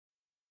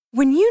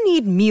When you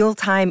need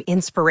mealtime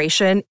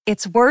inspiration,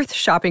 it's worth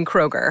shopping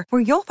Kroger,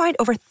 where you'll find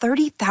over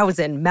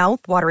 30,000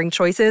 mouth-watering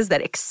choices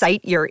that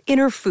excite your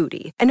inner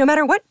foodie. And no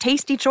matter what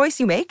tasty choice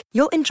you make,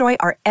 you'll enjoy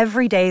our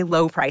everyday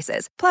low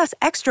prices, plus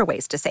extra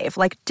ways to save,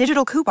 like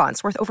digital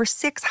coupons worth over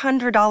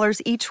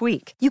 $600 each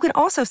week. You can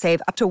also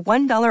save up to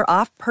 $1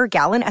 off per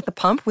gallon at the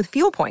pump with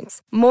fuel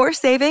points. More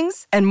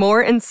savings and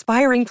more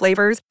inspiring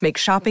flavors make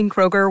shopping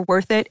Kroger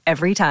worth it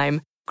every time.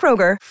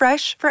 Kroger,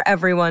 fresh for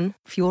everyone.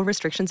 Fuel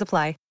restrictions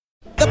apply.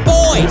 The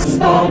boys! It's the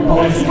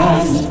Boys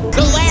Cast.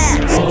 The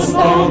lads! It's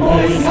the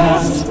Boys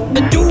Cast.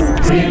 The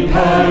dudes!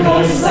 Prepare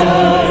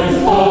yourself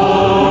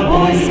for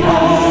Boys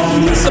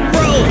Cast. The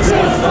bros!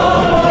 It's the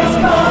Boys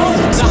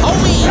Cast. The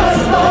homies!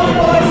 It's the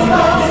Boys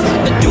Cast.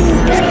 The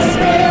dudes!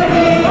 Experience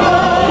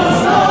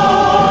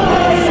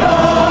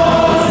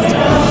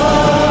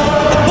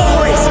The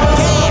Boys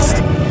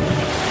Cast!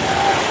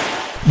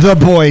 The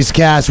Boys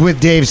Cast with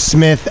Dave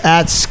Smith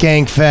at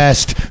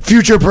Skankfest.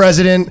 Future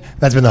president.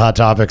 That's been the hot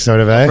topic, sort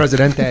of, eh?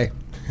 Presidente.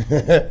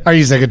 Are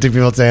you sick of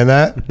people saying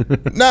that?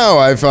 No,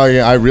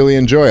 I really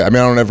enjoy it. I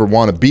mean, I don't ever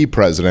want to be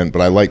president,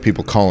 but I like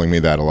people calling me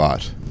that a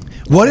lot.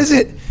 What is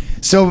it?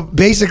 So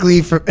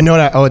basically,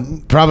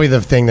 probably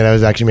the thing that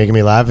was actually making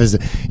me laugh is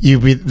you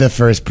be the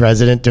first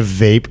president to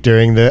vape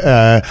during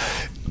the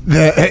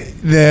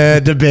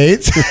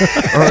debates.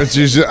 Or it's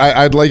usually,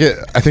 I'd like it.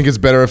 I think it's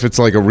better if it's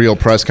like a real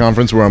press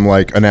conference where I'm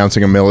like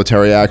announcing a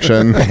military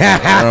action. Where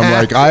I'm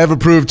like, I have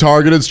approved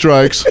targeted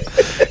strikes.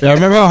 Yeah,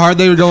 remember how hard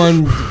they were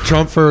going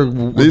Trump for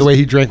the way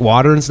he drank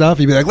water and stuff?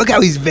 You'd be like, look how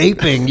he's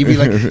vaping. You'd be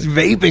like, he's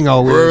vaping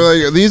all weird.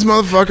 We're like, these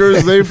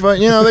motherfuckers,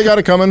 they got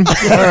it coming. All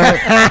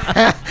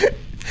right.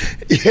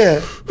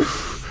 Yeah.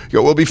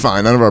 Yo, we'll be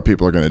fine. None of our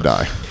people are going to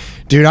die.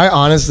 Dude, I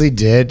honestly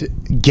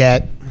did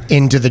get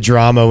into the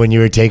drama when you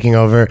were taking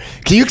over.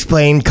 Can you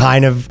explain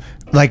kind of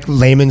like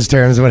layman's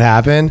terms what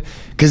happened?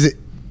 Because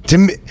to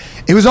me,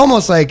 it was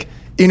almost like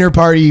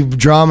inter-party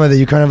drama that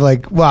you kind of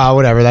like, wow,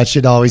 whatever, that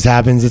shit always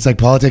happens. It's like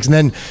politics. And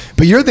then,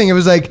 but your thing, it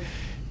was like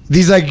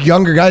these like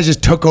younger guys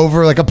just took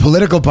over like a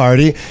political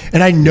party,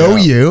 and I know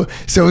you,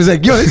 so it was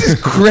like, yo, this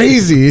is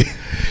crazy.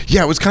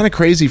 Yeah, it was kind of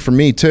crazy for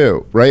me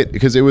too, right?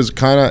 Because it was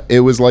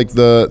like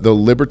the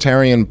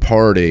Libertarian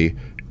Party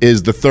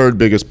is the third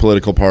biggest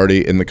political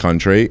party in the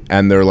country,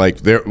 and they're like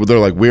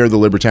we're the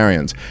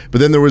Libertarians.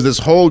 But then there was this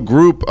whole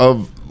group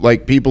of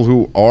like people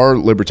who are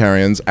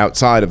Libertarians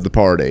outside of the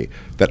party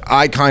that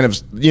I kind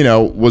of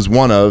was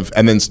one of,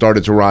 and then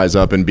started to rise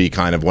up and be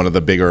kind of one of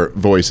the bigger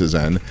voices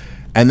in.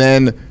 And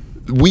then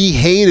we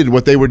hated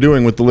what they were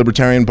doing with the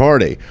Libertarian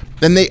Party.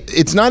 And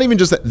it's not even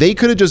just that. They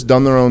could have just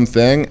done their own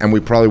thing and we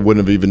probably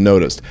wouldn't have even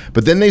noticed.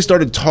 But then they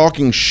started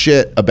talking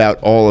shit about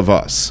all of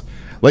us.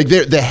 Like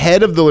the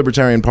head of the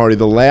Libertarian Party,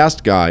 the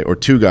last guy or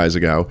two guys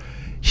ago,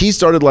 he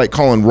started like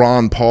calling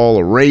Ron Paul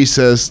a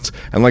racist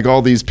and like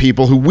all these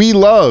people who we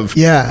love.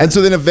 Yeah. And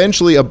so then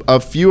eventually a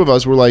few of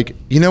us were like,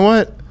 you know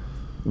what?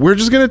 We're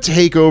just going to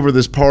take over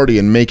this party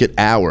and make it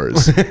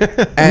ours. And,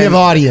 we have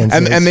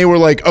audiences. And they were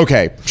like,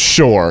 okay,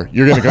 sure,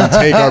 you're going to come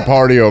take our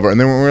party over. And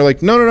then we were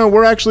like, no,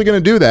 we're actually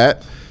going to do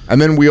that.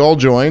 And then we all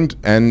joined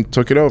and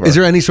took it over. Is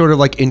there any sort of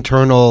like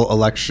internal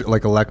election,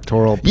 like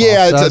electoral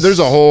process? Yeah, there's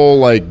a whole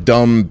like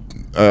dumb,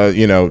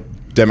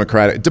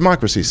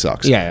 democracy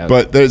sucks. Yeah.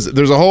 But there's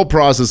a whole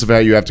process of how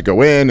you have to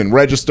go in and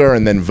register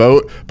and then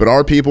vote. But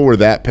our people were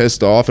that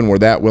pissed off and were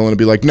that willing to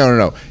be like,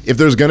 no. If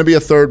there's going to be a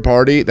third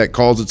party that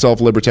calls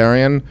itself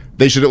libertarian,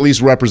 they should at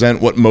least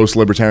represent what most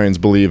libertarians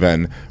believe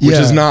in, which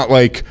is not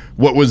like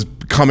what was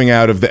coming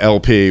out of the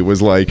LP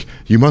was like,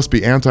 you must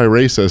be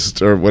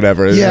anti-racist or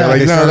whatever. Yeah, like,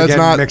 they no, started that's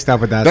getting not mixed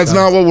up with that That's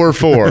stuff. not what we're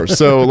for.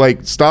 So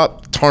like,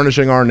 stop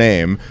tarnishing our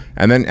name.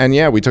 And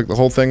we took the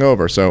whole thing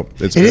over. So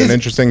it's been an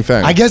interesting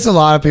thing. I guess a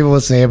lot of people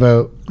will say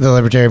about the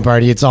Libertarian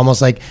Party, it's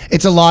almost like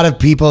it's a lot of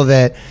people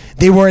that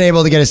they weren't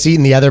able to get a seat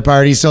in the other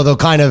party, so they'll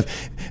kind of,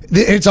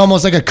 it's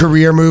almost like a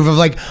career move of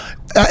like,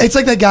 it's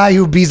like the guy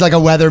who he's like a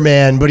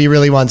weatherman, but he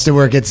really wants to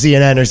work at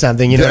CNN or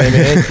something. You know what I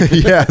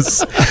mean?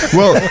 Yes.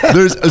 Well,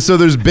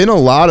 there's been a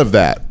lot of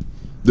that.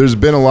 There's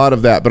been a lot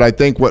of that, but I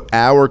think what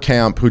our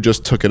camp, who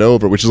just took it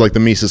over, which is like the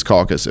Mises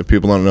Caucus, if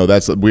people don't know,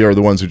 we are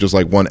the ones who just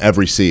like won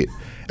every seat.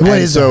 What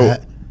is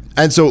that?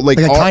 And so like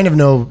I kind of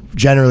know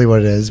generally what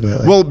it is,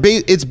 but like,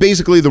 it's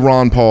basically the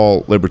Ron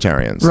Paul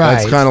libertarians. Right.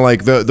 That's kind of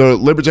like the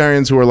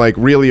libertarians who are like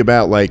really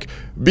about like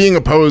being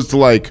opposed to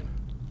like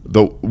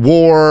the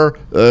war,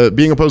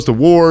 being opposed to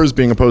wars,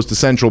 being opposed to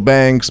central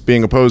banks,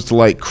 being opposed to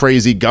like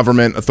crazy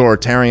government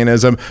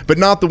authoritarianism, but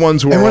not the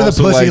ones who and are what are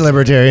also the pussy like,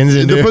 libertarians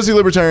into? The pussy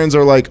libertarians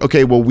are like,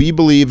 okay, well, we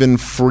believe in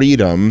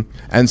freedom,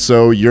 and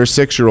so your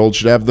 6-year-old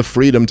should have the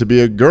freedom to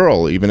be a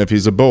girl, even if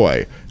he's a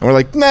boy. And we're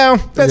like, no,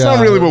 that's not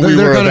really what we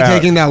were They're kind of about.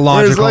 taking that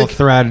logical Like,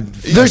 thread.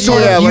 They're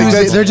sort of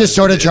they're just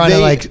sort of trying to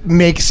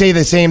like say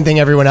the same thing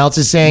everyone else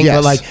is saying, Yes.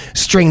 but like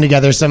string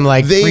together some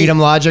like freedom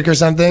logic or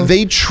something.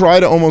 They try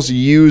to almost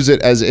use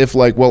it as if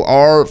like, well,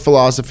 our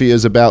philosophy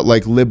is about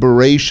like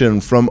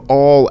liberation from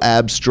all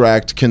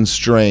abstract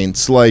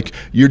constraints, like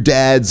your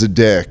dad's a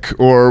dick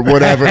or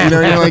whatever. You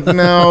know, you're like,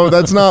 no,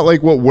 that's not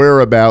like what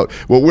we're about.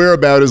 What we're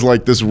about is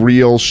like this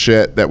real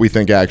shit that we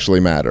think actually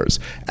matters.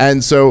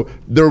 And so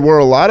there were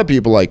a lot of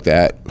people like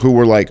that who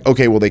were like,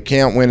 okay, well, they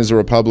can't win as a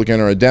Republican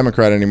or a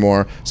Democrat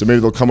anymore, so maybe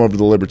they'll come over to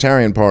the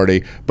Libertarian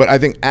Party. But I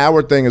think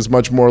our thing is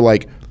much more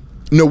like,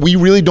 no, we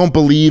really don't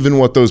believe in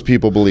what those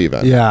people believe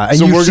in. Yeah, and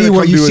so you we're see gonna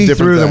what come you do a see different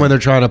through them thing. when they're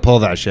trying to pull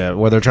that shit.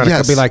 Where they're trying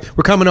to be like,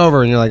 "We're coming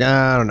over," and you're like,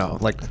 "I don't know."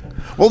 Like,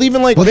 well,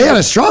 even like, Well, they had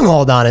a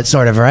stronghold on it,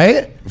 sort of,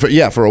 right?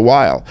 for a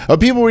while.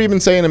 People were even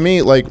saying to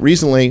me like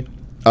recently,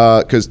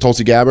 because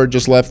Tulsi Gabbard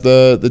just left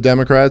the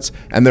Democrats,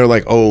 and they're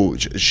like, "Oh,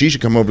 she should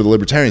come over to the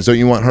Libertarians. Don't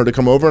you want her to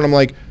come over?" And I'm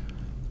like,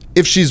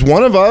 if she's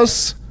one of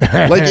us,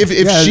 like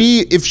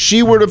if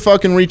she were to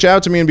fucking reach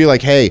out to me and be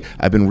like, hey,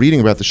 I've been reading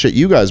about the shit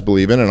you guys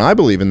believe in and I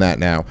believe in that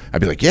now, I'd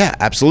be like, yeah,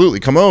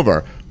 absolutely, come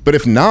over. But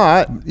if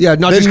not, yeah,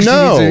 not then just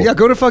no.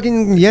 go to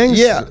fucking Yang's.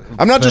 Yeah,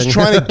 I'm not just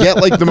trying to get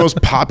like the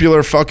most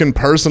popular fucking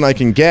person I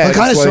can get. It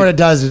kind of It's sort like- of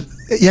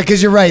does. Yeah,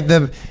 because you're right.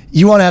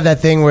 You want to have that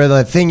thing where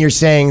the thing you're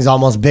saying is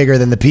almost bigger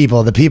than the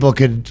people. The people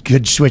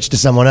could switch to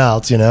someone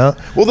else, you know?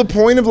 Well, the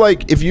point of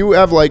like, if you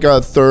have like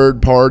a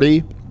third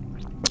party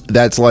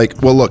that's like,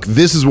 well, look,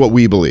 this is what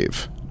we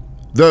believe.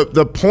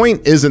 The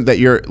point isn't that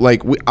you're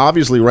like,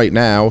 obviously right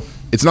now,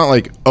 it's not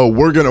like, oh,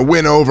 we're going to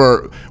win.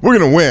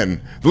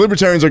 The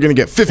Libertarians are going to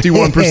get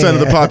 51% of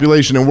the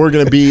population and we're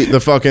going to be the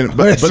fucking,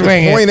 but the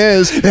point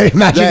is,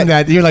 imagine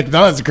that. You're like, oh,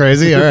 that's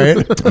crazy. All right.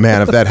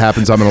 man, if that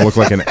happens, I'm going to look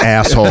like an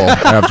asshole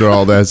after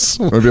all this.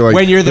 I'll be like,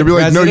 When you're the they'll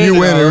be like, no, you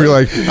win. president, And you're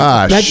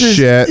like, That's your-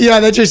 shit. Yeah,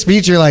 that's your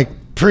speech. You're like,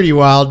 pretty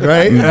wild,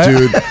 right?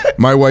 Dude,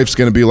 my wife's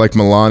gonna be like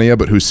Melania,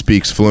 but who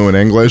speaks fluent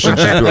English, and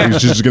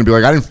she's just gonna be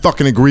like, I didn't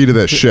fucking agree to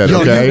this shit,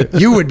 Yo, okay?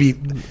 you would be.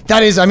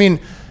 That is, I mean,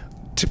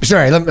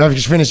 sorry, let me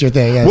just finish your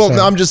thing. Yeah, Well, sorry.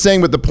 no, I'm just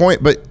saying, but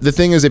the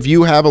thing is, if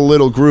you have a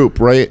little group,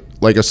 right,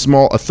 like a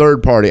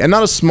third party, and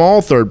not a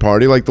small third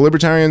party, like the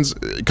Libertarians,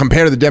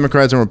 compared to the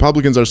Democrats and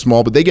Republicans, are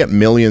small, but they get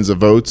millions of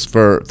votes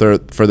for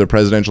their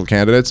presidential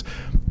candidates,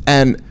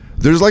 and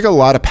there's like a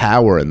lot of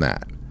power in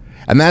that.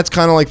 And that's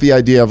kind of like the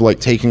idea of like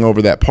taking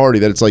over that party,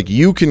 that it's like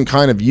you can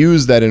kind of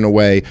use that in a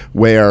way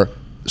where,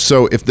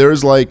 so if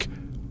there's like,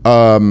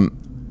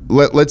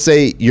 let's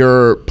say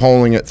you're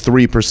polling at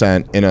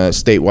 3% in a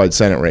statewide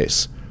Senate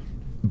race,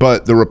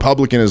 but the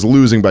Republican is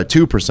losing by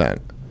 2%.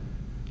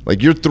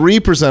 Like your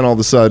 3% all of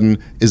a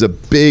sudden is a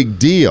big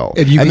deal.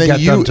 If you can get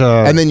them to-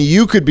 and then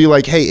you could be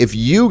like, hey, if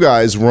you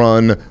guys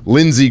run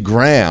Lindsey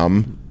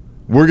Graham,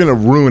 we're going to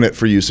ruin it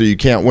for you so you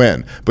can't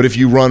win. But if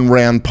you run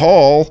Rand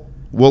Paul,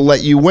 we'll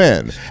let you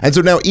win. And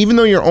so now, even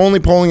though you're only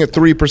polling at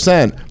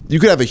 3%, you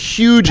could have a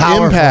huge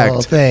Powerful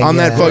impact thing, on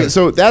that. yeah.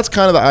 So that's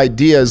kind of the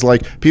idea, is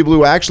like people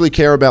who actually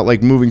care about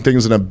like moving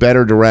things in a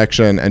better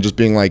direction and just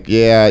being like,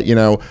 yeah, you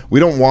know,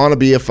 we don't want to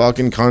be a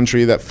fucking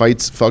country that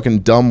fights fucking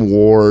dumb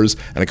wars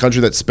and a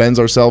country that spends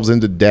ourselves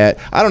into debt.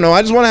 I don't know.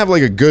 I just want to have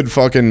like a good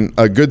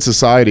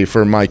society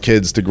for my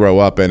kids to grow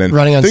up in. And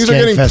Running on things are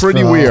getting Skankfest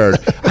pretty for all. weird.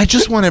 I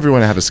just want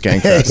everyone to have a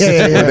Skankfest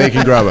Yeah. where they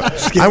can grow up.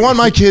 I want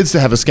my kids to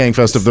have a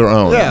Skankfest of their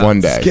own one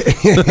day.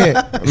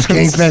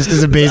 Skankfest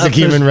is a basic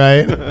human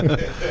right.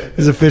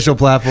 His official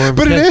platform.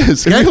 But it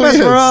is. It really Skankfest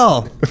is. for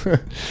all.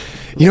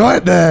 You know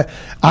what?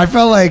 I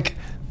felt like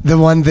the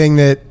one thing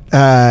that,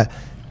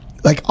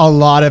 like a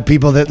lot of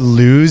people that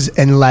lose,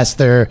 unless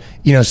they're,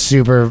 you know,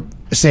 super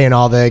saying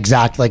all the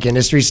exact like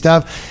industry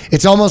stuff,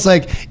 it's almost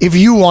like if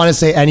you want to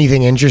say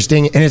anything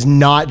interesting, and it's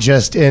not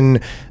just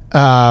in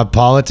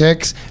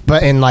politics,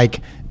 but in like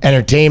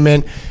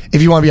entertainment,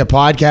 if you want to be a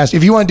podcast,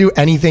 if you want to do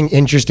anything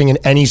interesting in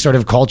any sort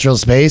of cultural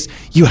space,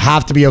 you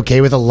have to be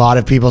okay with a lot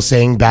of people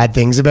saying bad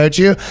things about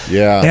you.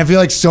 Yeah. And I feel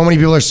like so many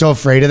people are so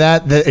afraid of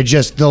that it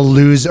just, they'll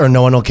lose or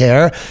no one will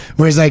care.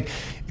 Whereas like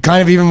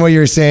kind of even what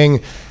you're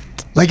saying,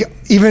 like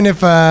even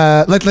if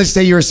let's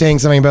say you were saying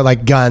something about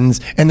like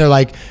guns and they're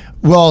like,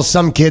 well,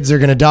 some kids are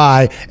going to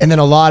die. And then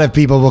a lot of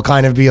people will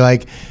kind of be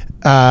like,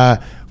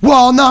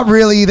 well, not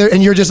really either.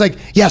 And you're just like,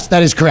 yes,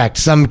 that is correct.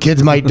 Some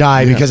kids might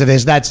die because of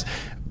this.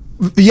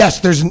 Yes,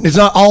 it's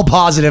not all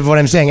positive what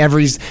I'm saying.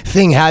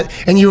 Everything has,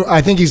 and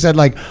I think you said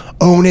like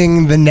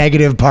owning the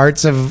negative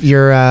parts of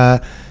your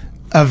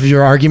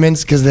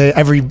arguments, because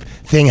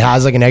everything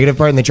has like a negative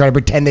part and they try to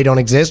pretend they don't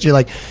exist. You're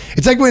like,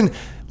 it's like when,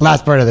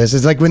 last part of this,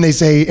 is like when they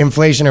say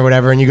inflation or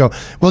whatever and you go,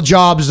 well,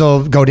 jobs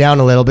will go down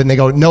a little bit, and they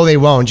go, no, they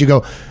won't. You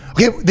go,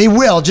 okay, they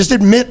will. Just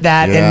admit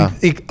that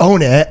and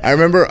own it. I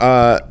remember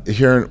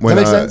hearing when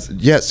Does that make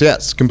sense?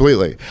 Yes,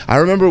 completely. I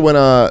remember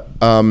when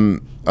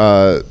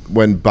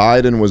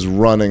Biden was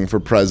running for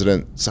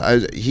president,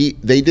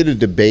 they did a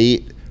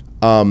debate.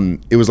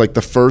 It was like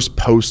the first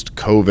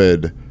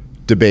post-COVID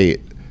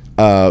debate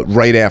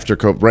right after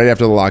the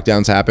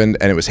lockdowns happened,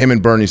 and it was him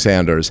and Bernie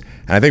Sanders.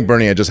 And I think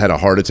Bernie had just had a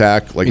heart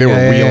attack. Like they were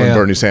wheeling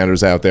Bernie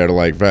Sanders out there to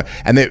like,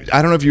 and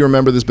I don't know if you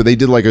remember this, but they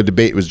did like a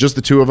debate. It was just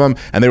the two of them,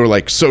 and they were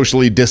like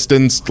socially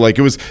distanced. Like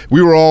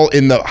we were all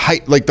in the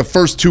height, like the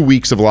first 2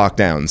 weeks of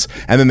lockdowns,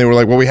 and then they were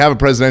like, well, we have a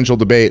presidential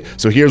debate,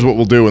 so here's what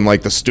we'll do. And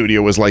like the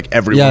studio was like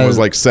everyone was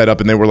like set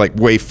up, and they were like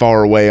way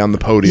far away on the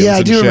podium. Yeah,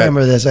 I do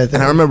remember this. I think,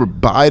 and I remember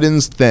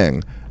Biden's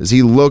thing is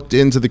he looked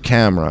into the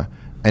camera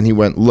and he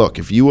went, look,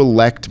 if you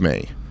elect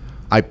me,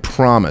 I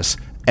promise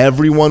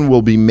everyone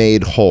will be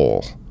made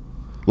whole.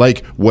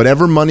 Like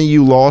whatever money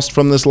you lost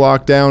from this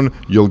lockdown,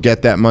 you'll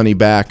get that money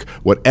back.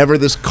 Whatever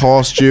this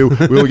cost you,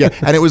 we will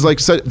get. And it was like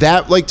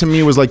that. Like to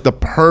me was like the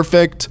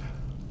perfect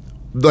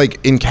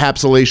like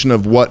encapsulation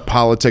of what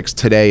politics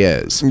today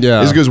is.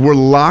 Yeah, is because we're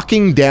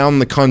locking down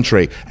the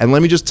country, and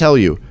let me just tell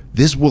you.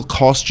 This will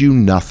cost you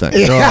nothing.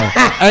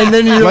 And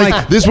then you're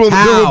like there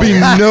will be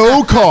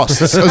no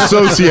costs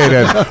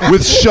associated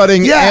with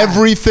shutting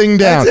everything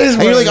down.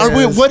 And you're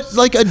like, what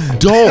like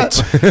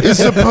adult is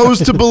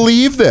supposed to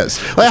believe this?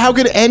 Like, how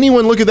could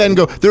anyone look at that and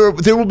go,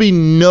 there will be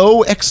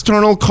no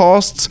external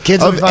costs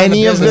of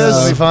any of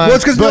this? Well,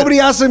 it's because nobody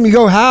asked them. You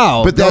go,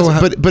 how?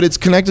 But but it's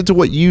connected to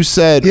what you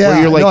said, where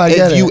you're like,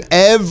 if you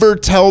ever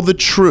tell the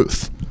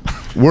truth,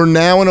 we're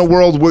now in a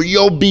world where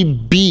you'll be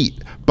beat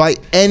by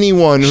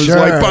anyone who's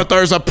like, but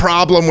there's a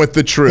problem with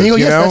the truth. You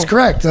know? That's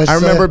correct. I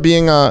remember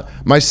being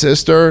my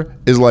sister's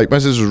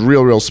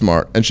real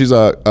smart, and she's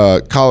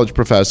a college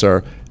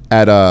professor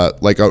at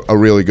a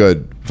really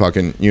good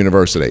fucking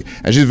university,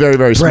 and she's very,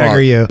 very smart.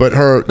 PragerU. But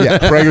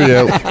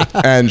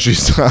PragerU, and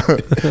she's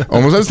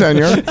almost has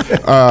tenure.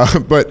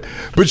 But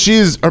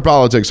her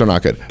politics are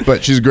not good.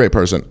 But she's a great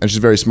person, and she's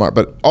very smart.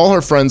 But all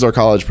her friends are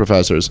college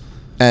professors.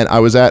 And I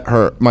was at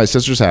my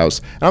sister's house,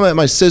 and I'm at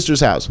my sister's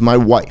house, my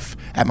wife,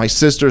 at my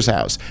sister's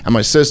house, and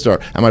my sister,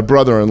 and my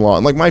brother-in-law,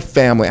 and like my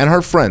family, and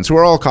her friends, who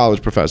are all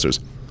college professors.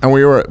 And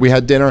we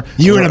had dinner.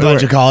 You and a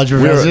bunch of college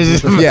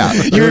professors.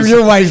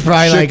 Your wife's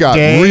probably shit like, got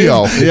Dave,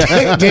 real.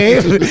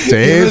 Dave,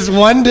 this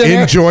one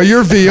dinner. Enjoy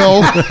your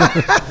veal.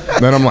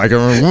 Then I'm like,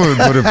 I would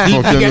put it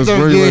fucking this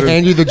way.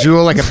 Hand you the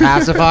jewel like a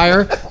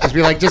pacifier. Just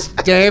be like, just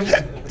Dave.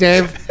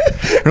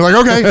 You're like,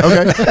 okay.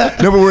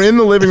 No, but we're in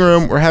the living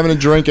room. We're having a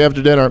drink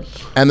after dinner,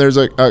 and there's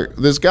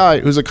this guy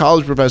who's a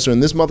college professor,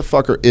 and this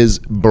motherfucker is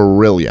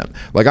brilliant.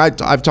 Like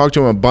I've talked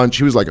to him a bunch.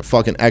 He was like a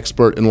fucking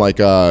expert in like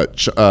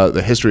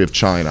the history of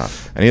China,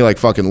 and he like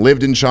fucking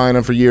lived in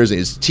China for years, and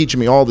he's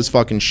teaching me all this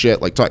fucking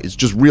shit. Like it's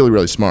just really,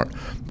 really smart.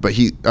 But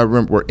I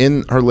remember we're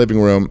in her living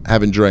room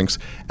having drinks,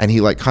 and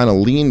he like kind of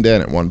leaned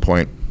in at one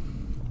point,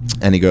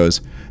 and he goes,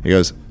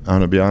 I'm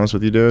gonna be honest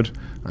with you, dude.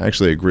 I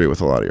actually agree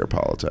with a lot of your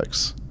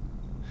politics.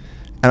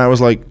 And I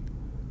was like,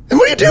 and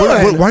what are you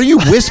doing? Why are you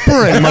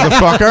whispering,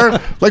 motherfucker?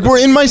 Like,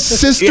 we're in my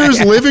sister's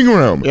living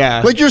room.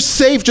 Yeah. Like, you're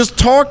safe. Just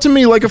talk to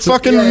me like a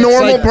fucking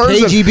normal like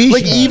person. KGB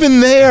like, shit.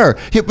 even there.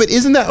 Yeah, but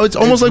isn't that, it's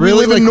almost like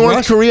really we live in like North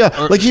Russia?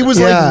 Korea. Like, he was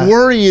like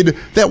worried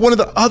that one of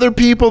the other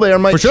people there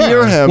might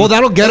hear him. Well,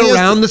 that'll get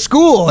around the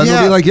school. And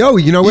they'll be like, yo,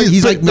 you know what?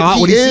 He's like not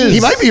what he is. He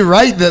might be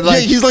right that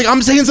like. Yeah, he's like,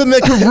 I'm saying something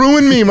that could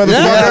ruin me,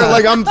 motherfucker.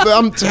 Like,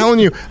 I'm telling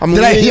you.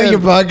 Did I hear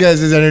your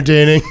podcast is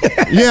entertaining?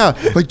 Yeah.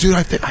 Like, dude,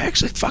 I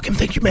actually fucking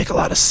think you make a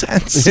lot of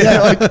sense.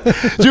 Yeah.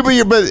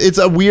 Dude, but it's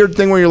a weird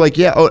thing where you're like,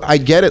 I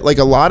get it. Like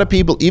a lot of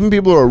people, even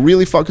people who are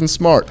really fucking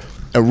smart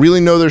and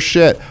really know their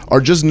shit, are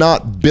just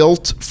not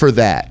built for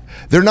that.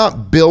 They're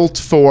not built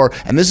for,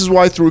 and this is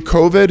why through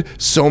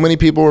COVID, so many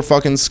people were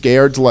fucking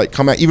scared to like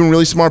come out. Even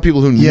really smart people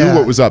who knew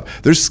what was up,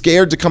 they're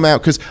scared to come out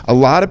because a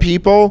lot of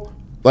people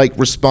like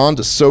respond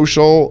to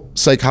social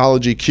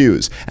psychology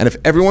cues. And if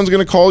everyone's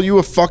gonna call you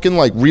a fucking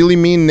like really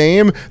mean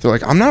name, they're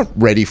like, I'm not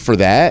ready for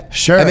that.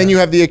 Sure. And then you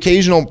have the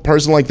occasional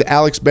person like the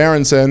Alex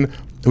Berenson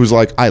who's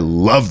like, I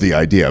love the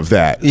idea of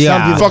that.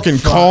 Yeah. Fucking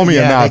call me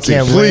a Nazi,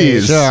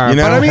 please. Sure. You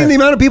know? But I mean, the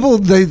amount of people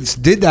they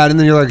did that, and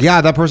then you're like,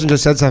 yeah, that person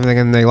just said something,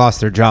 and they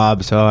lost their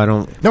job. So I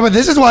don't. No, but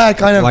this is why I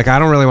kind of like. I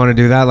don't really want to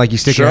do that. Like you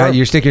stick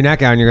you stick your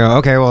neck out, and you go,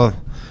 okay, well,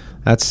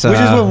 that's which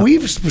is what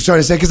we've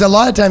started to say, because a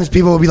lot of times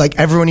people will be like,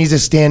 everyone needs to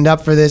stand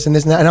up for this and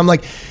this and that, and I'm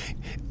like,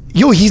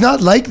 yo, he's not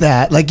like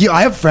that. Like,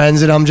 I have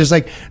friends and I'm just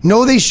like,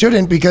 no, they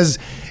shouldn't, because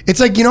it's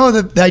like, you know,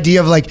 the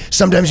idea of like,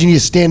 sometimes you need to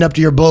stand up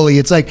to your bully.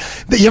 It's like,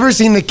 you ever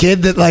seen the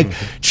kid that like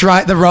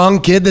try the wrong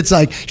kid that's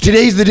like,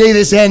 today's the day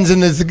this ends,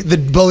 and the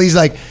bully's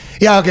like,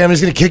 yeah, okay, I'm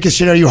just gonna kick the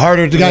shit out of you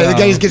harder. The guy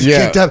just gets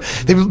kicked up.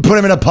 They put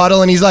him in a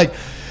puddle, and he's like,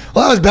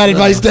 well, that was bad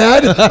advice,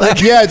 Dad.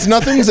 Like, yeah, it's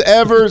nothing's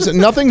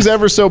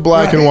ever so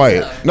black and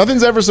white.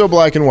 Nothing's ever so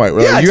black and white.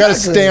 Yeah, you got to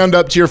stand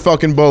up to your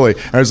fucking bully.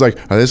 And it's like,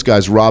 oh, this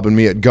guy's robbing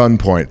me at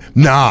gunpoint.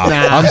 Nah,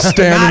 I'm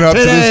standing up to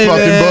this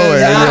fucking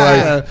bully. And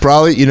you're like,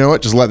 probably, you know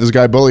what? Just let this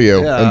guy bully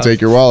you and take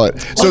your wallet.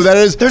 So that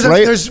is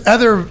right. There's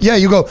other. Yeah,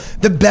 you go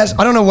the best.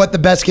 I don't know what the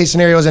best case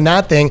scenario is in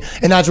that thing,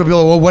 and that's what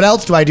people. Well, what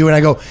else do I do? And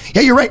I go,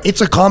 yeah, you're right. It's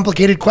a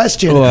complicated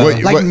question.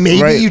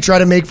 Maybe you try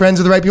to make friends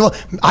with the right people.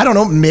 I don't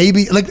know.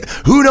 Maybe like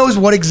who knows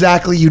what exactly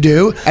exactly you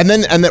do. And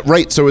that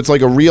right, so it's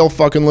like a real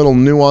fucking little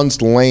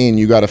nuanced lane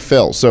you got to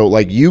fill. So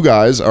like you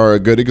guys are a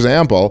good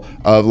example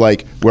of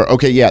like where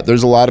okay, yeah,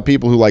 there's a lot of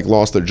people who like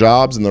lost their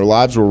jobs and their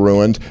lives were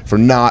ruined for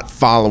not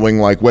following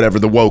like whatever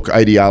the woke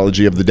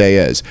ideology of the day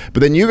is.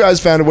 But then you guys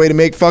found a way to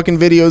make fucking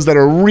videos that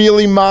are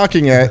really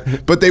mocking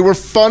it, but they were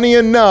funny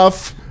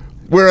enough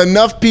where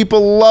enough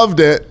people loved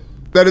it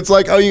that it's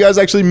like, oh, you guys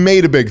actually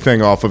made a big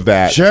thing off of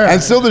that. Sure.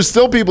 And still, there's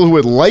still people who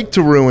would like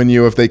to ruin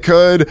you if they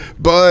could,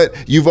 but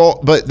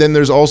but then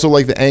there's also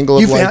like the angle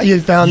of you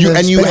found the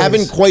and you space.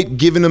 haven't quite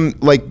given them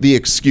like the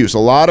excuse. A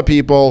lot of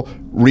people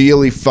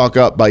really fuck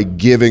up by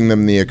giving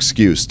them the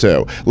excuse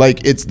too. Like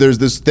there's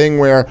this thing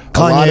where a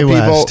lot of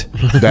West.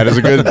 people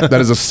that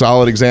is a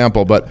solid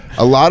example, but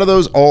a lot of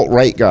those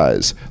alt-right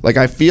guys, like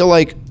I feel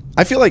like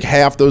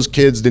half those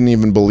kids didn't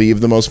even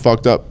believe the most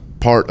fucked up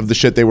part of the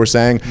shit they were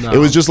saying. It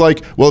was just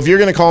like, well, if you're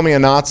gonna call me a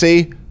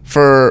Nazi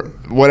for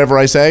whatever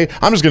I say,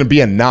 I'm just gonna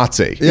be a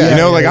Nazi.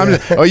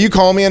 Oh, you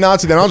call me a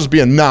Nazi, then I'll just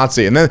be a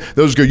Nazi. And then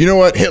they'll just go, you know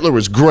what, Hitler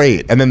was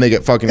great, and then they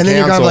get fucking And then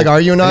you're kind of canceled. like, are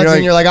you a Nazi?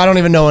 And you're like, I don't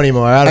even know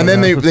anymore. And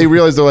then they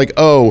realize they're like,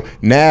 oh,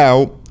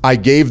 now I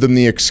gave them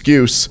the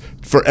excuse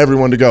for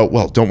everyone to go,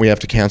 well, don't we have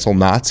to cancel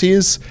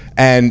Nazis?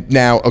 And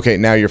now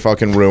you're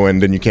fucking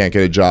ruined and you can't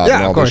get a job. Yeah,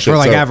 and all of course, this shit. for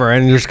like So- ever,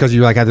 and just because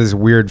you like had this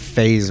weird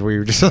phase where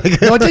you're just like,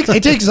 No,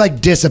 it takes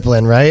like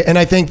discipline, right? And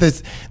I think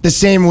that the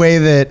same way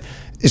that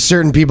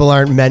certain people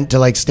aren't meant to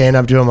like stand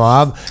up to a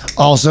mob,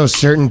 also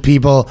certain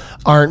people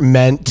aren't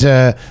meant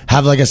to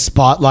have like a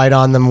spotlight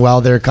on them while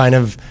they're kind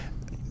of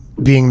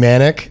being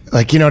manic.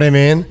 Like, you know what I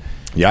mean?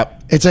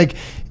 Yep. It's like,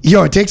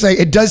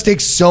 it does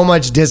take so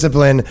much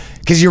discipline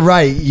because you're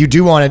right. You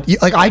do want to,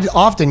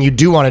 you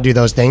do want to do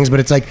those things, but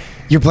it's like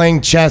you're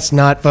playing chess,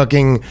 not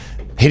fucking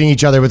hitting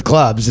each other with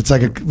clubs. It's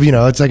like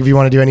it's like if you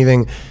want to do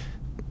anything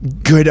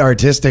good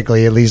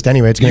artistically, at least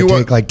anyway, it's going to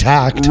take like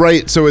tact.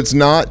 Right. So it's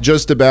not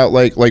just about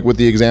like with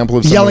the example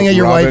of Yelling at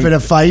your Robin, wife at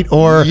a fight,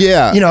 or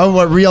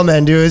what real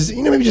men do is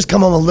maybe just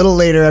come home a little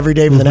later every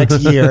day for the next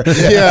year.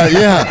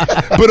 yeah.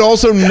 But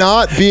also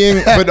not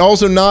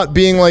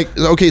being like,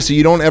 okay, so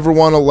you don't ever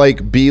want to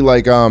like be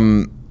like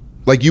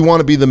you want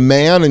to be the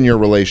man in your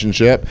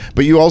relationship,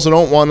 but you also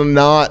don't want to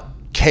not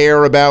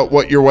care about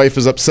what your wife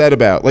is upset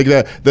about. Like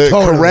the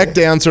Totally. correct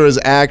answer is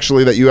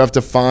actually that you have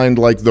to find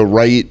like the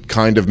right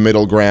kind of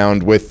middle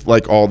ground with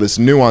like all this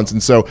nuance.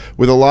 And so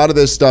with a lot of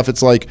this stuff,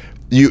 it's like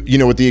you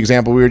know, with the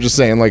example we were just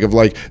saying, like of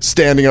like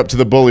standing up to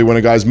the bully when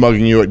a guy's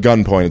mugging you at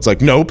gunpoint. It's like,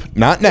 nope,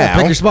 not now.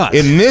 pick your spots.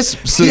 In this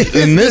wasn't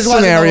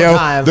scenario, the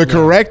time. the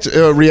correct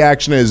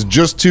reaction is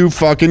just to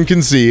fucking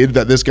concede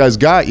that this guy's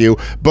got you.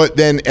 But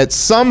then at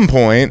some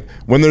point,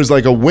 when there's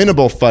like a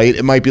winnable fight,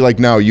 it might be like,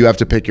 no, you have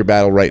to pick your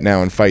battle right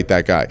now and fight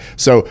that guy.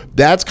 So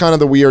that's kind of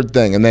the weird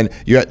thing. And then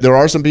there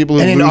are some people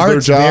who And lose in their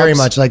art's jobs. very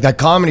much like that.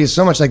 Comedy is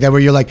so much like that, where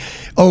you're like,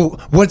 oh,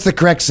 what's the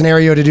correct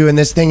scenario to do in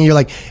this thing? And you're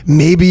like,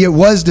 maybe it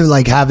was to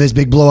like have this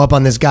big blow up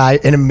on this guy,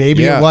 and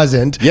maybe it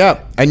wasn't. Yeah,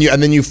 and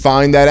then you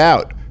find that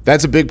out.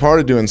 That's a big part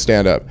of doing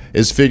stand-up,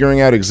 is figuring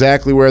out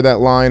exactly where that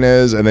line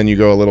is, and then you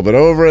go a little bit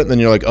over it, and then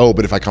you're like, oh,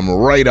 but if I come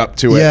right up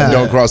to it and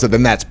don't cross it,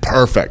 then that's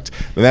perfect.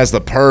 Then that's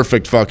the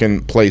perfect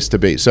fucking place to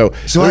be. So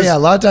a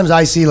lot of times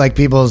I see like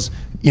people's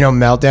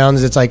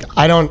meltdowns. It's like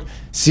I don't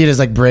see it as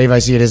like brave. I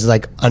see it as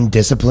like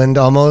undisciplined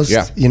almost.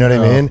 Yeah. You know what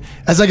I mean?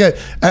 As like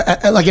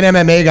like an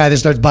MMA guy that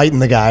starts biting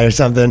the guy or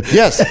something.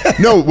 Yes.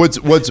 No,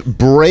 what's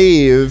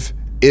brave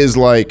is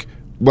like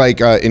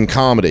in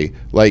comedy,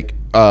 like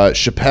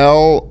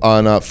Chappelle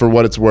on For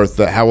What It's Worth,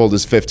 the How Old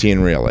Is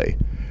 15 Really?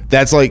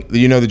 That's like,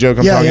 the joke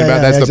I'm talking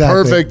about? That's the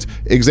perfect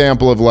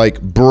example of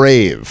like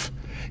brave.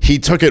 He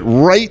took it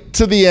right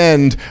to the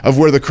end of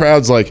where the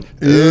crowd's like,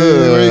 where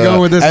are you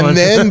going with this and one?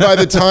 then by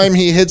the time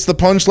he hits the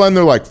punchline,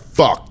 they're like,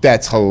 fuck,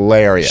 that's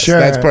hilarious. Sure.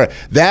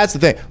 That's the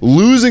thing.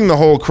 Losing the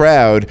whole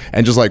crowd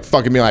and just like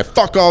fucking being like,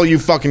 fuck all you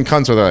fucking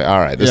cunts. Or they're like, all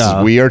right, this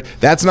is weird.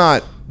 That's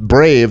not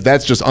brave,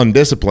 that's just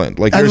undisciplined,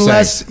 like you're saying.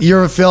 Unless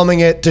you're filming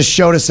it to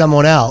show to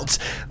someone else,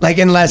 like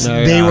unless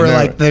they were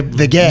like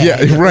the gay.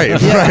 Yeah,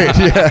 right,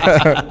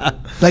 yeah.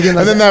 Like And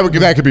then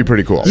that could be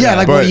pretty cool. yeah,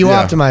 like what are you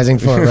optimizing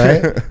for,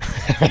 right?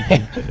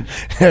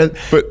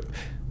 But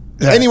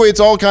anyway, it's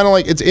all kind of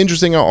like, it's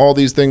interesting how all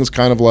these things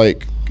kind of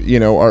like,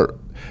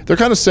 they're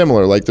kind of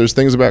similar. Like there's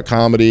things about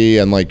comedy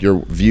and like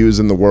your views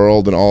in the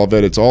world and all of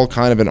it. It's all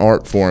kind of an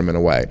art form in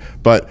a way.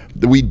 But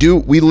we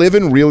live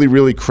in really,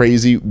 really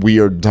crazy,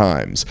 weird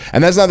times.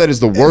 And that's not that it's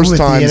the worst With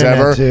the times internet,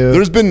 ever. too.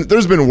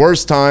 There's been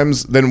worse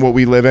times than what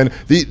we live in.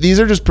 These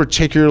are just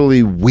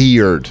particularly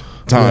weird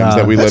times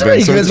that we live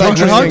in. So it's It's hard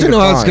interesting to know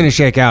how it's find. going to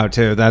shake out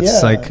too.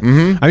 That's like,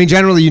 Mm-hmm. I mean,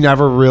 generally you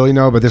never really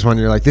know, but this one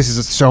you're like, this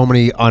is so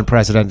many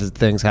unprecedented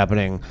things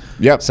happening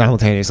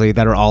simultaneously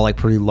that are all like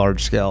pretty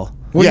large scale.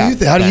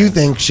 How do you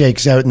think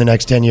shakes out in the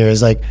next 10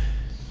 years? Like,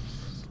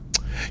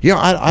 You know,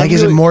 I Like,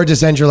 is it more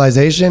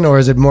decentralization or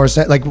is it more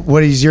like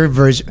what is your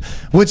version?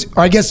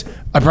 I guess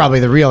probably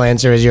the real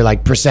answer is your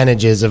like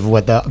percentages of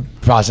what the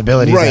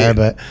possibilities are.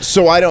 But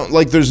so I don't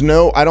like.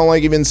 I don't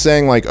like even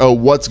saying like, oh,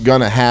 what's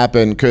gonna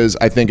happen, because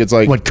I think it's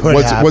like What could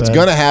what's happen.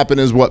 gonna happen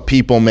is what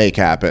people make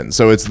happen.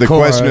 So it's the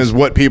question is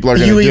what people are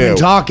But gonna do. you even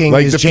talking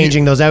like is the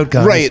changing those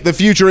outcomes. Right. The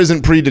future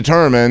isn't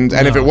predetermined,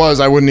 and if it was,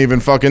 I wouldn't even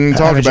fucking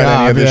talk a about any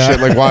job, of this yeah. shit.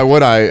 Like, why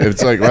would I?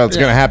 It's like, well, it's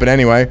gonna happen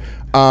anyway.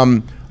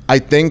 I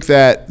think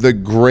that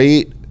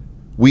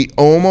we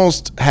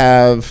almost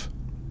have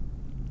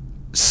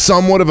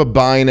somewhat of a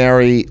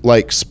binary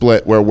like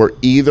split where we're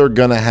either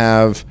gonna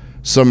have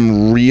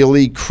some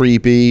really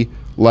creepy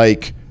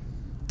like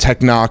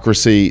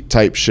technocracy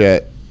type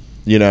shit,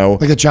 you know,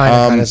 like the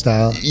China kind of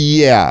style.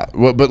 yeah,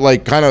 but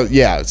like kind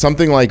of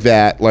something like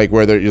that, like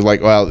where you're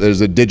like, well,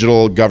 there's a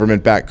digital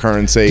government-backed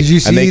currency, Did you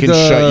and they see can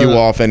shut you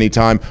off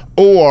anytime,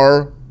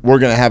 or we're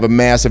gonna have a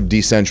massive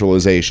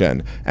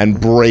decentralization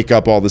and break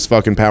up all this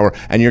fucking power,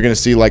 and you're gonna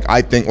see like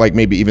I think like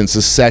maybe even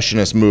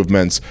secessionist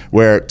movements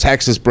where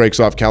Texas breaks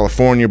off,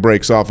 California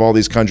breaks off, all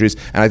these countries,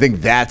 and I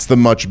think that's the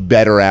much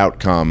better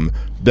outcome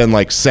than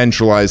like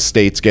centralized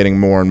states getting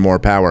more and more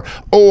power,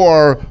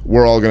 or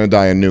we're all going to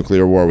die in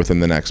nuclear war within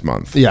the next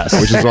month. Yes.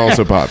 which is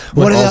also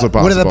possible. What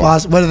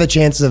are the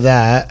chances of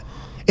that?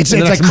 It's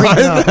like next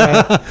creeping month.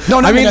 up, right? No,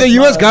 I mean, the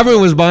U.S.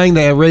 government was buying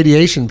the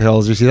radiation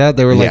pills. You see that?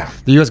 They were like, Yeah.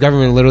 the U.S.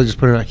 government literally just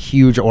put in a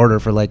huge order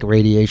for like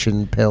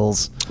radiation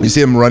pills. You see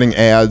them running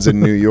ads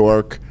in New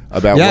York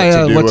about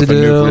Yeah, what to do if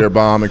a nuclear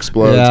bomb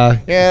explodes. Yeah.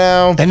 You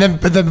know? And then,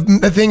 but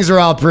the things are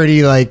all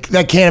pretty like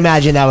I can't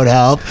imagine that would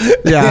help.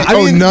 Yeah,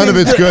 None of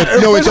it's good.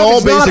 No, it's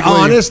all not basically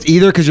honest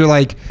either, because you're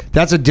like,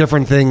 that's a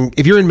different thing.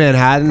 If you're in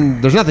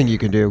Manhattan, there's nothing you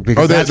can do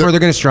because that's where they're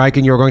going to strike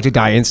and you're going to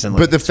die instantly.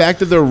 But the fact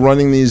that they're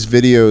running these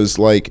videos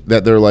like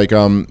that, they're like,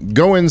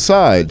 go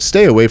inside,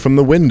 stay away from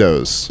the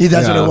windows. Yeah,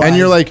 that's what it was. And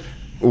you're like,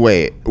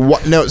 wait,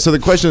 what? No. So the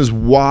question is,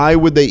 why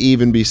would they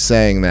even be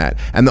saying that?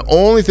 And the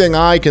only thing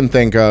I can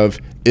think of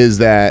is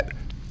that,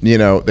 you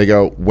know, they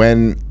go,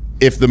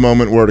 if the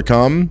moment were to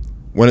come,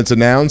 when it's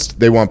announced,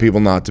 they want people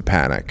not to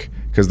panic.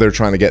 Because they're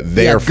trying to get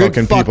their good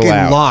fucking people fucking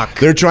out. luck.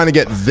 They're trying to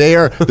get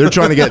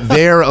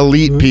their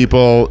elite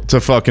people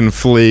to fucking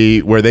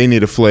flee where they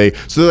need to flee.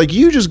 So they're like,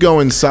 you just go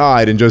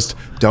inside and just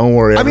don't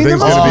worry. I mean, there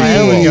Everything's must gonna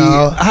be, be here we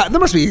go. there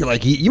must be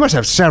like you must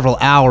have several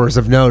hours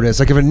of notice.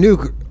 Like if a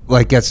nuke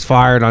like gets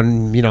fired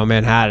on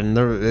Manhattan,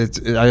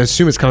 I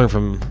assume it's coming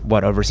from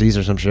overseas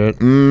or some shit.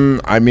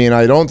 I mean,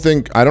 I don't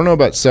know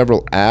about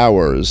several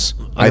hours.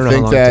 I I don't know how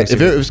think long it that takes if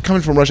to it get- was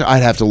coming from Russia,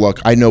 I'd have to look.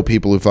 I know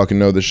people who fucking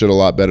know this shit a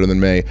lot better than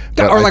me.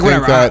 But or like I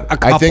think whatever,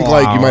 that a I think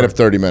couple like you might hours. have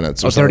 30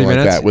 minutes or 30 something like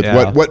minutes? that. With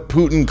Yeah. what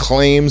Putin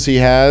claims he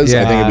has, I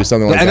think it'd be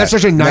something like that. And that's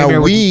such a nightmare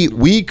Now with-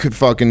 we could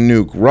fucking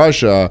nuke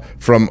Russia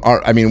from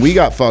our. I mean, we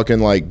got fucking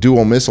like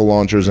dual missile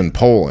launchers in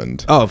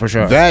Poland. Oh, for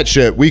sure. That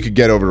shit we could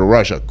get over to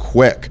Russia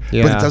quick. But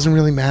Yeah. it doesn't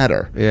really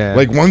matter. Yeah.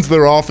 Like once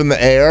they're off in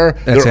the air,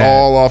 That's they're it.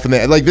 all off in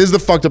the air. Like this is the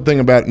fucked up thing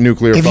about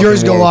nuclear. If fucking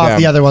yours go war with off, them.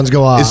 the other ones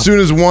go off. As soon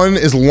as one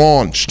is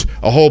launched,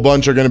 a whole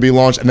bunch are going to be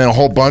launched, and then a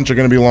whole bunch are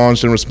going to be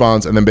launched in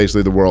response, and then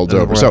basically the world's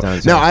over. world So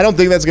dies, now yeah. I don't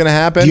think that's going to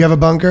happen. Do you have a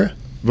bunker?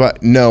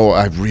 But no,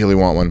 I really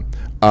want one.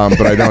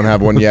 But I don't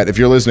have one yet. If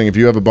you're listening, if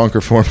you have a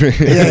bunker for me,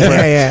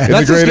 yeah. in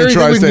That's the the greater scary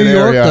thing with tri-state New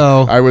York, area,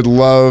 though. I would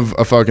love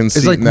a fucking seat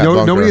It's like in that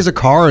bunker. nobody has a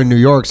car in New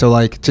York, so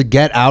like to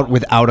get out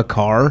without a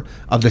car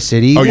of the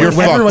city. Oh, you're When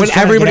fucked. everyone's When trying to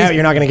get everybody's- out,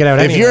 you're not going to get out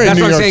If anyway. you're in That's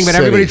New what I'm York saying. But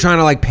City. everybody's trying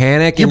to like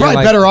panic. You're and probably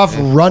like, better off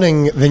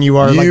running than you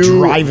are like You-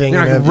 driving.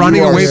 You're in not a-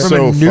 running You are away from a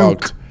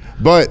nuke. fucked.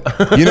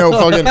 But you know,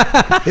 fucking.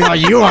 Yeah,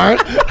 you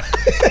aren't.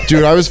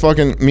 Dude, I was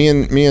fucking me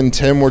and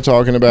Tim were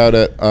talking about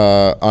it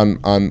on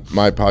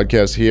my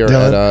podcast here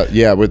Dylan?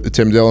 at with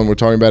Tim Dillon. We're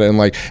talking about it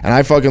and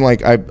I fucking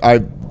like I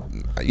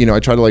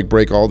tried to like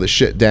break all this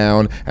shit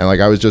down, and like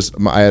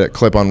I had a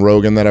clip on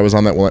Rogan that I was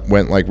on that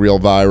went like real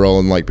viral,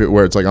 and like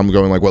where it's like I'm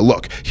going like, well,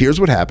 look, here's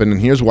what happened,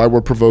 and here's why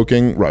we're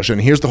provoking Russia,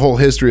 and here's the whole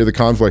history of the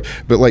conflict.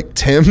 But like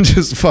Tim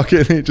just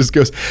fucking he just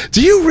goes,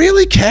 do you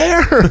really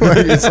care?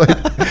 Like it's like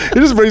he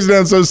just breaks it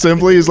down so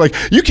simply. He's like,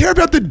 you care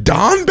about the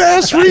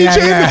Donbass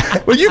region?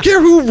 yeah. Like you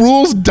care who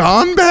rules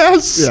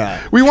Donbass?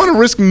 Yeah. We want to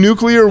risk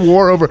nuclear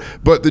war over.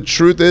 But the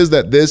truth is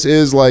that this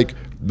is like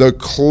the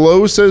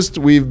closest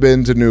we've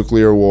been to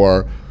nuclear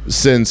war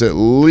since at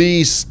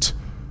least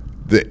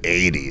the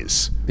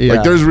 80s. Yeah.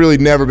 Like there's really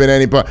never been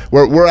any point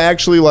where we're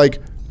actually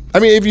like, I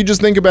mean, if you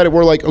just think about it,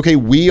 we're like, okay,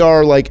 we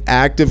are like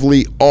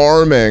actively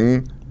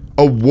arming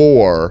a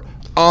war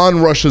on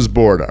Russia's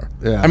border.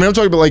 Yeah. I mean, I'm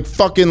talking about like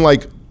fucking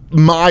like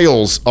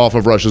miles off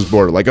of Russia's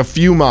border, like a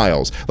few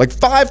miles, like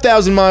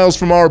 5,000 miles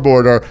from our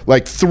border,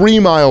 like 3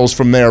 miles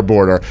from their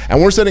border,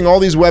 and we're sending all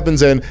these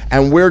weapons in,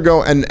 and we're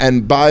going,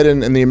 and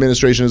Biden and the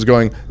administration is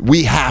going,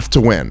 we have to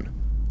win.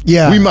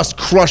 Yeah. We must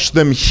crush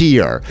them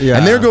here. Yeah.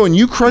 And they're going,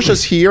 you crush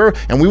us here,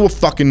 and we will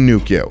fucking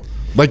nuke you.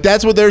 Like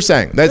that's what they're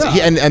saying. That's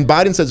and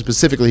Biden said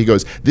specifically, he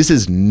goes, this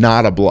is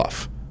not a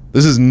bluff.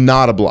 This is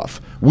not a bluff.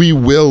 We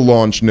will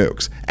launch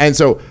nukes. And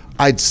so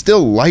I'd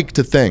still like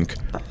to think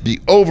the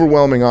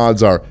overwhelming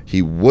odds are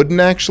he wouldn't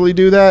actually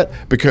do that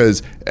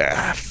because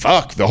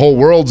fuck, the whole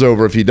world's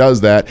over if he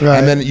does that. Right.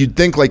 And then you'd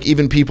think like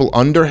even people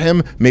under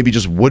him maybe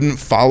just wouldn't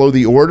follow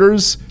the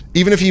orders.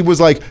 Even if he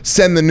was like,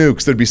 send the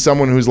nukes, there'd be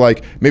someone who's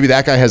like, maybe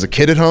that guy has a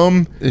kid at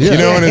home, you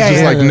know, and it's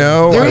just like,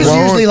 no, There I is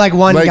won't. usually like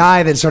one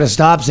guy that sort of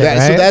stops it,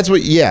 right? So that's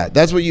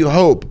what you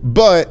hope.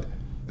 But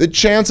the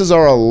chances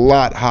are a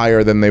lot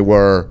higher than they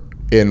were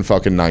in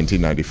fucking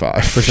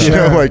 1995. For sure. You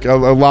know, like a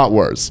lot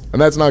worse.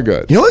 And that's not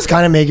good. You know what's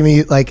kind of making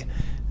me like,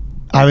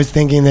 I was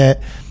thinking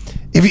that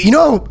if you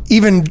know,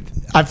 even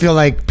I feel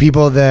like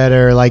people that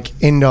are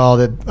like into all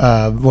the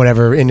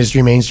whatever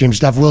industry mainstream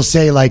stuff will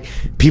say like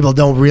people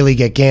don't really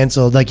get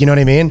canceled, like, you know what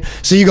I mean?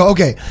 So you go,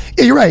 okay,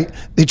 yeah, you're right.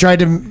 They tried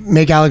to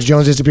make Alex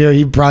Jones disappear.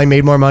 He probably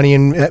made more money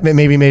and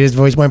maybe made his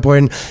voice more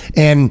important.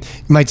 And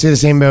you might say the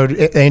same about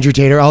Andrew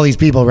Tate or all these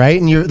people, right?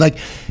 And you're like,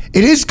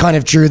 it is kind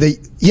of true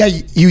that, yeah,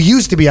 you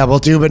used to be able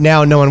to, but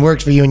now no one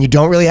works for you and you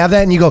don't really have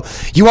that. And you go,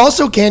 you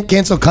also can't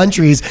cancel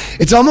countries.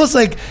 It's almost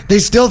like they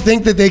still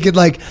think that they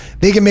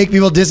can make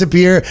people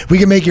disappear. We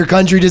can make your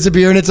country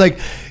disappear. And it's like,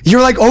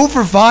 you're like 0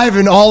 for 5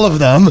 in all of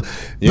them,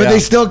 but they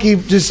still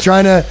keep just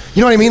trying to,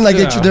 you know what I mean? Like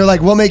they're like,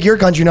 we'll make your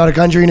country not a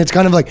country. And it's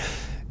kind of like,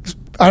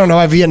 I don't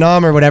know,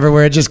 Vietnam or whatever,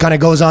 where it just kind of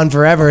goes on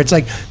forever. It's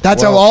like,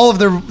 that's how all of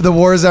the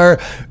wars are,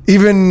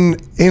 even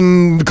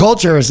in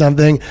culture or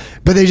something.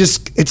 But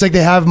it's like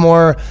they have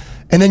more.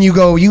 And then you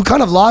go, you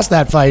kind of lost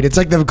that fight. It's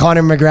like the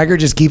Conor McGregor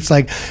just keeps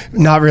like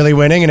not really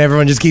winning and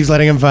everyone just keeps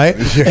letting him fight.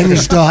 And he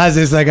still has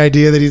this like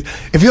idea that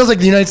it feels like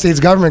the United States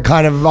government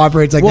kind of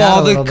operates like that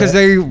a little because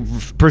bit.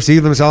 they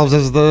perceive themselves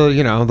as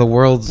the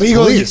world's But you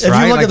go, police, if you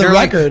right? look Like, at the they're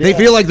record, they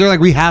feel like they're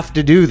like, we have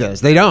to do this.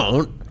 They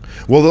don't.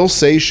 Well, they'll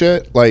say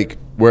shit like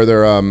where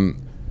they're I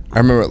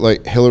remember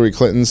like Hillary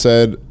Clinton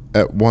said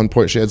at one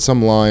point, she had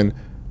some line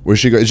where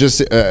she goes,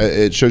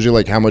 it shows you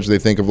like how much they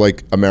think of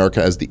like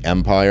America as the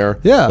empire.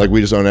 Yeah. Like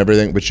we just own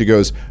everything. But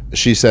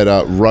she said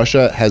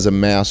Russia has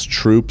amassed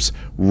troops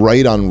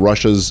right on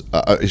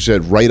she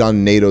said right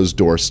on NATO's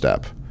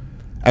doorstep.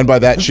 And by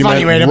that she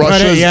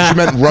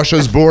meant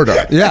Russia's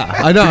border. Yeah,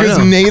 I know.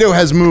 Because NATO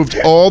has moved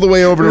all the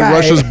way over to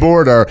Russia's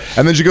border,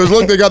 and then she goes,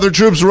 "Look, they got their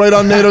troops right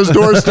on NATO's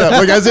doorstep,"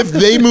 like as if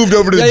they moved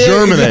over to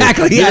Germany.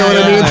 Exactly. You know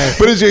what I mean?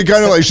 But it's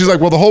kind of like she's like,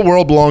 "Well, the whole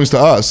world belongs to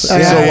us, so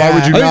why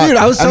would you not?" Dude,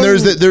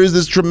 and there is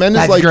this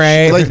tremendous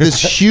like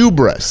this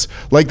hubris,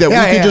 like that we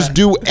could just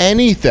do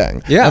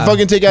anything, and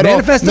fucking take out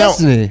manifest all.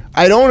 destiny. Now,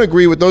 I don't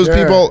agree with those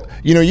people.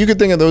 You know, you could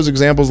think of those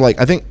examples. Like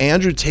I think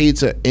Andrew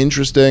Tate's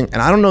interesting,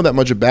 and I don't know that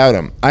much about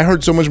him. I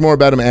heard so much more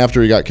about him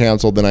after he got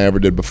canceled than I ever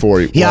did before.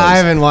 I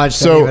haven't watched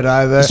any of it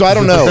either. So I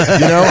don't know.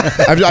 You know,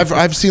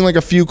 I've seen like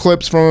a few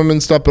clips from him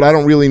and stuff, but I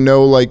don't really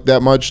know like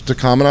that much to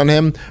comment on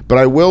him. But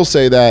I will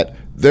say that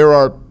there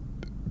are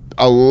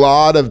a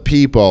lot of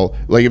people,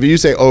 like if you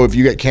say, oh, if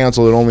you get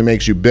canceled, it only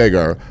makes you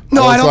bigger.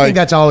 No, I don't think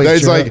that's always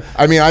it's true. Like,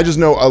 I mean, I just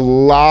know a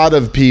lot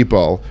of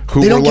people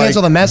who They don't were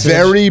cancel like the message.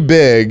 very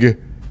big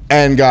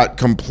and got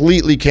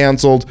completely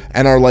canceled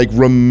and are like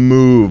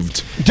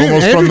removed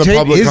almost from the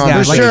public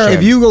conversation. Like,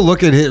 if you go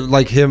look at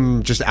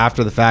him just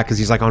after the fact, because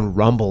he's like on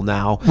Rumble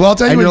now. Well, I'll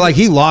tell you and what, you're like,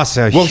 he lost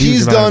a huge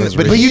he's amount done, of his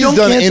but reach. you he's don't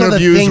done cancel the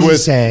interviews thing he's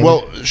with. saying.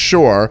 Well,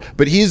 sure,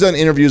 but he's done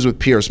interviews with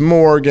Piers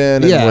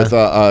Morgan and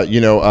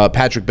with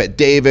Patrick Bet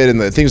David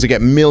and the things that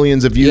get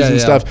millions of views and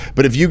stuff.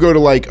 But if you go to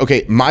like,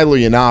 okay, Milo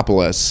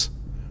Yiannopoulos,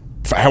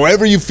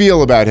 however you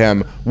feel about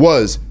him,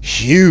 was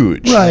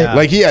huge. Right. Yeah.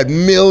 Like he had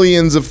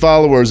millions of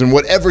followers, and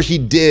whatever he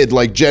did,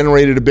 like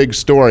generated a big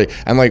story.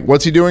 And like,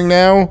 what's he doing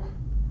now?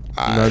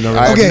 I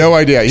have no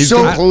idea. He's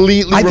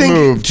completely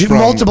removed. I think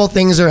multiple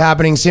things are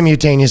happening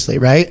simultaneously,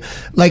 right?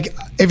 Like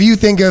if you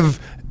think of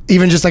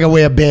even just like a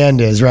way a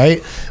band is,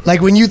 right?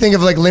 Like when you think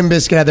of like Limp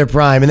Bizkit at their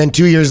prime, and then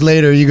 2 years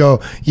later you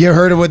go, you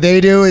heard of what they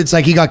do? It's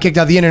like he got kicked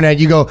off the internet.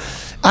 You go,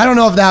 I don't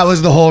know if that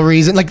was the whole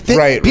reason. Like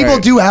people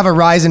do have a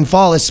rise and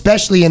fall,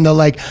 especially in the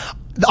like,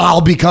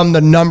 I'll become the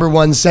number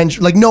one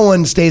century. Like no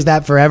one stays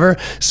that forever.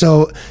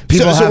 So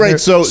people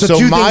so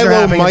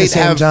Milo might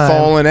have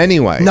fallen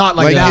anyway. Not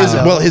like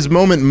that. His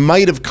moment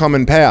might have come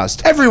and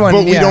passed. Everyone,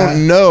 but we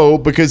don't know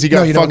because he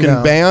got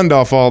fucking banned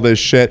off all this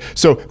shit.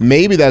 So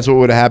maybe that's what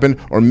would have happened,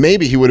 or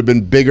maybe he would have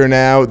been bigger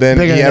now than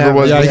he ever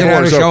was before. He could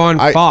have a show on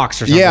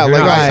Fox or something. Yeah,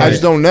 like I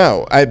just don't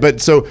know.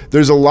 But so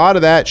there's a lot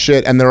of that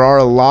shit, and there are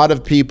a lot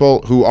of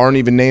people who aren't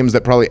even names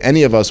that probably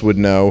any of us would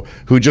know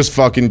who just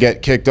fucking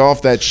get kicked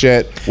off that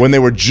shit when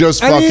they were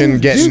just fucking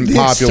getting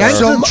popular.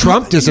 So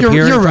Trump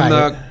disappearing you're from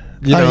right.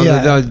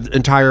 the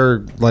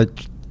entire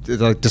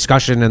the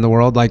discussion in the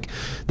world, like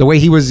the way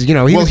he was, he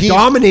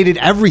dominated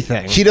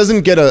everything. He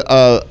doesn't get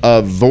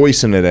a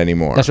voice in it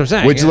anymore. That's what I'm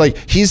saying. Which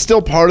like he's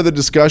still part of the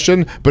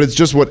discussion, but it's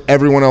just what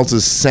everyone else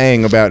is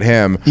saying about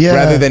him,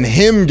 rather than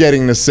him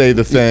getting to say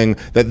the thing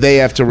that they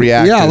have to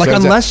react to. Like so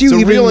unless it's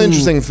a real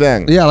interesting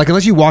thing. Yeah, like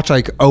unless you watch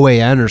like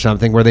OAN or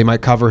something where they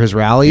might cover his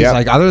rallies. Yep.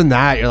 Like other than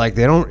that, you're like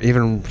they don't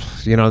even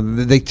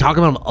they talk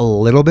about him a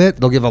little bit.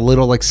 They'll give a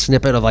little like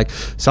snippet of like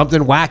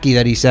something wacky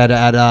that he said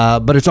at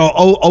but it's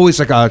always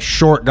like a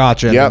short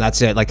gotcha, and Yep. then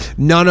that's it. Like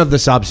none of the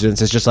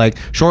substance. It's just like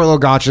short little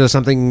gotcha,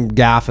 something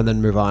gaff, and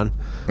then move on.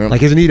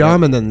 Like isn't he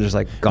dumb? And then just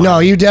like gone. No,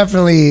 you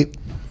definitely.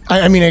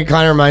 I mean, it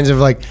kind of reminds of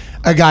like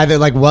a guy that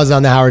like was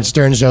on the Howard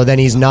Stern show, then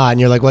he's not, and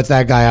you're like, "What's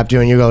that guy up to?"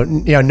 And you go,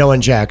 no one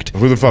checked."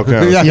 Who the fuck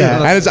knows?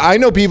 Yeah. And I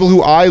know people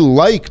who I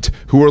liked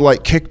who were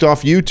like kicked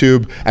off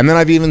YouTube, and then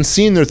I've even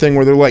seen their thing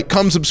where they're like,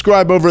 "Come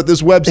subscribe over at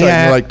this website." Yeah.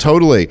 And you're like,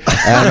 "Totally,"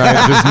 and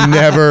I just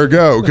never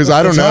go because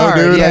I don't It's know, hard,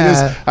 dude.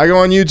 yeah. I go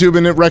on YouTube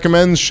and it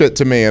recommends shit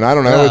to me, and I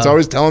don't know. It's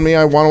always telling me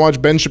I want to watch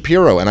Ben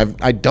Shapiro, and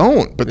I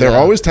don't, but they're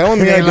always telling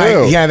me They I do.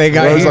 like- yeah, they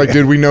got They're always you. like,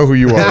 "Dude, we know who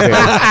you are.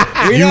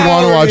 Dave. You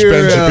want to watch who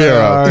Ben you Shapiro?"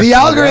 are. The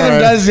algorithm All right.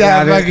 does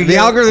Yeah, have the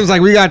algorithm's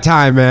like, we got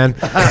time, man.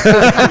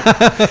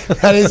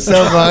 That is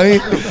so funny.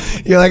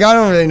 You're like, I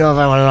don't really know if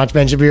I want to watch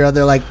Ben Shapiro.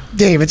 They're like,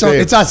 Dave, it's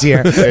us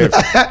here. Dave,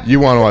 you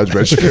want to watch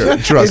Ben Shapiro?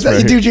 Trust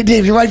me. Dude,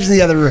 Dave, your wife's in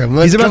the other room.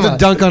 He's Come about to on.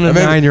 dunk on a And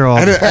then- 9-year-old.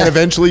 and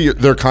eventually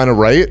they're kind of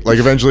right. Like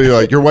eventually you're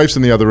like, your wife's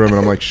in the other room, and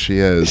I'm like, she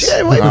is.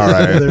 Yeah, All wait,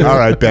 all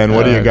right, Ben,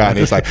 what do you got? And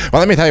he's like, well,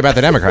 let me tell you about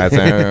the Democrats.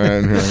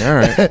 All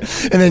right.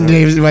 And then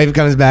Dave's wife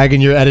comes back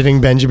and you're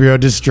editing Ben Shapiro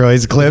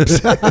destroys clips.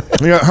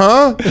 You go,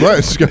 huh?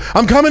 What?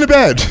 I'm coming to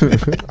bed.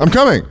 I'm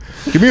coming.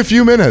 Give me a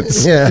few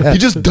minutes. Yeah. He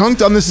just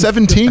dunked on this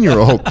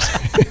 17-year-old.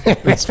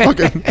 It's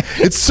fucking.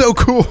 It's so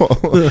cool.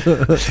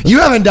 You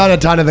haven't done a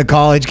ton of the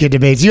college kid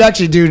debates. You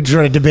actually do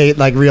try to debate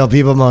like real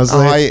people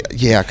mostly.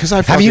 Because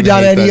I. Have you fucking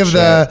done hate any that of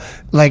the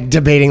like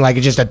debating like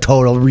just a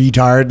total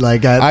retard?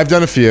 Like I've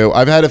done a few.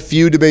 I've had a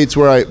few debates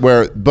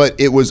but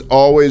it was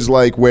always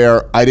like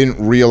where I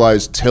didn't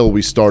realize till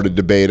we started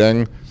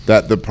debating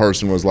that the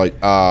person was like,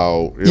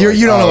 "Oh, You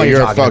don't know what you're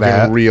talking fucking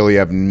about." really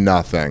have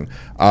nothing."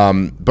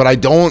 But I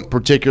don't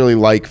particularly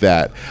like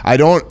that. I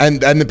don't, and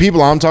the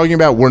people I'm talking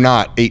about were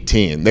not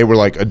 18. They were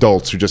like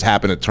adults who just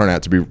happened to turn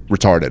out to be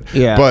retarded.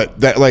 Yeah. But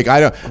that like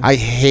I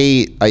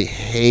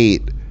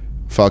hate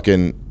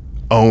fucking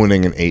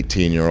owning an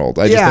 18-year-old.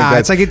 I just think yeah, that's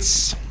it's like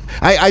it's.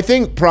 I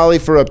think probably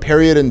for a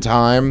period in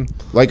time,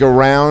 like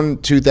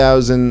around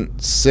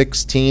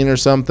 2016 or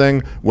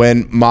something,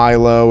 when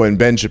Milo and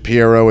Ben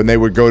Shapiro and they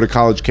would go to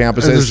college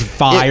campuses, There's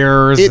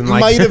fires It and,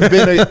 like-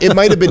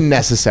 might have been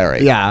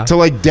necessary, Yeah. to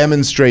like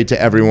demonstrate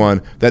to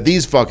everyone that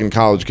these fucking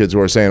college kids who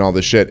are saying all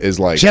this shit is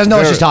like She doesn't know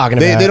what they're- she's talking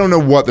they, about. They don't know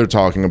what they're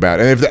talking about,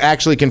 and if they're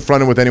actually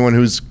confronted with anyone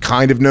who's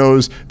kind of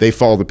knows, they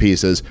fall to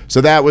pieces.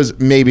 So that was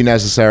maybe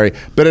necessary,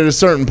 but at a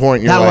certain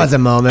point, you're That like, was a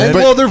moment. And, but-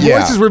 well, their yeah.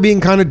 voices were being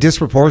kind of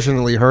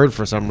disproportionately heard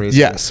for some reason.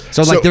 Yes.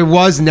 So, So- like, there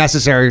was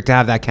necessary to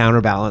have that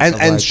counterbalance. And,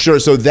 of, and like- sure,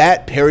 so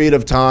that period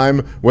of time,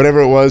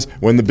 whatever it was,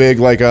 when the big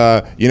like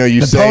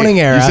you say Poning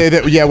era. you say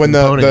that when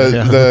the Poning,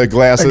 yeah. the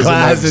glasses, The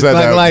glasses, and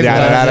Thug that, Life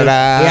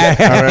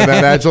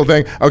that actual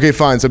thing. Okay,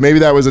 fine. So maybe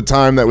that was a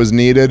time that was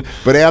needed,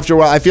 but after a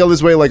while, I feel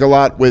this way like a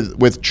lot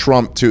with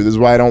Trump too. This is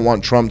why I don't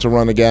want Trump to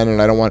run again,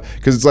 and I don't want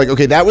because it's like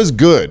okay, that was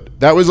good.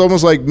 That was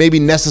almost like maybe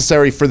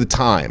necessary for the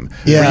time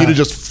Yeah. for you to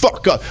just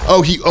fuck up.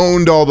 Oh, he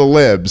owned all the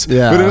libs.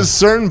 Yeah. But at a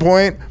certain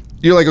point,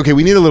 you're like, okay,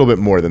 we need a little bit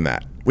more than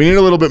that. We need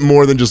a little bit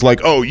more than just like,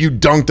 oh, you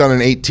dunked on an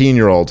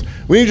 18-year-old.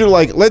 We need you to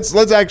like, let's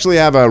actually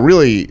have a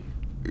really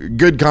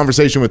good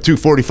conversation with two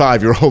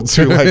 45-year-olds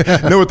who like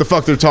know what the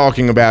fuck they're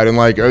talking about, and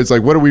like it's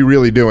like, what are we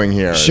really doing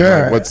here?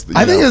 Sure. Like, what's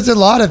I think it's a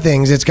lot of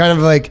things. It's kind of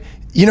like,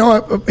 you know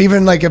what,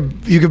 even like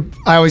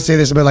I always say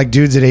this about like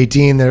dudes at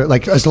 18, they're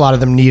like, a lot of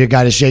them need a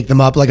guy to shake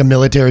them up, like a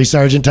military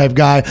sergeant type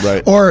guy.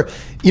 Right. Or,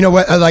 you know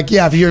what, like,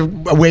 yeah, if you're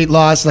a weight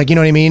loss, like, you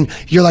know what I mean?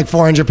 You're like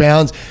 400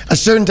 pounds. A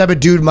certain type of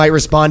dude might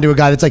respond to a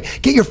guy that's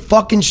like, get your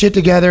fucking shit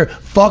together.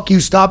 Fuck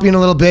you. Stop being a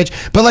little bitch.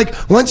 But like,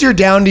 once you're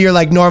down to your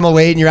like normal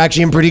weight and you're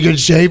actually in pretty good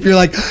shape, you're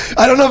like,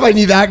 I don't know if I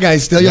need that guy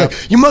still. You're Yeah.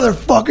 like, you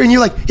motherfucker. And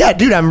you're like, yeah,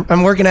 dude,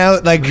 I'm working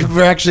out. Like,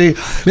 we're actually,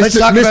 let's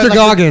talk Mr. about like,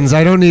 Goggins,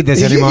 I don't need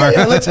this anymore.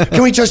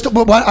 can we just?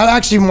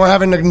 Actually, we're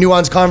having a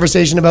nuanced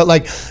conversation about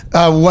like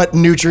what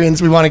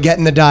nutrients we want to get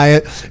in the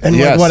diet and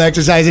like Yes. what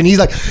exercise. And he's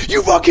like,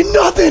 "You fucking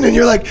nothing," and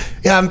you're like,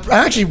 "Yeah, I'm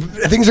actually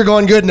things are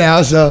going good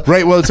now." So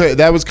right. Well,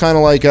 that was kind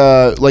of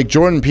like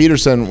Jordan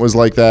Peterson was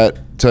like that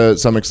to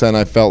some extent.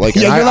 I felt like,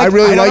 and Yeah, you're I like,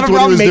 really I don't liked have a what he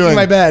problem was making doing.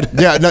 my bed.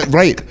 Yeah, no,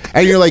 right.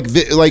 And you're like,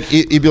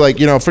 he'd be like,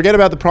 forget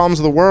about the problems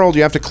of the world.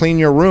 You have to clean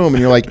your room,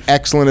 and you're like,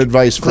 excellent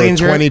advice for Cleans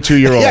a your-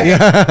 22-year-old.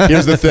 Yeah.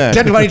 Here's the thing,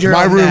 22-year-old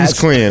my room's mess.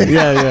 clean.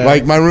 Yeah.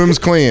 Like my room's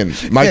clean.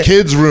 My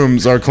kids'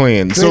 rooms are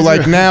clean. So Cleans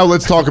like your- now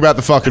let's talk about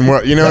the fucking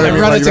world. You know what I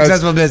mean? Run a Like, that's-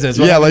 successful business.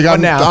 Yeah, like What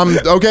I'm now?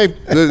 okay.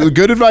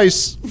 Good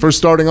advice for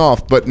starting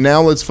off, but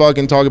now let's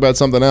fucking talk about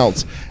something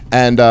else.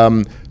 And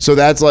so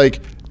that's like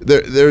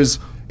there's.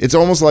 It's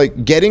almost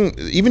like getting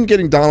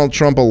Donald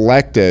Trump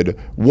elected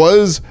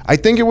was, I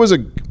think it was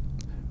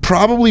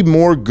probably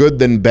more good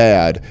than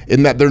bad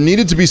in that there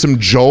needed to be some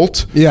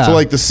jolt Yeah. to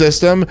like the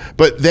system,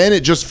 but then it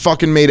just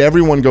fucking made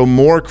everyone go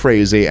more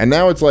crazy. And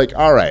now it's like,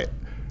 all right,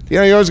 You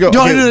know, you always go,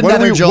 Don't okay, do what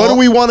another Joel. do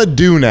we want to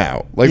do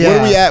now? Like, what are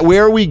Yeah. we at?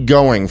 Where are we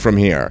going from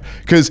here?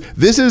 Because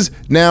this is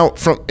now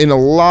from in a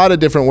lot of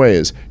different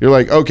ways. You're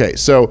like, okay,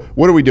 so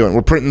what are we doing?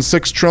 We're printing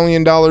 $6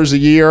 trillion a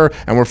year,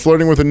 and we're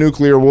flirting with a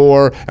nuclear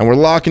war, and we're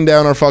locking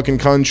down our fucking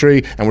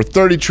country, and we're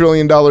 $30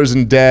 trillion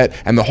in debt,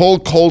 and the whole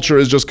culture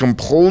is just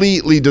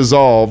completely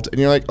dissolved. And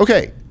you're like,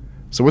 okay,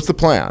 so what's the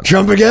plan?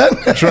 Trump again?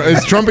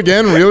 Is Trump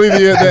again really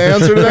the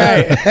answer to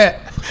that?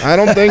 I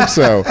don't think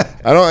so.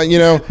 I don't, you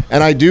know,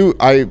 and I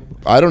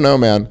don't know,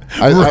 man.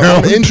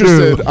 I'm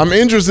interested. I'm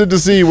interested to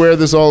see where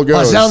this all goes.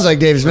 Well, it sounds like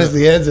Dave Smith's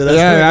the answer. That's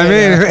Yeah, I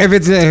mean, if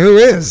it's who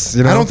is,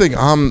 you know? I don't think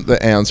I'm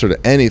the answer to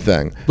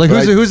anything. Like,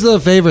 But who's the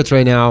favorites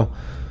right now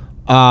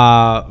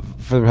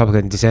for the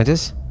Republican?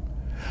 DeSantis?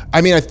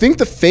 I mean, I think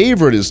the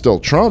favorite is still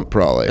Trump,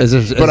 probably.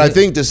 But I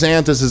think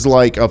DeSantis is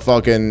like a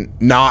fucking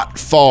not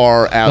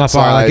far outside. Not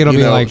far. Like, it'll you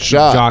be know, like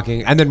shot.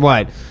 jockeying. And then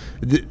what?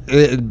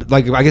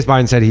 Like, I guess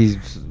Biden said he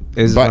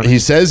is. But he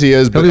says he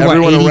is, but He'll be,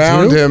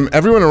 what,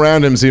 everyone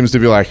around him seems to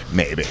be like,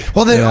 maybe.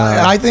 Well, then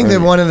Yeah. I think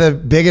that one of the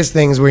biggest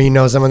things where you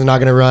know someone's not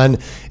going to run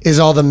is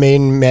all the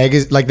main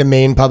the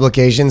main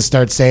publications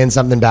start saying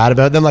something bad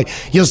about them. Like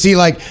you'll see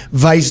like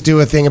Vice do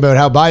a thing about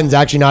how Biden's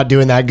actually not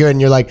doing that good, and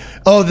you're like,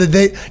 oh, did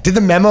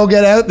the memo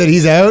get out that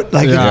he's out?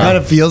 Like Yeah. it kind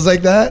of feels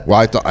like that.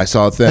 Well, I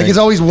saw a thing. Like it's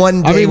always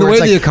one day. I mean, the where way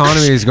it's the like,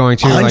 economy is going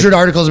to, 100 like-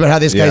 articles about how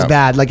this guy's Yeah.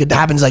 bad. Like it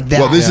happens like that.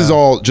 Well, this is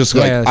all just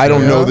like, Yeah, I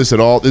don't sure. know this at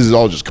all. This is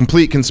all just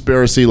complete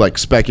conspiracy, like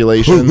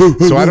speculation.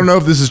 So I don't know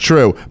if this is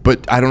true,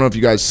 but I don't know if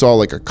you guys saw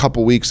like a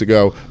couple weeks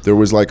ago, there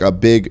was like a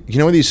big, you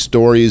know, these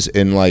stories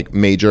in like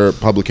major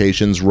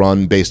publications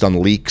run based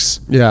on leaks.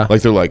 Yeah.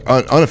 Like they're like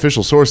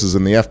unofficial sources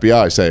in the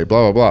FBI say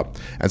blah, blah, blah.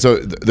 And so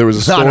there was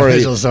a story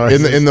Unofficial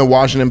sources. in the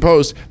Washington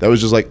Post that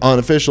was just like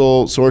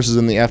unofficial sources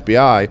in the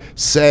FBI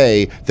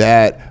say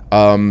that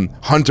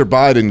Hunter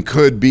Biden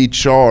could be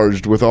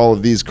charged with all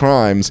of these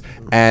crimes,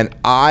 and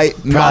my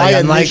initial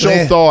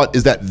unlikely. thought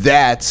is that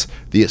that's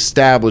the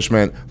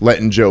establishment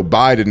letting Joe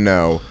Biden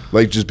know,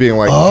 like just being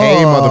like,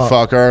 "Hey,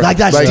 motherfucker, Like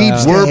that's deep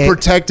we're state.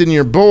 protecting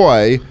your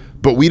boy."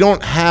 But we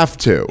don't have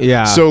to.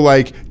 Yeah. So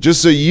like,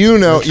 just so you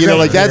know,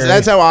 like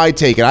that's how I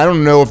take it. I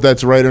don't know if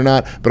that's right or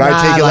not, but I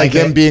Nah, take it I like like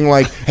them it. being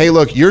like, "Hey,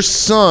 look, your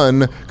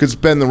son could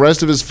spend the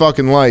rest of his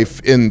fucking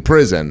life in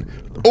prison,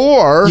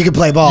 or You could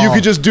play ball. You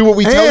could just do what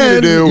we tell you to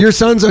And do." your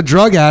son's a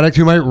drug addict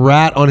who might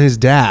rat on his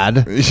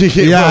dad.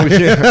 yeah.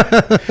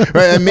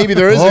 Right, and maybe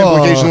there is an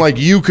implication like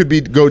you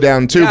could go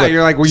down too. Yeah, but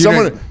you're like, well,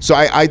 someone. So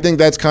I think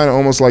that's kind of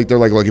almost like they're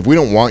like, look, if we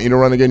don't want you to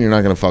run again, you're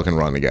not going to fucking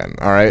run again.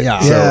 All right. Yeah.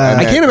 So, Yeah.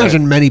 and I that- can't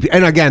imagine many people.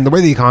 And again, the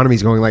way the economy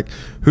is going, like,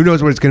 who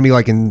knows what it's going to be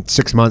like in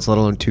 6 months, let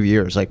alone 2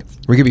 years. Like,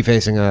 we could be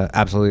facing a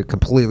absolutely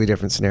completely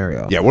different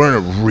scenario. Yeah, we're in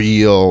a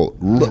real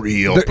Like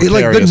the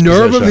precarious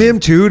nerve of position. him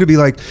too to be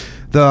like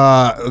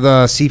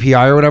the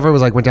CPI or whatever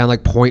was like went down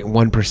like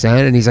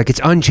 0.1%, and he's like,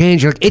 it's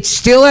unchanged. You're like, it's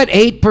still at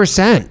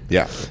 8%.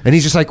 Yeah. And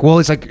he's just like, well,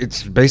 it's like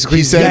it's basically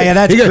He said- Yeah,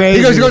 that's he goes, crazy.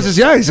 He goes,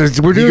 yeah, he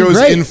says we're He doing goes,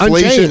 great.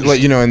 inflation, unchanged.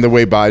 like, you know, and the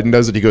way Biden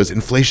does it, he goes,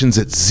 inflation's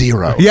at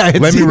 0. Yeah, it's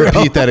Let me 0.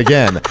 repeat that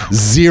again.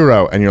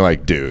 0. And you're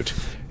like, dude,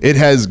 it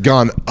has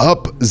gone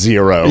up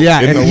 0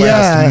 Yeah, in the and-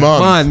 last yeah,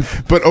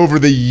 month. But over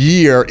the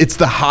year, it's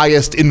the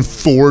highest in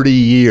 40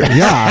 years.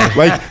 Yeah.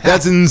 Like,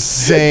 that's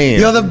insane.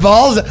 You know, the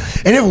balls,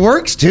 and it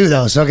works too,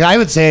 though. So I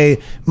would say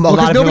a lot of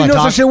people nobody that knows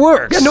talk- that shit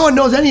works. Yeah, no one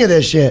knows any of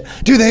this shit,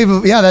 dude.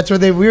 That's what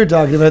we were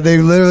talking about. They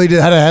literally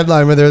had a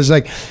headline where there was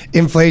like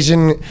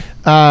inflation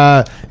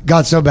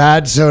got so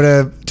bad,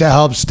 so to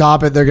help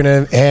stop it, they're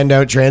gonna hand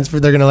out transfer.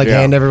 They're gonna Yeah.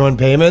 hand everyone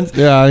payments.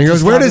 Yeah, and he to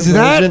goes, where stop does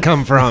that inflation.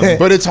 come from?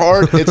 But it's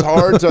hard. It's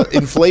hard to.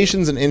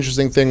 Inflation's an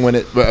interesting thing when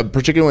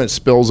particularly when it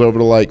spills over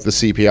to like the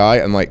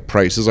CPI and like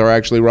prices are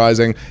actually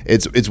rising.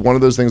 It's one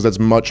of those things that's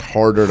much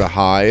harder to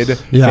hide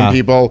Yeah. from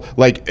people.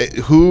 Like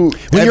who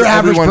When your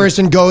average everyone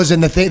person goes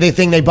and they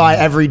think they buy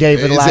every day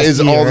for the last is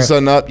year. all of a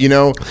sudden up. You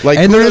know, like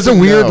And who there is a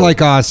doesn't weird know?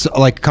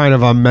 like kind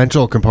of a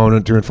mental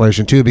component to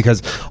inflation too,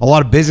 because a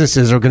lot of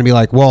businesses are going to be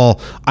like, well,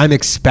 I'm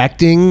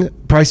expecting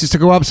prices to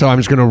go up, so I'm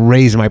just going to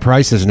raise my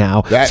prices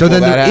now. That- So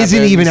then well, there that isn't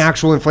happens. even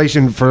actual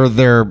inflation for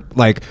their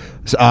like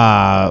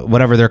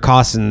whatever their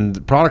costs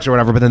and products or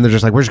whatever, but then they're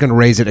just like, we're just going to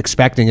raise it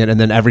expecting it, and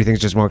then everything's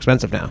just more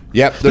expensive now.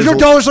 Yep, There's no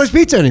there's a- dollar sliced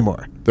pizza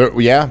anymore.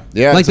 Yeah.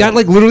 Like it's that,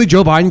 like literally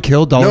Joe Biden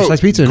killed dollar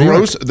sliced pizza. in New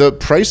York. The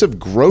price of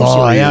groceries.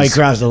 Oh yeah, he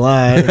crossed the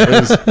line.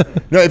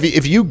 No,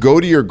 if you go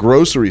to your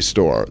grocery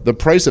store, the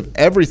price of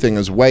everything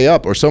is way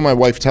up, or so my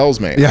wife tells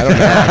me. I don't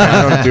know.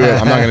 I don't do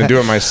it. I'm not going to do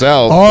it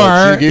myself.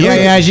 Or, but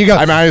she go.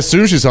 I mean, I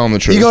assume she's telling the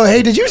truth. You go,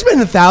 hey, did you spend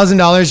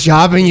 $1,000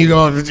 shopping? You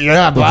go,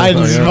 yeah,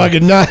 Biden's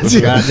fucking nuts.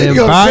 Goddamn You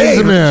go, Biden's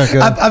 "Dave, America."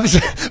 I'm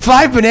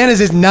 5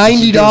 bananas is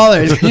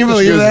 $90. Can you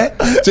believe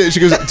that? She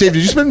goes, Dave,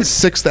 did you spend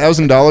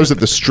 $6,000 at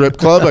the strip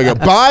club? I go,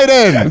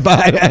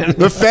 Biden,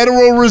 the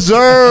Federal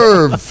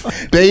Reserve,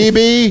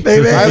 baby.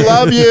 I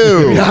love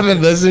you. You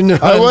haven't listened to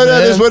I would have.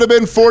 saying? This would have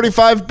been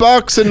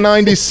 $45 in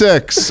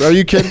 '96. Are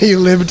you kidding? You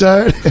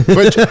libtard.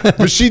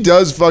 But she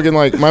does fucking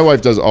like my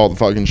wife does all the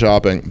fucking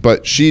shopping,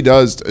 but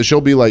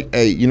she'll be like like,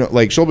 hey, you know,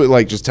 like she'll be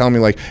like just telling me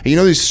like, hey, you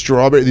know,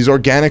 these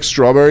organic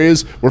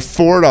strawberries were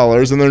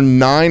 $4 and they're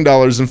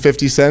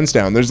 $9.50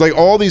 down. There's like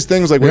all these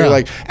things like where Yeah. you're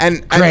like,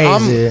 and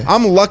Crazy.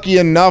 I'm lucky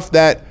enough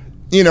that,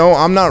 you know,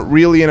 I'm not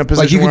really in a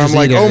position you can where I'm just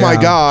like, eat it, oh my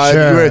yeah. God.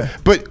 Sure.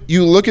 But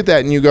you look at that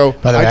and you go,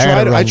 By the way,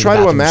 I try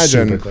to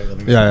imagine.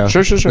 Yeah.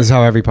 Sure. This is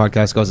how every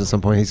podcast goes at some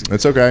point. He's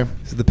It's okay.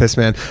 the piss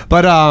man.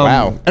 But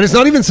Wow. and it's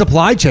not even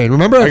supply chain.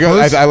 Remember, at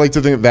first- I like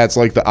to think that's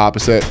like the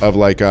opposite of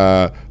like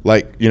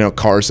you know,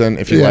 Carson.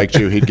 If he liked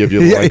you, he'd give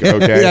you Yeah, like yeah,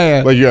 okay.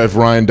 yeah. Like if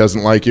Ryan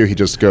doesn't like you, he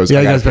just goes. yeah,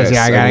 I he gotta goes piss. piss,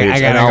 Yeah, I and gotta, leaves,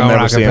 I gotta and go. I'll never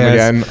rock a see him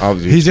piss.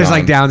 again. He's just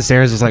like gone.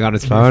 downstairs, just like on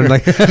his phone.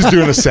 Like He's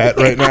doing a set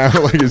right now.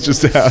 Like it's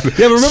just out.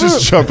 Yeah, remember- It's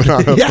just jumping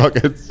on a Yeah.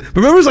 fucking.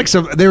 Remember, it was like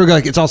they were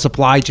like, it's all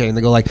supply chain.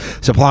 They go like,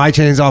 supply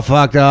chain's all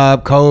fucked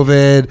up,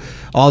 COVID,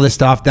 all this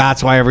stuff.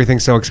 That's why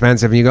everything's so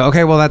expensive. And you go,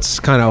 okay, well, that's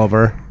kind of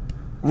over.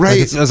 Right.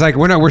 Like, it's like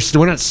we're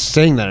not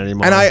saying that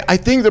anymore. And I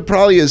think there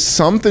probably is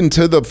something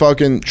to the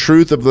fucking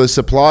truth of the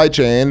supply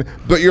chain,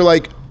 but you're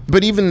like,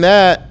 but even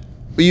that,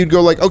 you'd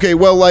go like, okay,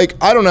 well, like,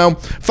 I don't know,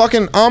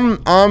 fucking, I'm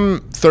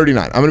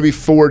 39. I'm gonna be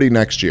 40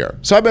 next year.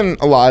 So I've been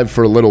alive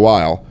for a little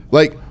while.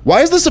 Like, why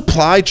has the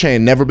supply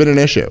chain never been an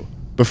issue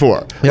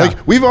before? Yeah.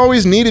 Like, we've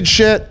always needed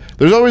shit.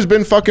 There's always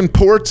been fucking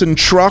ports and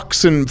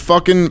trucks and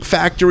fucking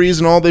factories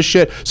and all this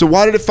shit. So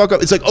why did it fuck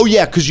up? It's like, oh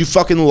yeah, because you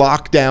fucking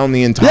locked down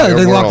the entire yeah,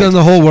 they world. locked down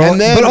the whole world. And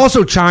then, But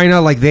also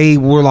China, like they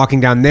were locking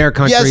down their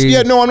country. yes,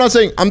 yeah, no,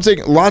 I'm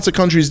saying lots of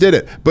countries did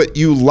it, but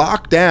you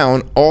locked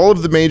down all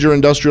of the major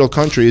industrial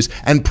countries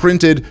and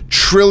printed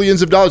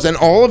trillions of dollars, and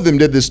all of them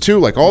did this too.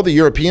 Like all the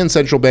European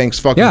central banks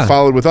fucking Yeah.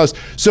 followed with us.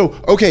 So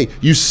okay,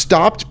 you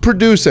stopped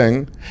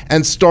producing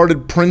and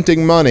started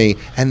printing money,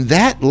 and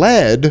that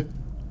led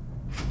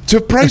to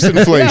price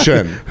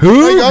inflation.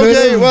 Who like, okay,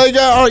 could've- well,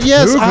 yeah,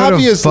 yes, who could've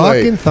obviously.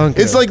 fucking thunk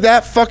It's it? like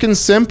that fucking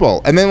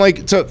simple. And then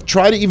like to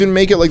try to even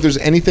make it like there's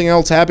anything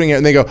else happening here,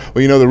 and they go,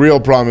 well, you know, the real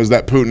problem is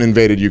that Putin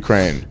invaded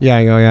Ukraine. Yeah,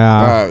 I go,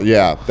 yeah.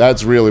 Yeah,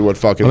 that's really what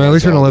fucking. I mean, at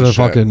least we don't all live in this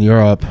shit. fucking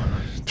Europe.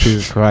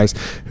 Jesus Christ.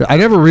 I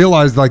never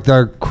realized like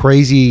the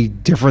crazy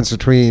difference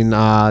between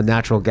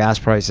natural gas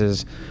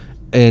prices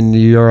in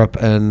Europe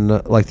and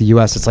like the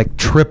US. It's like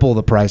triple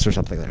the price or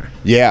something there.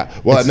 Yeah,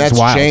 well, It's and that's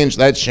wild. changed.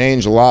 That's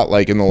changed a lot,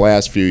 like in the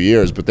last few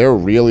years. But they're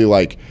really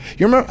like,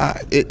 you remember?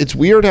 It's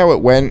weird how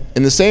it went.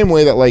 In the same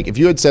way that, like, if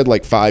you had said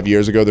like 5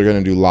 years ago they're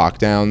going to do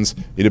lockdowns,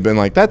 you'd have been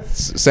like, that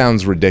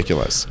sounds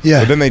ridiculous. Yeah.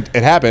 But then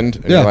it happened,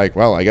 and Yeah. you're like,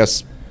 well, I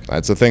guess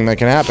that's a thing that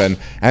can happen.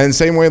 And in the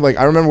same way, like,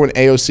 I remember when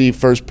AOC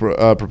first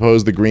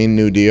proposed the Green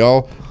New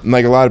Deal, and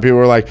like a lot of people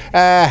were like,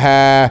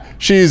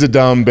 she's a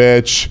dumb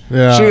bitch.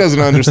 Yeah. She doesn't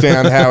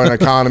understand how an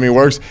economy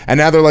works. And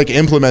now they're like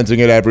implementing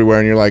it everywhere,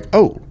 and you're like,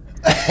 oh,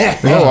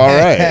 all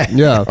right.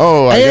 Yeah.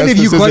 Oh, I and guess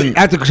if you this isn't-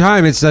 at the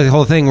time, it's the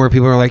whole thing where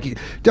people are like,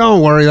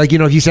 "Don't worry." Like, you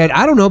know, if you said,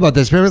 "I don't know about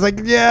this," everyone's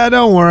like, "Yeah,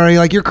 don't worry."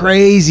 Like, you're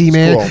crazy,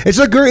 man. cool. It's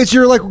like it's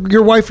your like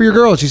your wife or your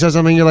girl. She says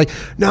something, you're like,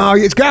 "No,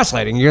 it's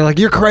gaslighting." You're like,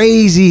 "You're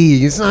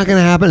crazy. It's not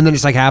gonna happen." And then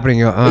it's like happening.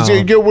 You go, It's "Oh."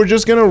 like, "Yo, we're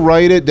just gonna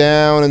write it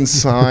down and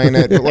sign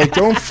it, but like,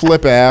 don't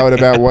flip out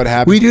about what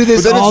happened." We do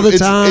this But then all the It's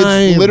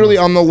time. literally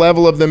on the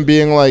level of them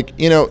being like,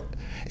 you know,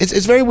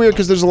 it's very weird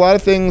because there's a lot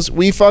of things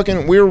we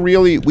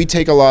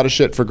take a lot of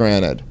shit for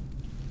granted.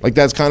 Like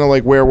that's kind of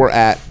like where we're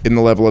at in the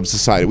level of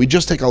society. We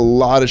just take a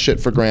lot of shit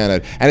for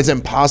granted, and it's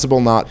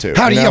impossible not to.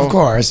 How do you? know? Of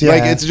course, yeah.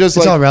 Like it's just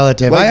It's like all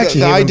relative. Like I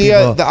actually the hate when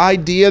people- the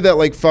idea that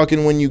like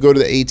fucking when you go to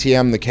the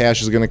ATM, the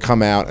cash is going to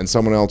come out, and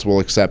someone else will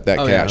accept that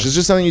cash. yeah. It's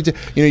just something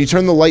you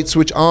turn the light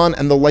switch on,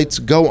 and the lights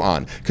go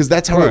on because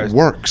that's how it course.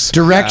 works.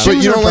 Directions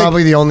But you are don't, like-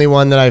 probably the only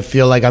one that I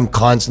feel like I'm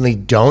constantly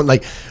don't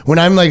like when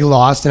I'm like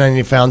lost and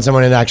I found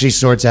someone that actually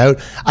sorts out.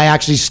 I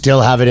actually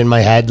still have it in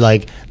my head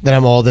like that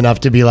I'm old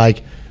enough to be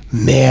like,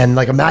 man,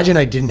 like imagine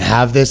I didn't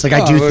have this. Like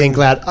I do think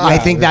that I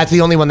think that's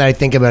the only one that I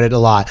think about it a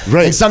lot.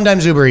 Right. And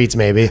sometimes Uber Eats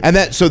maybe. And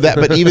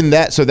but even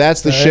that, so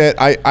that's the shit.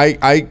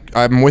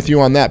 I'm with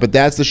you on that. But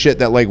that's the shit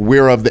that like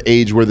we're of the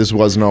age where this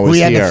wasn't always We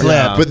had to here.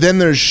 flip. But then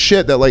there's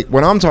shit that like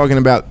when I'm talking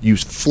about, you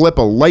flip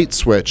a light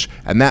switch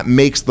and that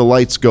makes the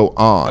lights go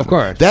on. Of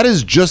course. that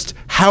is just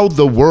how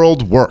the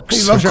world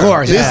works. Of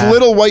course, this yeah.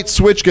 little white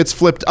switch gets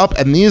flipped up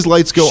and these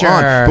lights go Sure.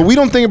 on. But we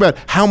don't think about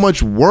how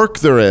much work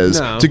there is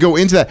No. to go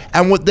into that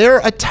and what they're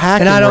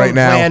attacking And I don't right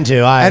now. plan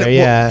to either, And,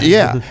 yeah.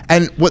 yeah.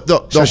 And what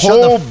the So shut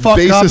whole the fuck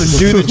basis up and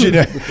do the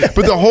genetic-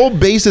 but the whole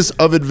basis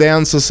of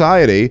advanced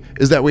society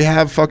is that we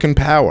have fucking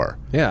power.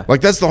 Yeah.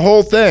 Like that's the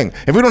whole thing.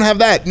 If we don't have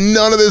that,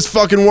 none of this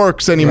fucking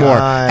works anymore.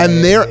 Right.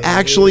 And they're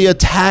actually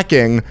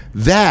attacking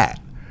that.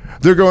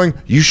 They're going,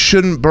 you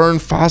shouldn't burn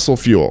fossil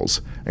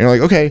fuels. And you're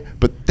like, okay,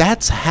 but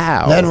that's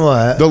how Then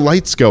what? the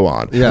lights go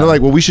on. And Yeah. they're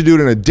like, well, we should do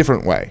it in a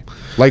different way,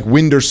 like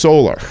wind or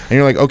solar. And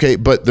you're like, okay,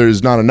 but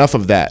there's not enough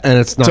of that And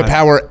it's to not-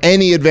 power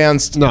any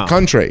advanced No.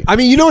 country. I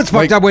mean, you know what's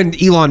fucked Like- up when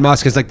Elon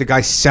Musk is like the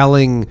guy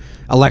selling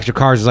electric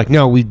cars is like,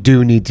 no, we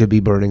do need to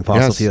be burning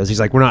fossil Yes. fuels. He's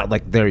like, we're not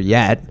like there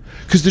yet.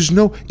 Because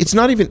it's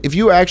not even, if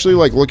you actually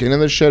like look into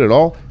this shit at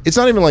all, it's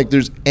not even like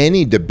there's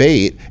any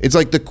debate. It's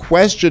like the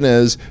question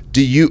is,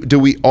 do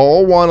we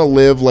all want to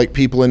live like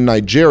people in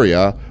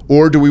Nigeria,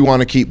 or do we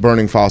want to keep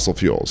burning fossil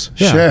fuels?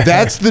 Sure.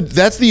 That's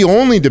the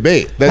only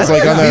debate. That's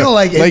like on the, I feel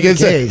like it's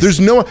the case. there's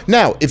no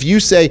now. If you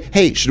say,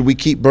 hey, should we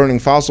keep burning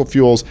fossil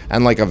fuels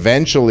and like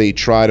eventually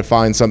try to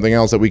find something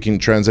else that we can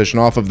transition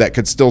off of that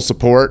could still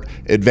support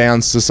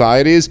advanced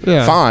societies?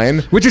 Yeah. Fine.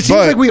 Which it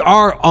seems like we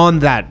are on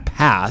that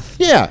path.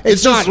 Yeah,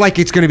 It's not just- like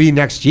it's going to be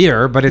next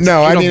year, but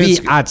it'll be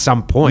it's at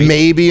some point.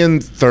 maybe in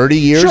 30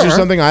 years or Sure.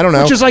 something. I don't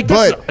know. Which is like,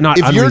 that's but not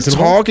if you're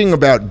unreasonable. talking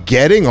about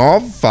getting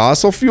off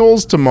fossil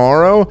fuels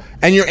tomorrow,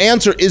 and your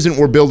answer isn't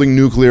we're building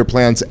nuclear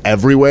plants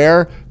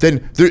everywhere,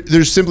 then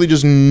there's simply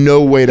just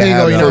no way to There you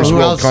have go. You know, first who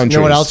world else, countries. you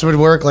know what else would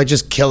work? Like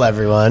just kill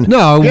everyone.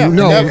 No, Yeah,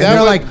 no. that- And that they're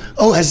would- like,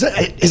 oh, is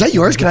that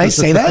yours? Can I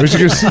say that?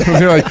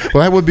 You're like,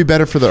 well, that would be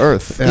better for the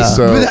Earth.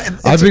 So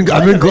I've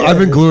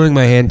been gluing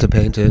my hand to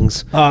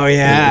paintings. Oh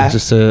yeah.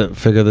 Just to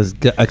figure this,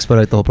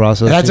 expedite the whole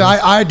process. That's you know?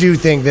 I do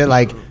think that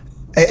like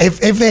if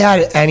they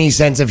had any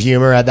sense of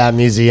humor at that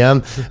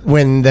museum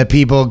when the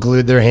people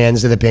glued their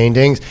hands to the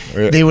paintings,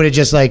 they would have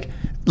just like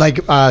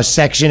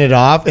section it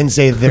off and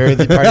say they're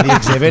the part of the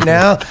exhibit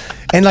now.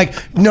 And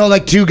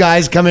like two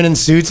guys come in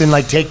suits and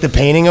like take the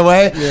painting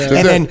away,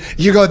 and then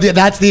you go,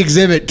 that's the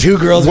exhibit. Two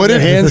girls with their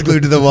hands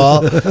glued to the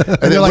wall,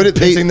 and they're like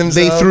pissing themselves.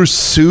 they threw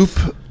soup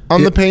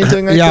on the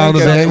painting. I Yeah, think, on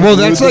the and painting. they Well,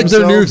 glued that's like their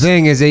new themselves.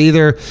 thing. Is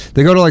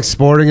they go to like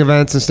sporting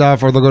events and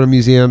stuff, or they'll go to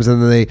museums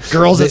and then they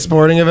Girls at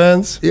sporting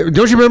events.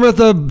 Don't you remember at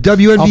the I'll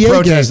WNBA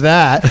protest game?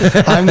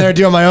 that. I'm there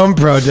doing my own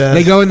protest.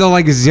 They go and they'll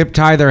like zip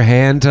tie their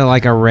hand to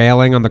like a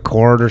railing on the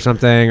court or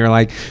something, or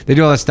like they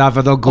do all that stuff,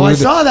 and they'll glue. I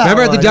saw that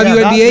Remember at the one. Yeah,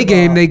 WNBA game,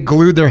 basketball. they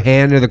glued their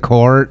hand to the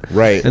court,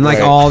 Right, and like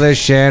right. all this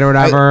shit or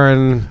whatever.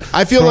 And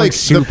I feel throwing like the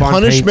soup on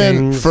punishment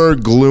paintings. for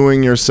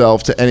gluing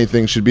yourself to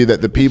anything should be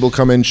that the people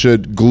come in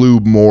should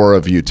glue more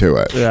of you to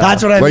it.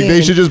 That's what I Like mean.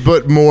 they should just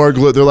put more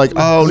glue. They're like,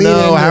 oh Lean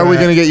no, into how are we it.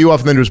 going to get you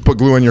off? And then just put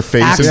glue on your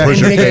face Accident. and push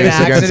your Make it an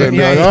face against it. And accident,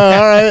 be like,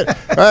 yeah.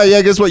 oh, all right,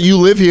 yeah. Guess what? You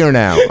live here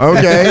now.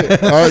 Okay.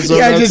 All right, so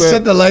yeah, that's just it.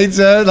 set the lights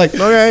out. Like,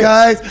 Okay.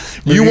 guys,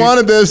 You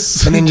wanted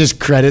this. and then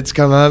just credits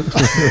come up.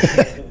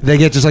 They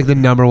get just like the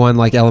 #1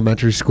 like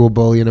elementary school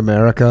bully in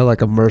America,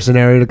 like a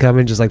mercenary to come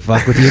and just like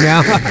fuck with you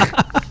now.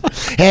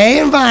 Hey,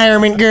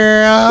 environment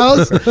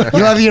girls, you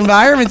love the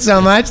environment so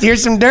much.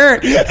 Here's some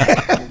dirt.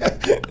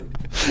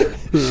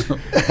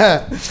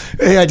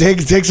 Yeah,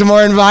 take some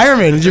more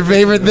environment. It's your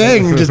favorite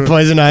thing. Just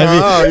poison ivy.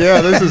 Oh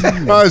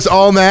yeah, it's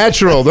all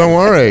natural. Don't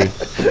worry.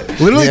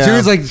 Literally, Yeah. too,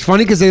 it's like it's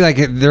funny because they like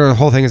their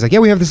whole thing is like, yeah,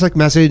 we have this like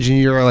message, and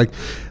you're like,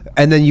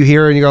 and then you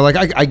hear it and you go like,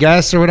 I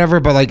guess or whatever,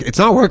 but like it's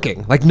not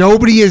working. Like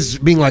nobody is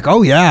being like,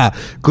 oh yeah,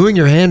 gluing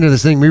your hand to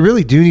this thing. We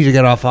really do need to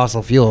get off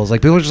fossil fuels.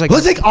 Like people are just like, Well,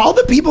 it's like all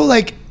the people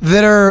like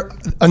that are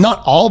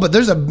not all, but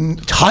there's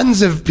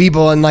tons of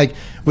people and like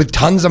with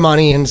tons of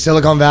money in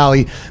Silicon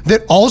Valley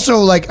that also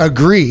like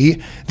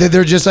agree that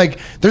they're just like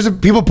there's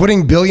people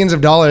putting billions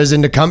of dollars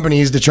into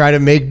companies to try to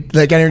make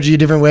like energy a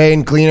different way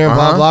and cleaner and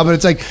blah blah. But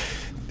it's like.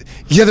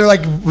 Yeah, they're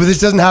like, well, this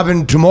doesn't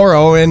happen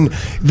tomorrow, and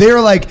they're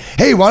like,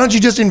 hey, why don't you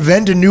just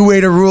invent a new way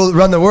to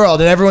run the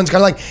world? And everyone's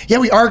kind of like, yeah,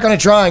 we are kind of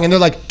trying, and they're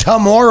like,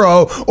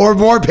 tomorrow or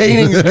more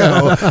paintings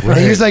go. And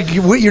you're just like,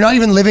 you're not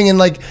even living in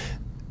like,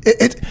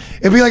 it'd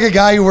be like a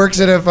guy who works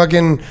at a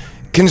fucking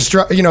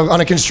on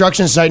a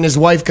construction site, and his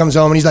wife comes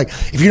home, and he's like,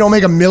 if you don't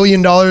make $1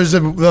 million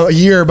a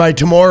year by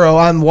tomorrow,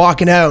 I'm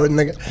walking out. And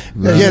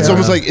It's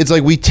almost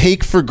like we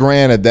take for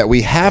granted that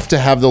we have to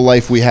have the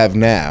life we have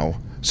now.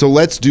 So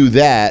let's do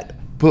that.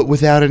 But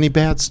without any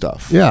bad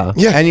stuff. Yeah.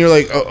 Yeah. And you're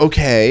like, oh,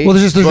 okay. Well,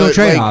 there's no But,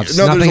 trade-offs.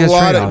 no, Nothing there's a has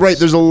lot. trade-offs. Right.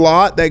 There's a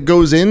lot that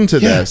goes into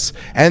this,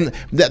 and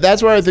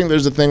that's where I think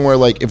there's a thing where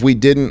like if we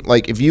didn't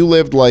like if you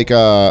lived like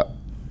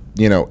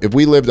if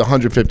we lived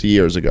 150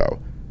 years ago,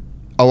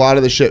 a lot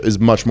of the shit is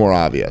much more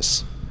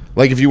obvious.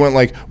 Like if you went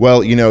like,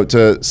 well,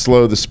 to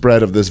slow the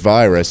spread of this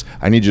virus,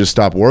 I need you to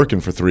stop working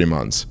for 3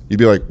 months. You'd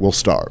be like, we'll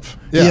starve.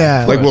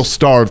 Yeah. Like we'll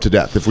starve to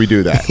death if we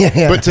do that.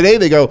 Yeah. But today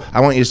they go, I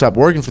want you to stop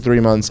working for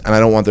 3 months, and I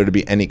don't want there to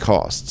be any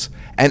costs.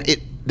 And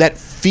that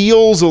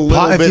feels a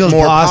little It bit feels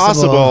more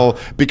possible.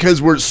 possible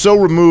because we're so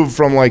removed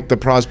from like the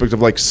prospect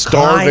of like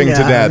starving to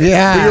Kinda, death.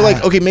 yeah. But you're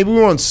like, okay, maybe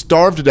we won't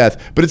starve to death,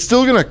 but it's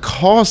still gonna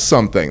cost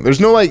something. There's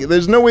no way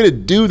to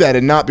do that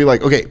and not be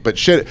like, okay, but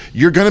shit,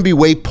 you're gonna be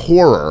way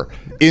poorer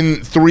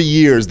in 3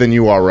 years than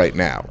you are right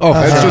now. oh,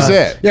 That's just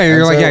it. Yeah, you're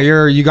And like,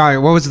 so- you got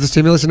what was the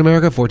stimulus in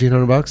America?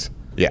 $1,400.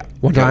 Yeah.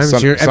 One Yeah, time, some-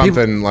 so and something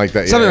people- like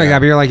that. Something yeah, like yeah. that.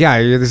 But you're like,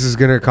 this is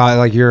gonna cost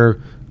like your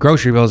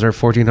grocery bills are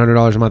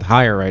 $1,400 a month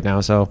higher right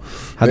now. So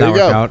how'd There that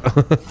you work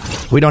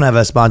out? We don't have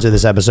a sponsor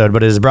this episode,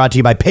 but it is brought to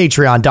you by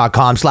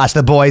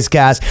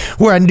patreon.com/theboyscast,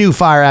 where a new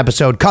fire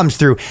episode comes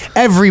through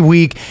every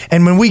week.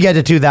 And when we get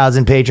to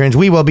 2,000 patrons,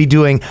 we will be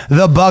doing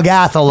the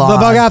Bugathlon.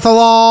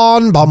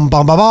 Bugathlon. Bum,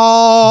 bum, bum,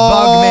 bum.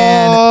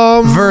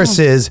 Bugman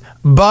versus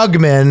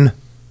Bugman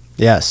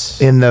Yes.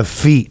 in the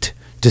feet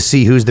to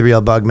see who's the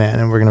real Bugman.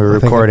 And we're going to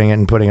be recording it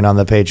and putting it on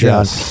the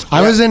Patreon. Yes.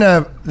 I was in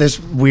this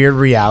weird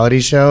reality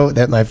show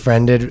that my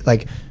friend did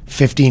like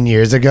 15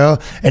 years ago,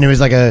 and it was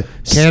like a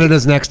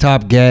Canada's Next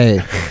Top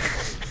Gay.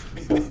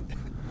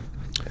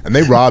 And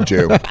they robbed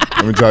you.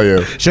 Let me tell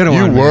you. Should've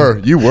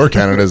won, You were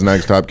Canada's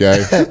Next top guy.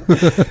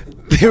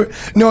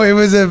 No, it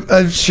was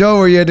a show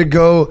where you had to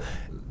go.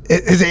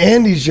 It's an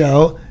Andy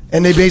show,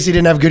 and they basically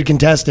didn't have good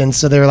contestants,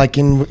 so they were like,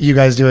 "Can you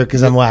guys do it?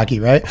 Because I'm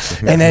wacky, right?"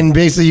 And then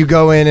basically you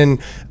go in and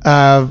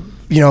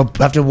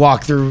have to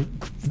walk through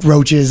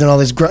roaches and all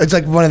this. It's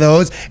like one of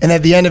those, and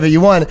at the end of it,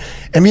 you won.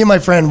 And me and my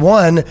friend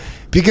won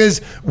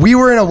because we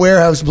were in a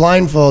warehouse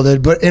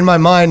blindfolded. But in my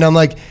mind, I'm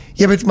like,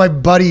 yeah, but it's my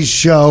buddy's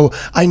show.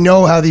 I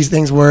know how these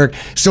things work.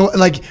 So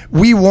like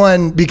we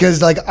won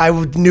because like I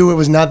knew it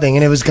was nothing,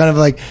 and it was kind of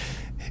like.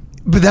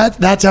 But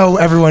that's how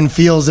everyone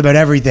feels about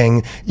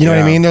everything. You know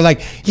what I mean? They're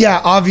like,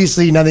 yeah,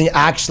 obviously nothing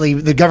actually,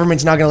 the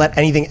government's not going to let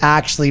anything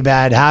actually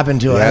bad happen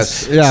to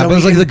us. Yeah, so but we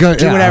it's like can the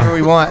do whatever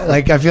we want.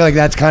 Like, I feel like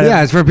that's kind of...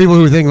 Yeah, it's for people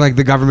who think like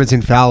the government's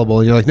infallible.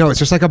 And you're like, no, it's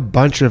just like a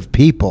bunch of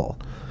people.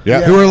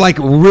 Yeah. Who are like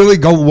really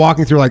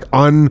walking through like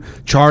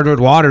uncharted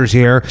waters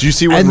here. Do you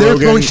see when and they're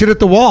Rogan- throwing shit at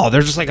the wall?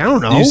 They're just like, I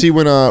don't know. Do you see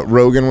when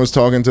Rogan was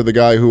talking to the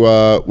guy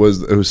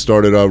who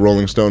started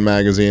Rolling Stone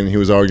magazine? He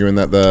was arguing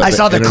that I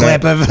saw the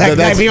internet- clip of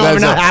that people are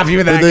not happy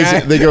with that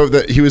guy. They go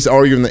that he was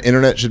arguing the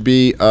internet should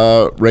be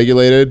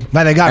regulated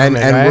By the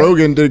government, and right?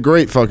 Rogan did a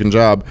great fucking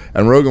job.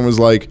 And Rogan was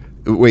like,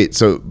 "Wait,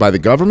 so by the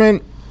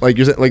government?" Like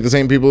you're like the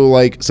same people who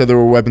like said there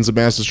were weapons of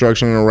mass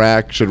destruction in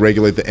Iraq should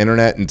regulate the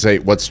internet and say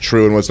what's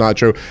true and what's not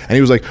true. And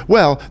he was like,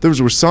 well, there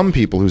were some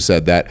people who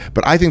said that,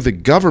 but I think the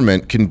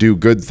government can do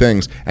good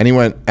things. And he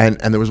went and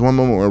there was one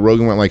moment where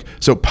Rogan went like,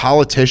 so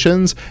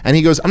politicians? And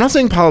he goes, I'm not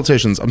saying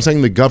politicians, I'm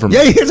saying the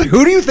government. Yeah, he's like,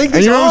 who do you think And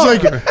these you're are?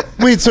 always like,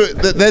 wait, so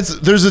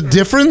there's a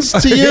difference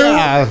to you?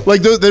 Yeah.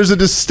 Like there's a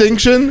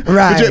distinction?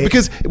 Right.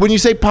 Because when you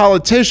say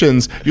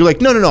politicians, you're like,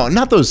 no,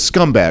 not those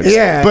scumbags.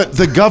 Yeah. But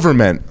the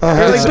government.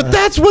 You're like, but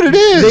that's what it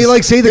is. They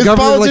like say the It's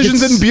government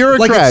politicians like it's, and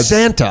bureaucrats. like it's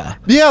Santa.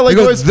 Yeah, like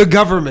They go, it's the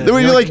government.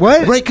 You're You're like,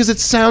 what? right? Because it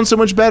sounds so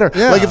much better.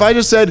 Yeah. Like if I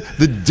just said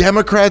the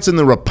Democrats and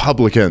the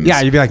Republicans. Yeah,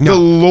 you'd be like, no. The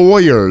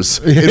lawyers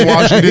in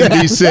Washington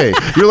D.C.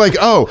 You're like,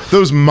 oh,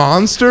 those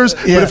monsters.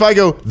 Yeah. But if I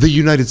go the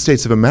United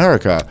States of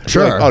America, you're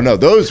Sure. like, oh no,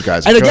 those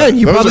guys. And are again, good.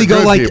 you Those probably are go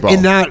good like people.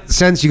 in that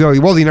sense. You go,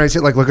 well, the United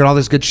States, like, look at all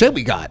this good shit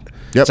we got.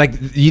 Yep. It's like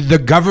the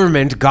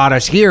government got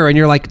us here, and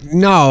you're like,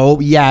 no,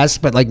 yes,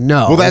 but like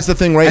no. Well, that's the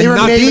thing, right? And, They were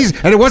not maybe-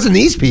 these, and it wasn't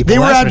these people. They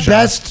were that's at for sure.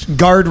 best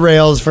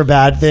guardrails for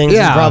bad things.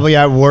 Yeah. And probably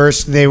at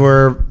worst, they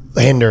were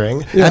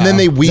hindering. And then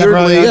they Is that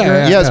probably weirdly,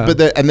 accurate? yes, yeah.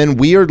 but and then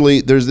weirdly,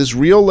 there's this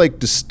real like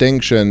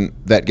distinction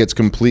that gets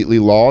completely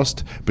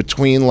lost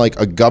between like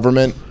a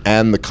government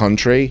and the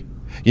country.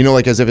 You know,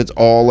 like as if it's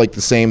all like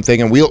the same thing.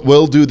 And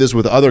we'll do this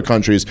with other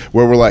countries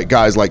where we're like,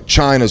 guys, like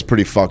China's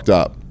pretty fucked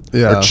up.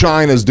 Yeah. Or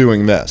China's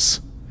doing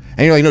this.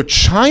 And you're like, no,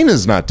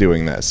 China's not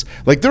doing this.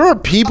 Like there are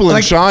people in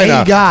Like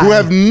China a guy. who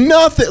have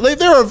nothing. Like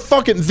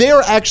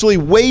they're actually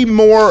way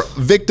more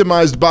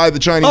victimized by the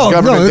Chinese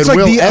government it's than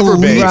like we'll the ever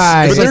be. elites.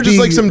 Right. But It's they're just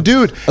the like some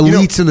dude. You know,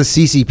 elites in the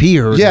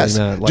CCP or yes,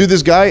 doing that. Like, dude.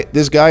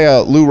 This guy,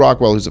 Lou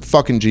Rockwell, who's a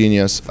fucking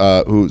genius.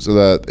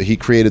 He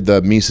created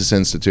the Mises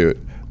Institute.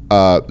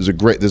 There's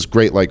this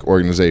great like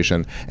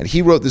organization, and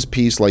he wrote this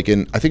piece like I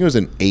think it was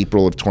in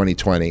April of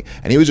 2020,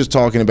 and he was just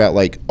talking about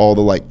like all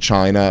the like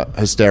China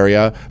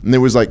hysteria, and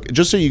there was like,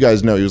 just so you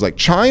guys know, he was like,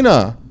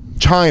 China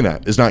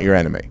is not your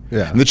enemy.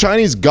 Yeah. And the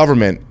Chinese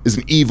government is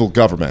an evil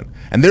government,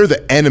 and they're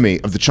the enemy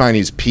of the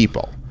Chinese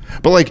people.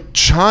 But like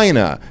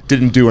China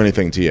didn't do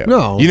anything to you.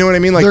 No. You know what I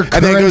mean? Like Their and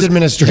then he current goes,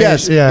 administration,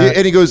 Yes. yeah.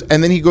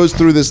 And then he goes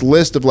through this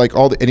list of like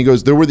and he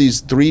goes, there were these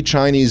 3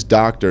 Chinese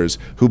doctors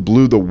who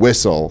blew the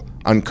whistle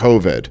on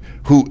COVID,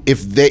 who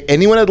if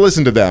anyone had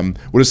listened to them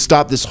would have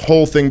stopped this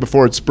whole thing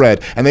before it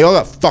spread, and they all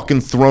got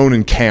fucking thrown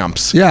in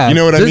camps. Yeah. You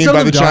know what I Did mean? some By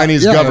of the them die?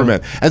 Chinese Yeah.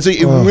 government. And so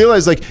you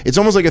realize like it's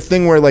almost like a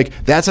thing where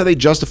like that's how they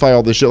justify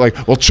all this shit.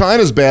 Like, well,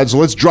 China's bad, so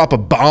let's drop a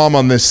bomb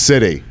on this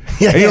city.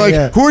 Yeah, and you're yeah, like,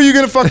 yeah. who are you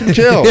gonna fucking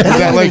kill? Is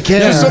that like care.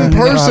 just some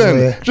person,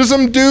 No, just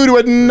some dude who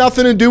had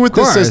nothing to do with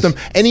this course. system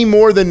any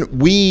more than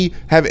we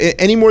have,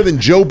 any more than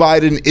Joe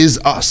Biden is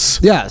us.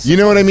 Yes. You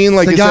know what I mean?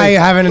 Like The it's guy like,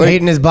 having and like,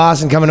 hating his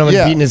boss and coming home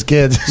Yeah. and beating his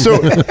kids.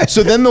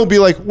 so then they'll be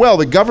like, well,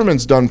 the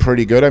government's done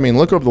pretty good. I mean,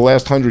 look over the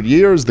last 100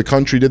 years, the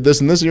country did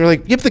this and this, and you're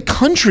like, yeah, but the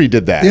country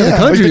did that. Yeah, the Like,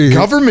 country- the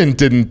government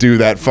didn't do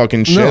that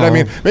fucking shit. No. I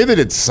mean, maybe they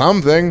did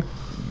something.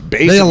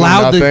 Basically they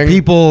allowed nothing. the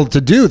people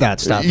to do that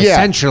stuff.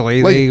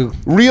 Essentially, like, they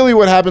really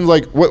what happened,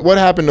 like what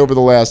happened over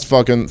the last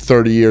fucking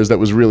 30 years that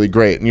was really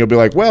great, and you'll be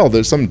like, well,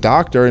 there's some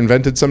doctor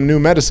invented some new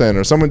medicine,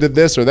 or someone did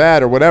this or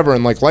that or whatever,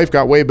 and like life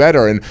got way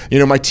better, and you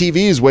know, my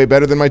TV is way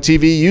better than my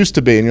TV used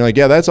to be, and you're like,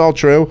 yeah, that's all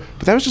true,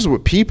 but that was just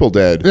what people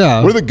did.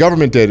 Yeah. What the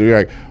government did. You're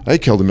like, they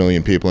killed 1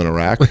 million people in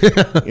Iraq.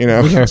 You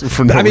know,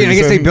 for no I mean, I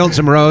guess they reason. built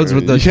some roads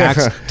with the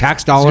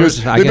tax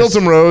dollars. I They guess. built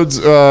some roads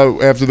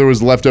after there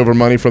was leftover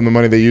money from the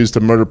money they used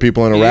to murder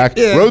people in Iraq.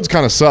 Yeah. Roads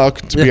kind of suck,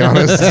 to be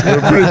honest.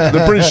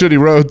 They're pretty shitty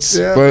roads,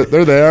 but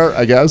they're there,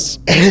 I guess.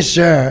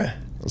 Sure.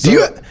 Do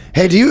you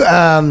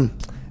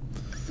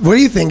what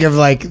do you think of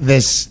like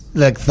this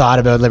like thought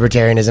about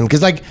libertarianism?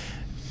 Because like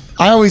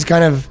I always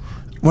kind of,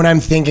 when I'm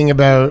thinking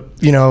about,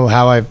 you know,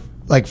 how I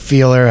like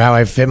feel or how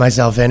I fit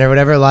myself in or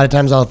whatever, a lot of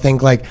times I'll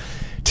think like,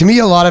 to me,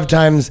 a lot of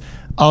times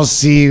I'll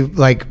see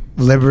like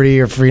liberty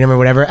or freedom or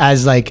whatever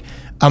as like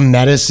a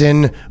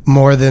medicine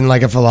more than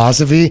like a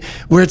philosophy,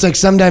 where it's like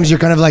sometimes you're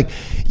kind of like,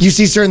 you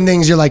see certain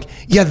things, you're like,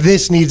 yeah,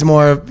 this needs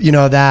more, you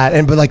know, that.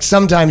 And but like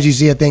sometimes you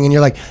see a thing and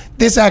you're like,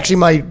 this actually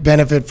might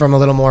benefit from a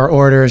little more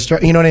order,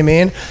 you know what I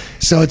mean?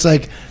 So it's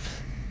like,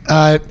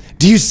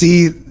 do you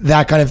see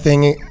that kind of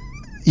thing?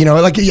 You know,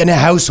 like in a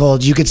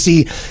household, you could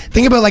see,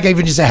 think about like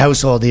even just a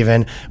household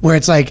even, where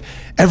it's like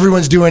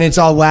everyone's doing it's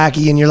all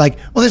wacky and you're like,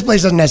 well, this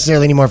place doesn't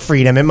necessarily need more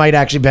freedom. It might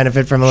actually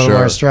benefit from a little Sure.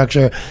 more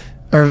structure.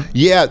 Or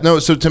Yeah, no,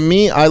 so to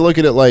me, I look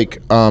at it like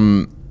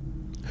when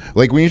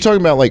you're talking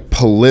about like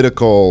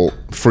political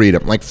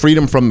freedom, like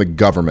freedom from the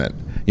government,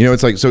 you know,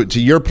 it's like, so to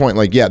your point,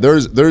 like, yeah,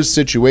 there's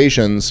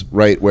situations,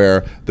 right,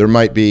 where there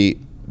might be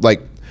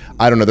like,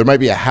 I don't know, there might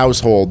be a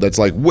household that's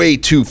like way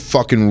too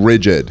fucking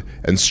rigid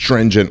and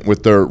stringent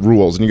with their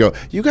rules. And you go,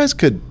 you guys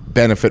could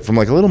benefit from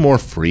like a little more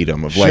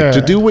freedom of like to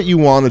Sure. do what you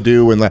want to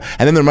do. And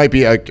then there might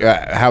be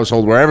a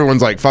household where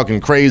everyone's like fucking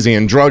crazy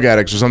and drug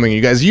addicts or something.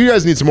 You guys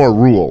need some more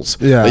rules.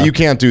 Yeah. That you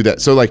can't do that.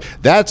 So like,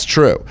 that's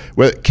true.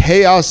 With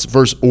chaos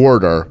versus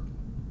order,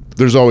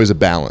 there's always a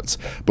balance.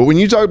 But when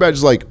you talk about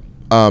just like,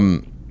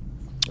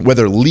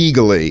 whether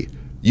legally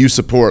you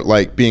support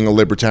like being a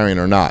libertarian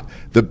or not,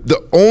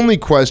 the only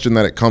question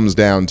that it comes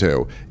down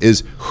to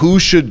is who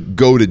should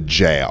go to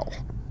jail.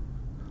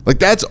 Like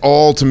that's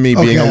all to me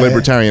being a Okay.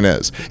 libertarian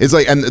is. It's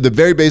like, and the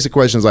very basic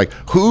question is like,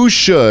 who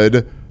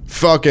should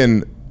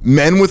fucking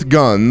men with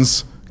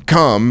guns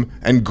come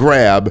and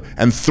grab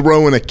and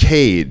throw in a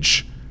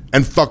cage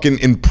and fucking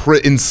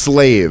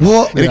enslave?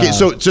 Well, In a cage?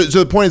 So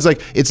the point is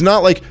like, it's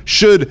not like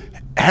should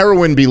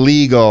heroin be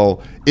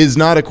legal is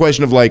not a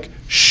question of like,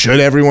 should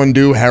everyone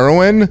do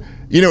heroin?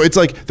 You know, it's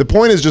like, the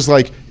point is just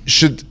like,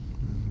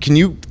 can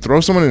you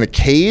throw someone in a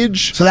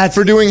cage So that's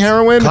for doing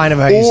heroin? kind of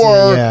how you see it,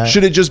 Or yeah.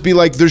 should it just be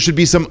like, there should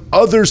be some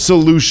other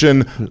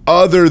solution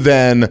other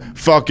than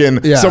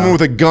fucking Yeah. someone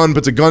with a gun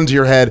puts a gun to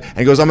your head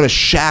and goes, I'm going to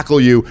shackle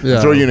you and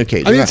throw you in a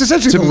cage. I mean, And it's that-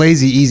 essentially to the me-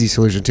 lazy, easy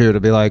solution too.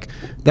 To be like,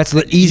 that's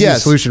the easiest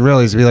Yes. solution,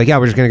 really, is to be like, yeah,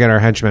 we're just gonna get our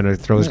henchmen to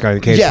throw this guy in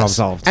the cage. Problem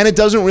solved. And it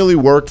doesn't really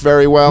work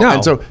very well. No.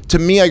 And so to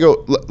me, I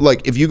go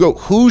like, if you go,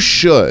 who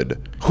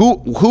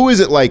is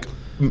it like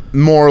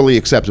morally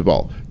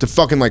acceptable to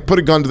fucking like put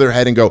a gun to their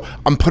head and go,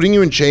 I'm putting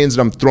you in chains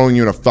and I'm throwing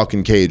you in a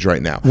fucking cage right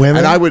now. Women?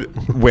 And I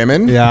would,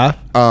 women, Yeah.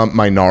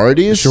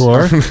 Minorities,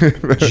 Sure.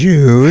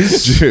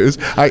 Jews. Jews,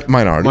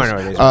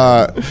 minorities.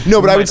 No,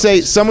 but I would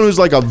say someone who's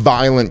like a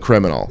violent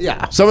criminal.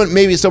 Yeah. Someone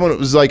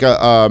who's like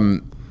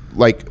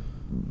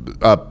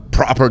a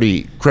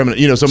property criminal.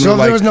 You know, someone So who if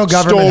like there was no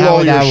government, stole how all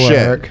would your that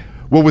shit. work?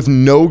 Well, with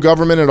no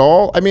government at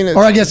all, I mean,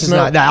 Or I guess it's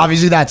not.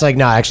 Obviously, that's like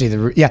not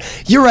actually yeah.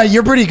 You're right.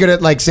 You're pretty good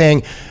at like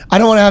saying, I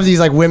don't want to have these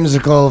like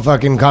whimsical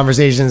fucking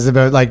conversations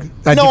about like a No,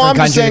 different I'm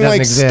country just saying, that like,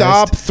 doesn't exist.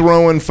 stop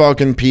throwing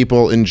fucking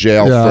people in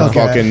jail Yeah. for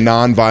Okay. fucking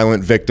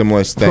non-violent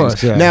victimless things.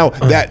 course, yeah. Now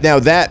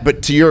that,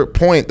 but to your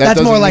point, that That's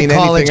doesn't more like mean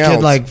college anything kid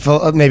else. like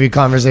full, maybe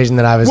conversation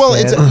that I was. Well,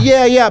 saying. it's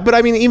yeah, but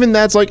I mean, even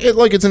that's like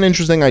it's an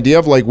interesting idea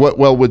of like what.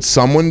 Well, would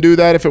someone do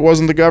that if it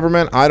wasn't the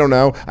government? I don't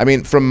know. I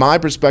mean, from my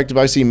perspective,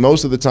 I see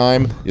most of the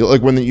time,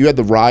 like when you had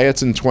the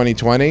riots in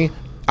 2020.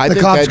 I The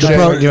think cops that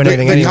weren't doing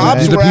anything the anyway.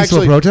 cops The were peaceful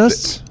actually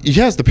protests?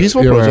 Yes, the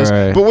peaceful Yeah, right, protests.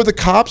 right. But what the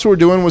cops were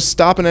doing was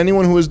stopping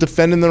anyone who was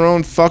defending their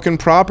own fucking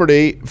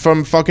property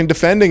from fucking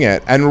defending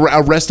it and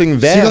arresting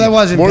them. but that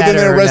wasn't more than better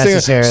they're arresting.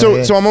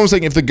 necessarily. So I'm almost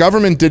like, if the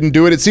government didn't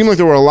do it, it seemed like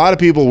there were a lot of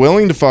people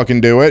willing to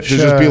fucking do it. To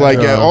just be Sure. like,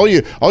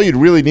 all you'd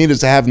really need is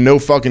to have no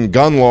fucking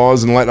gun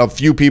laws and let a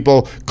few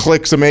people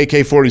click some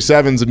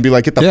AK-47s and be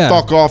like, get the Yeah.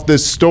 fuck off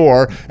this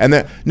store. And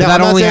that now that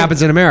I'm not only saying-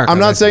 happens in America, I'm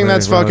not saying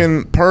that's basically.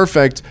 fucking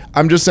perfect.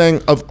 I'm just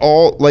saying, of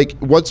all, like,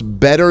 what's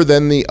better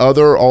than the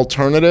other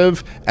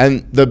alternative,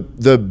 and the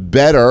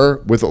better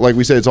with, like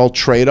we said, it's all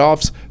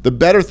trade-offs. The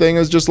better thing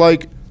is just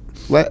like,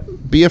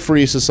 be a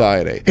free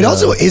society. It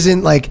also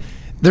isn't like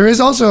there is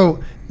also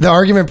the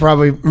argument,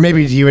 probably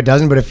maybe to you it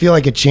doesn't, but I feel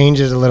like it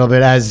changes a little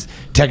bit as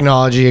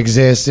technology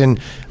exists, and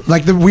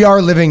like we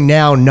are living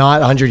now, not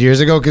 100 years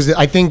ago. Because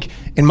I think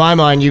in my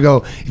mind, you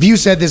go, if you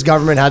said this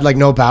government had like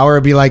no power,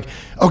 it'd be like,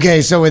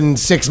 okay, so in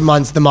 6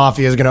 months the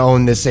mafia is going to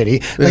own this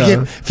city. Like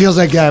Yeah. it feels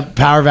like a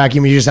power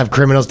vacuum. You just have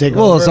criminals take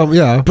Well, over.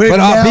 yeah. But, But,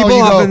 now people you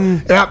go,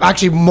 often-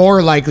 actually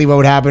more likely what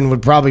would happen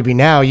would probably be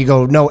now. You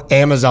go, no,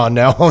 Amazon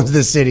now owns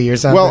this city or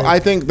something. Well, I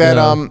think that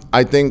Yeah.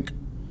 I think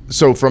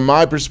so. From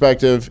my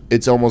perspective,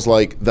 it's almost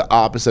like the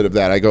opposite of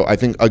that. I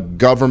think a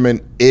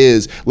government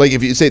is like,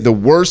 if you say the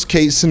worst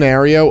case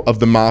scenario of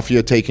the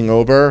mafia taking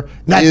over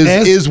That's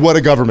this? is what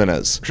a government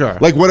is. Sure.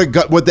 Like what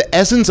the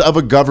essence of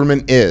a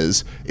government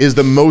is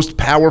the most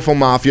powerful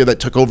mafia that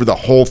took over the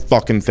whole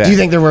fucking thing. do you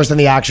think they're worse than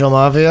the actual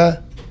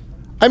mafia?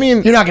 I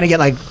mean, You're not going to get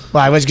like,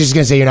 well, I was just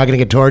going to say you're not going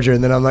to get tortured.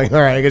 And then I'm like, all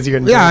right, I guess you're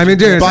going to. Yeah, I mean,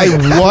 dude, it's by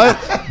like,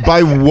 what?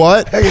 By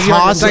what it's like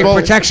possible?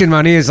 protection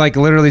money is like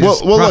literally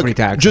just property look,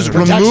 tax. just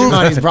Protection remove,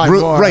 money's probably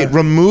more. right.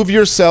 Remove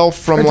yourself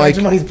from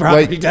Protection like, money's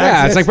property tax.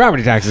 yeah, it's like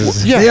property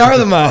taxes. Yeah. They are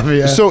the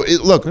mafia. So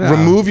look,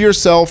 remove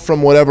yourself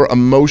from whatever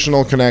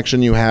emotional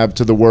connection you have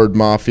to the word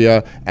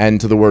mafia and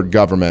to the word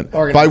government.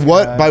 Organized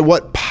crime. By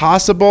what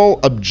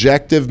possible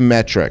objective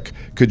metric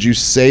could you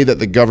say that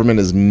the government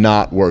is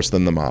not worse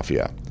than the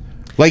mafia?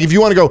 Like, if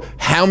you want to go,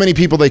 how many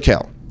people they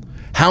kill,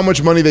 how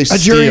much money they steal. A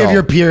jury of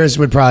your peers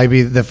would probably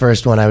be the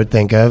first one I would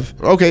think of.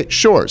 Okay,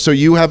 sure. So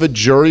you have a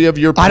jury of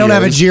your peers. I don't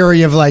have a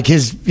jury of like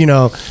his,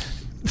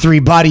 3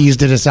 buddies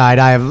to decide.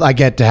 I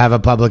get to have a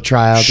public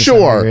trial. To some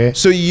Sure. degree.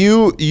 So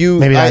you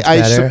Maybe that's I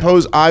better.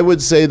 suppose I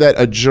would say that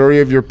a jury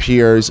of your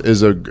peers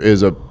is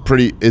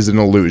an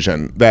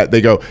illusion. That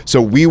they go,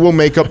 so we will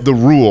make up the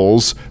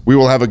rules. We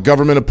will have a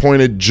government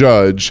appointed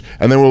judge,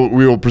 and then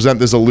we will present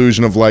this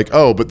illusion of like,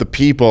 oh, but the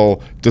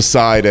people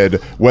decided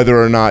whether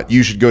or not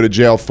you should go to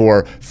jail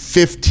for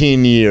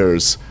 15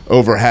 years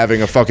over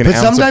having a fucking But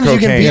ounce of sometimes you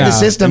can cocaine beat the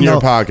system in your though.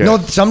 pocket. No,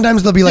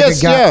 sometimes there'll be like Yes,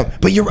 a guy. yeah.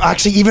 But you're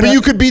actually even. But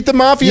you could beat the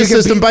mafia You can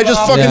system beat by the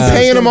just mafia fucking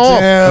paying them system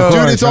off, too.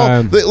 dude. It's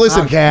all.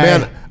 Listen, Okay.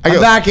 man. I'm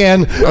back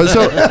in.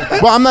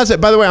 Well, I'm not.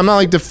 By the way, I'm not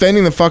like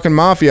defending the fucking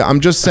mafia. I'm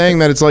just saying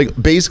that it's like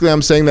basically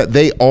I'm saying that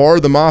they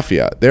are the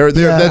mafia. That's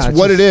it's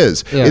what it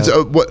just- is. yeah. It's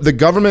what the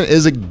government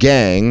is a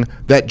gang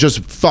that just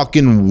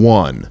fucking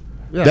won.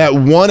 That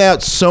won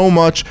out so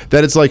much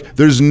that it's like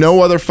there's no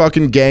other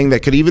fucking gang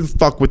that could even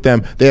fuck with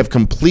them. They have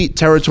complete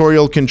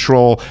territorial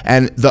control,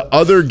 and the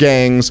other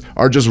gangs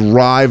are just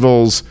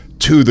rivals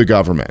to the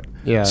government.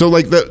 Yeah. So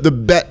like they're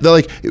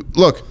like,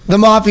 look, The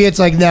mafia, it's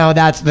like now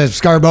that's the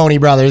Scarboni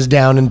brothers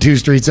down in 2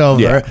 streets over.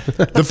 yeah,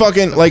 the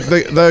fucking like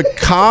the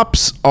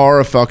cops are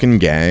a fucking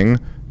gang.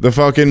 The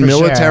fucking For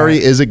military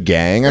sure. is a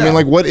gang. I mean,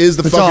 like, what is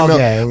the It's all fucking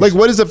gangs. like?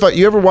 What is the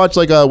you ever watch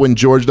like when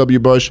George W.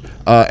 Bush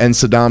and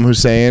Saddam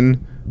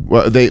Hussein?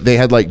 Well, they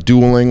had like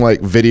dueling like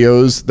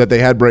videos that they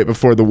had right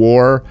before the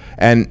war,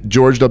 and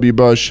George W.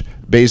 Bush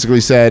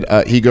basically said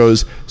he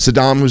goes,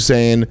 Saddam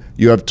Hussein,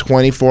 you have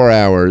 24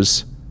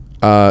 hours.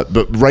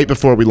 But right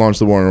before we launched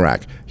the war in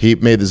Iraq, he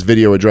made this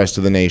video address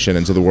to the nation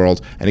and to the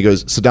world, and he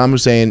goes, Saddam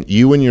Hussein,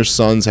 you and your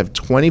sons have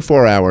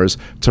 24 hours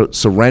to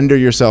surrender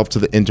yourself to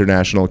the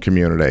international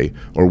community,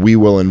 or we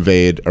will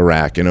invade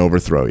Iraq and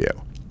overthrow you.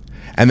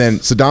 And then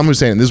Saddam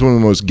Hussein, and this is one of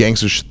the most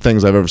gangster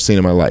things I've ever seen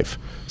in my life.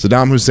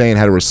 Saddam Hussein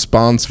had a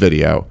response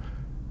video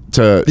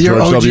to Your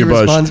George OG W. Bush,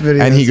 response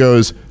videos. and he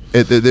goes,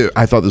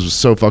 I thought this was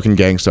so fucking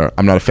gangster.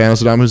 I'm not a fan of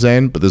Saddam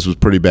Hussein, but this was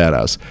pretty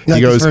badass. You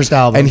like his first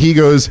album. And he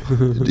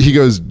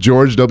goes,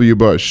 George W.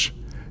 Bush,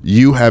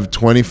 you have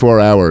 24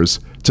 hours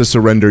to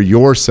surrender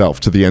yourself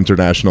to the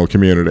international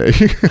community.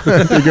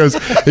 he goes,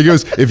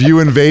 if you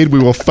invade, we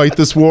will fight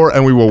this war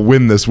and we will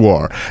win this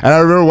war. And I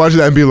remember watching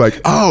that and being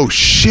like, oh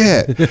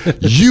shit,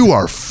 you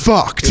are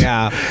fucked.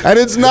 Yeah. And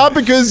it's not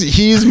because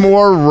he's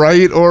more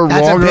right or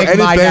That's a wrong or big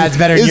anything. my dad's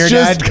better than It's your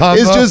just, dad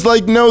combo. It's just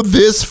like, no,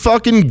 this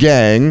fucking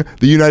gang,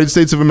 the United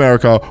States of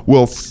America,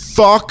 will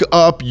fuck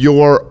up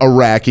your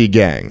Iraqi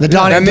gang. The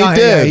Donnie, and they Donnie,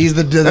 did. yeah, he's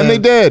the and they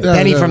did.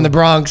 Penny from the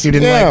Bronx who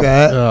didn't Yeah. like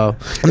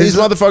that. And these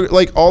motherfuckers,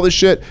 like all this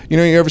shit.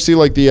 You ever see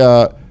like the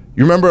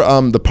you remember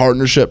the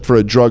Partnership for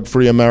a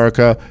Drug-Free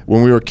America?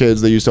 When we were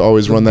kids, they used to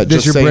always run that.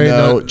 This Just your say brain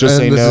no. on- Just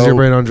and say this no. is your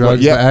brain on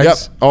drugs, Yep, the yep.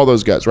 eggs? All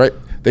those guys, right?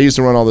 They used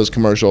to run all those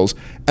commercials,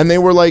 and they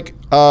were like,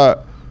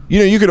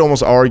 you could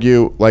almost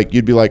argue, like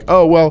you'd be like,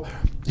 oh well,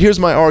 here's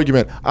my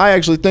argument. I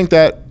actually think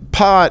that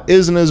pot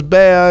isn't as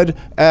bad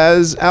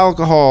as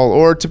alcohol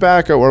or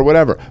tobacco or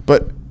whatever.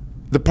 But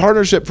the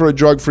Partnership for a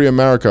Drug-Free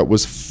America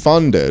was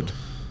funded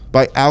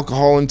by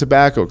alcohol and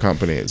tobacco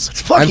companies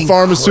fucking and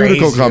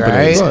pharmaceutical crazy,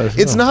 companies. right?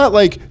 It's not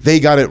like they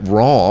got it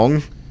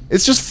wrong.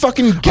 It's just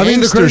fucking gangster I mean,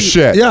 the crazy-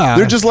 shit. yeah.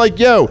 They're just like,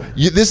 yo,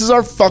 this is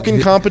our fucking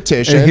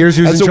competition. And here's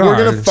who's and in so we're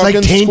gonna charge. It's fucking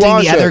It's like tainting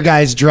squash the other it.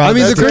 guy's drugs. I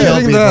mean, the to crazy kill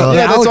thing, people. Yeah,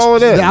 that's Alex, all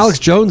it is. the Alex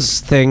Jones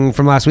thing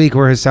from last week,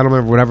 where his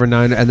settlement, or whatever, and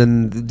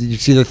then you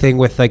see the thing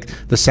with like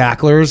the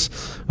Sacklers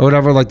or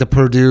whatever, like the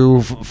Purdue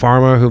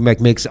Pharma who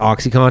makes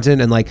OxyContin,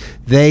 and like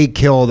they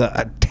killed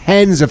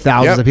tens of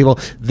thousands Yep. of people.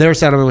 Their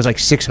settlement was like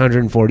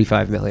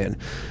 $645 million,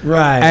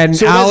 Right. And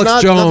So it has Alex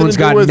nothing Jones to do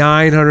got with-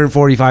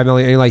 $945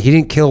 million. And like he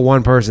didn't kill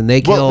one person;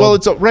 they killed. Well,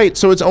 it's right.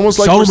 So it's almost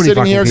like So we're many sitting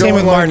fucking here people. Same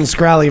going with like, Martin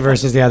Scrally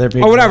versus the other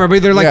people. or whatever,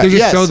 but they're like Yeah, they just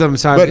yes, show them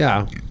side. but-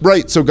 Yeah,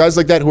 Right. So guys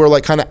like that who are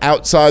like kind of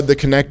outside the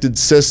connected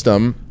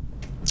system,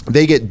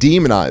 they get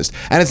demonized.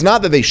 And it's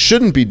not that they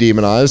shouldn't be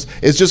demonized.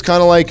 It's just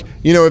kind of like,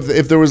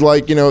 if there was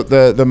like,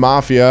 the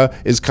mafia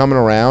is coming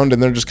around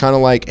and they're just kind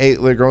of like, hey,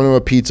 they're going to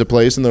a pizza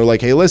place and they're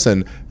like, hey,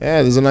 listen,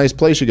 there's a nice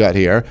place you got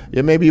here.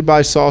 Yeah, maybe you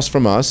buy sauce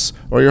from us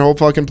or your whole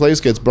fucking place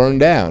gets burned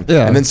down.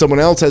 Yeah. And then someone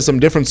else has some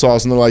different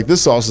sauce and they're like,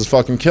 this sauce is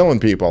fucking killing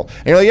people.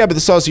 And you're like, yeah, but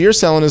the sauce you're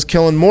selling is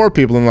killing more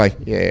people. And I'm like,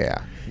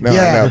 yeah. No,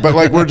 Yeah. no, but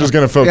like we're just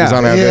gonna focus Yeah.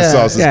 on how this Yeah.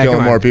 sauce is Yeah, killing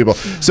come on. more people.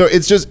 So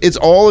it's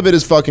all of it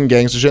is fucking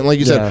gangster shit. And like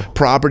you Yeah. said,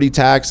 property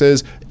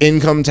taxes,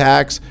 income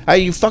tax.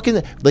 You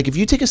fucking like if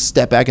you take a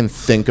step back and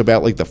think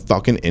about like the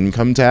fucking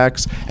income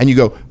tax, and you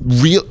go,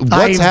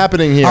 what's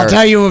happening here? I'll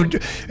tell you,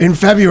 in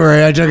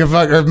February,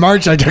 or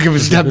March, I took a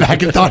step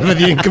back and thought about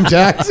the income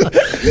tax.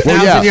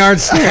 thousand yard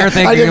stare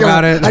thinking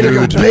about it. I took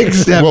a big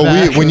step Well,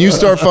 back. when you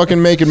start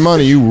fucking making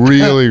money, you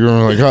really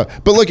go like, huh.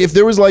 But look, if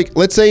there was like,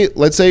 let's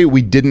say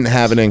we didn't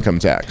have an income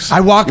tax.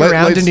 I walk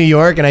around in New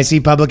York and I see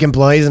public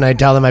employees and I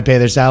tell them I pay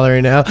their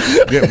salary now.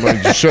 Yeah, well,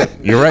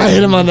 you're right. I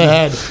hit them on the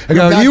head. I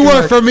go, Back you to work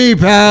work. for me,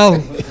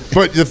 pal.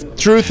 But the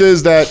truth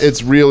is that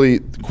it's really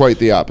quite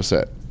the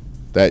opposite.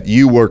 That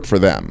you work for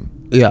them.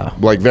 Yeah.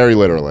 Like very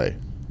literally.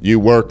 You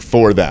work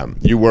for them.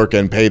 You work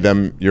and pay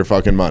them your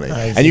fucking money.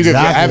 That's And you can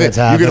exactly have it. what's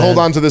You can happening. hold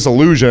on to this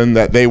illusion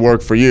that they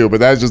work for you,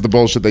 but that's just the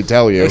bullshit they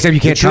tell you. Except you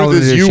can't the tell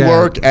truth them is to you share.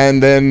 work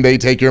and then they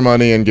take your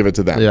money and give it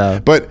to them. Yeah.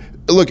 But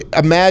look,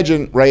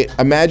 imagine, right?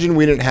 Imagine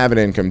we didn't have an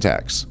income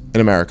tax in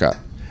America.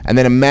 And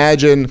then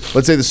imagine,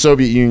 let's say the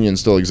Soviet Union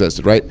still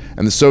existed, right?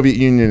 And the Soviet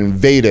Union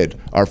invaded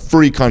our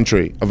free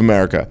country of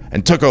America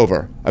and took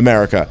over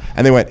America.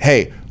 And they went,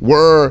 hey,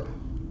 we're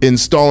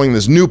installing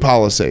this new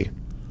policy,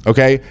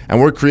 okay?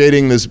 And we're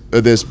creating this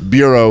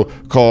bureau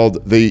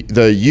called the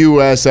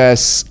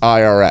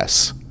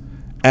USSIRS.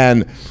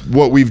 And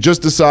what we've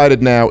just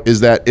decided now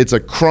is that it's a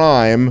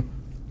crime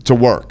to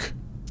work.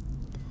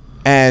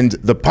 And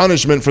the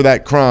punishment for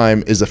that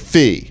crime is a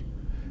fee.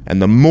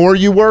 And the more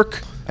you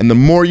work and the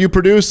more you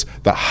produce,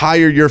 the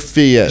higher your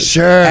fee is.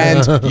 Sure.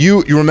 And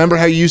you remember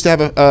how you used to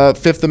have a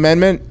Fifth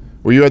Amendment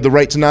where you had the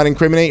right to not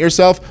incriminate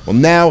yourself? Well,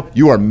 now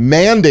you are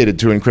mandated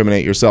to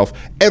incriminate yourself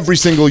every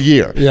single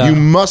year. Yeah. You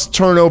must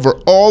turn over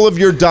all of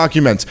your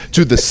documents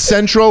to the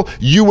central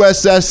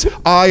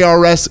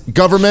USSIRS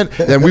government.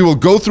 Then we will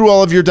go through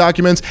all of your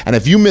documents. And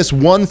if you miss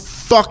one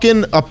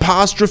fucking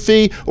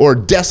apostrophe or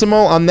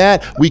decimal on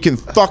that, we can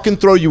fucking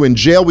throw you in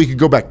jail. We could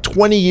go back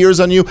 20 years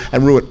on you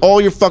and ruin all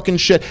your fucking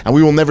shit. And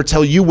we will never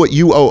tell you what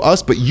you owe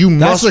us, but you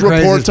must the report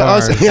craziest to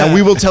us. part. And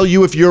we will tell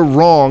you if you're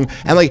wrong.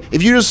 And like,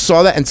 if you just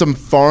saw that and some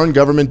foreign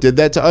government did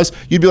that to us,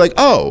 you'd be like,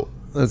 oh,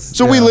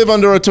 so we live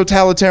under a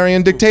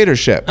totalitarian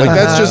dictatorship. Like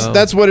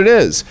that's what it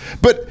is.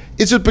 But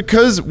it's just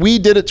because we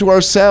did it to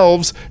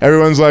ourselves.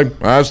 Everyone's like,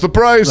 that's the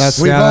price.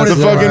 We The voted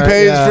for fucking it,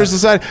 pays yeah. for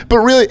society. But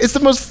really, it's the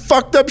most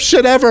fucked up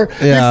shit ever.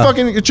 Yeah.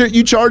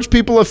 You charge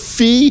people a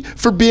fee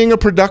for being a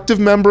productive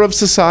member of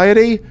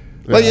society.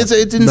 Like it's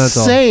That's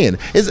all. insane.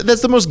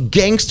 That's the most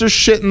gangster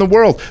shit in the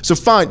world. So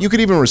fine, you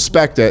could even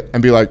respect it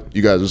and be like,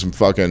 you guys are some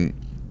fucking.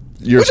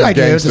 You're Which some I do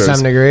to gangsters.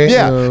 some degree.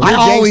 Yeah, I you're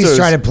always gangsters.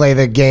 try to play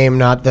the game,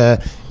 not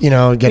the,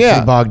 get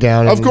too bogged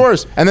down. Of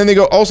course. And then they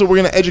go, also, we're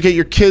going to educate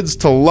your kids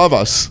to love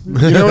us.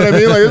 You know what I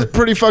mean? Like, it's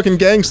pretty fucking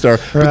gangster.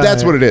 But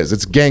that's Right. what it is.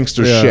 It's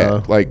gangster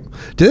shit. Like,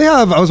 Do they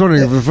have? I was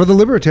wondering for the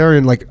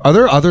libertarian. Like, are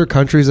there other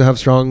countries that have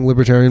strong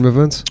libertarian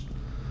movements?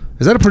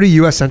 Is that a pretty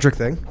U.S. centric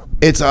thing?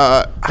 it's,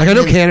 Like, I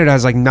know Canada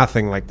has like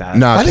nothing like that.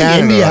 no, I think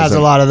Canada India has a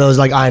doesn't. lot of those,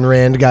 like Ayn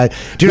Rand guys.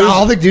 Dude,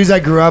 all the dudes I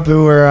grew up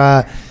who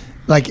were,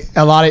 like,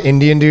 a lot of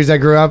Indian dudes I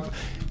grew up,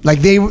 like,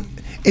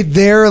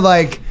 they're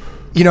like,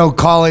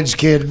 college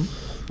kid,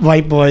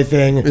 white boy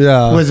thing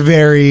Yeah. was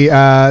very,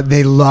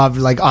 they loved,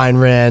 like, Ayn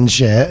Rand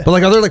shit. But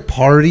like, are there like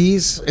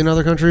parties in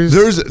other countries?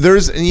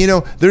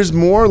 There's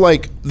more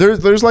like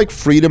there's like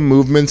freedom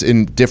movements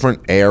in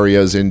different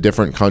areas in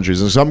different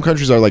countries, and some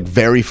countries are like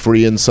very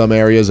free in some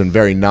areas and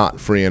very not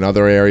free in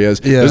other areas.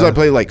 Yeah. There's like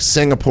place like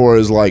Singapore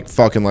is like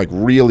fucking like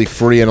really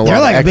free in a They're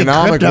lot like a of big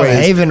economic crypto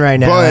ways. haven right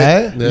now,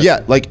 But right?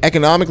 yeah, like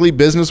economically,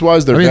 business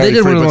wise, they're I mean, they very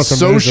did free. one of the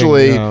But most amazing,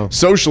 socially,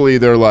 socially,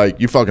 they're like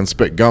you fucking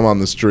spit gum on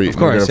the street. Of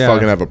course, and you're gonna yeah.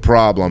 fucking have a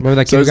problem. Remember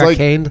that kid So who it's got like,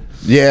 caned?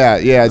 Yeah.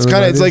 It's Remember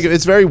kind of it's that like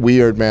it's very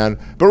weird, man.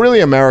 But really,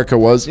 America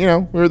was we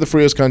were the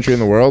freest country in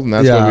the world, and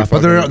that's what we Yeah, fucking.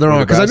 but they're were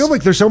the because I know best.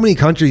 like there's so many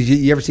countries.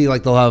 You ever see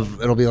like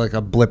it'll be like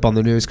a blip on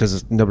the news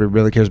because nobody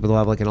really cares, but they'll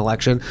have like an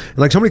election. And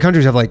like so many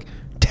countries have like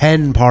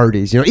 10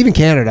 parties. Even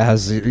Canada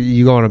has.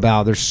 You go on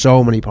about. There's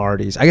so many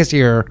parties. I guess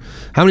here,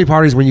 how many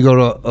parties when you go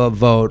to a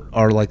vote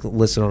are like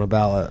listed on a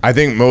ballot? I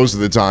think most of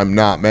the time,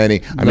 not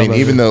many. I mean, many.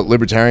 even the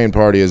Libertarian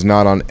Party is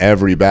not on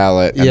every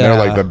ballot, and they're Yeah.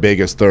 like the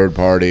biggest third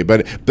party.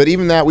 But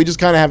even that, we just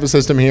kind of have a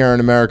system here in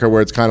America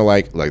where it's kind of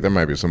like there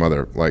might be some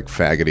other like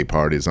faggoty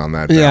parties on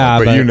that. Ballot, Yeah,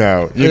 but but you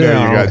know, you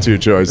got two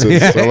choices.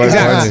 Yeah, So let's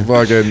exactly.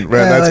 fucking.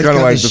 let's that's kind go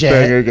of like to the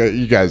shit. thing.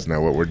 You guys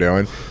know what we're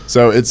doing.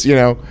 So it's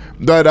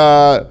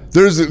but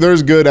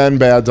there's good and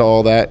bad to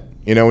all that.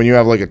 When you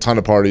have like a ton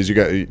of parties,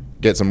 you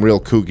get some real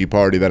kooky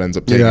party that ends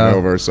up taking Yeah.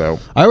 over. So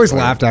I always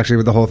laughed actually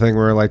with the whole thing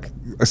where like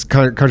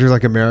countries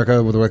like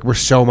America, where they're like we're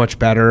so much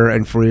better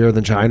and freer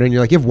than China, and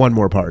you're like you have one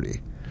more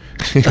party.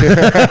 It's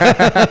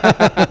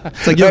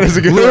like you That have is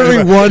a good literally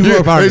way to- one more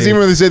It's party. even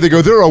when they say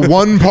they're a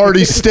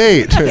one-party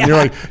state, and you're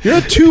like, you're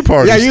a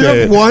two-party Yeah, state. you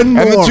have one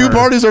and the more. two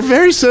parties are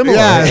very similar.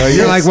 Yeah,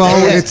 you're like,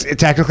 well, it's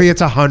it's technically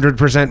it's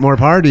 100% more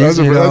parties. that's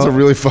you a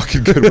really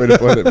fucking good way to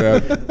put it,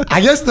 man.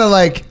 I guess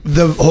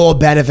the whole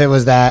benefit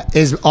was that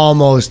is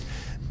almost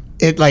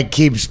it like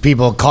keeps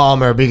people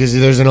calmer because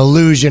there's an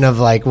illusion of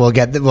like we'll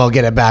get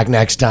it back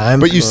next time.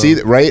 But you see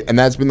that, right? And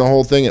that's been the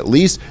whole thing. At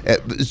least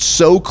it's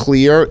so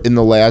clear in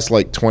the last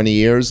like 20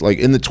 years, like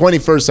in the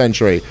 21st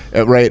century,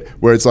 right,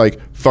 where it's like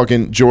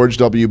fucking George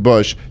W.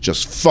 Bush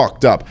just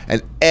fucked up,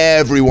 and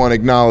everyone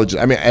acknowledges.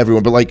 I mean,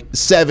 everyone, but like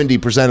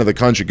 70% of the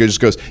country just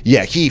goes,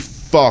 yeah, he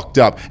fucked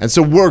up, and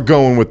so we're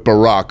going with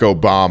Barack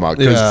Obama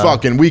because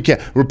fucking we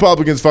can't.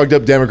 Republicans fucked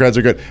up, Democrats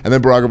are good, and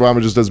then Barack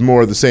Obama just does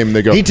more of the same. And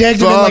they go, He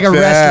tagged him in like a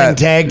wrestling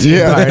tag team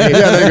party.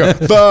 Yeah, they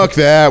go, fuck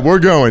that, we're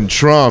going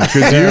Trump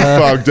because you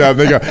fucked up.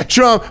 They go,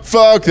 Trump,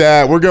 fuck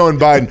that, we're going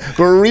Biden.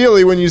 But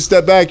really, when you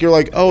step back, you're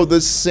like, oh,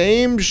 the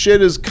same shit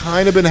has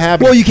kind of been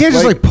happening. Well, you can't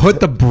just like put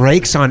the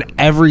brakes on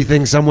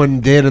everything someone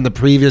did in the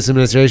previous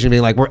administration,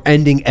 being like, we're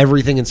ending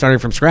everything and starting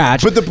from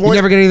scratch. But the point, you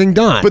never get anything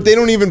done. But they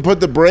don't even put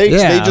the brakes.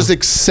 Yeah. They just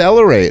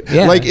accelerate.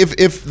 Yeah. Like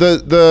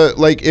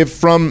if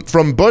from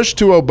Bush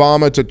to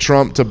Obama to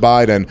Trump to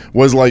Biden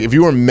was like, if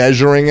you were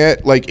measuring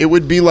it, like it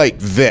would be like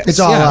this. It's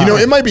all you know,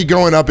 it might be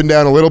going up and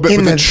down a little bit, In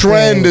but the the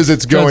trend thing. is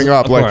it's going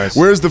up. Of Like, course.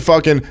 where's the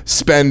fucking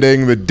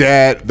spending, the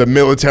debt, the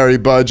military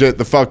budget,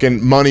 the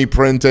fucking money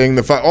printing,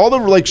 all the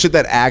like shit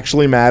that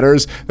actually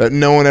matters that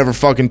no one ever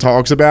fucking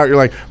talks about? You're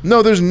like,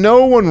 no, there's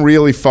no one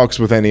really fucks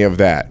with any of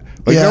that.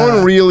 Like, no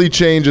one really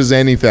changes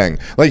anything.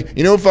 Like,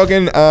 you know what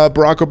fucking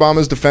Barack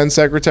Obama's defense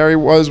secretary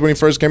was when he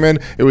first came in?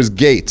 It was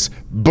Gates,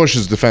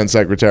 Bush's defense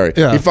secretary.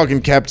 Yeah. He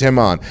fucking kept him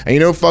on. And you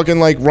know who fucking,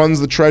 like,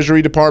 runs the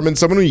Treasury Department?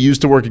 Someone who used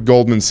to work at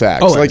Goldman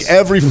Sachs. Always. Like,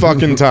 every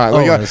fucking time.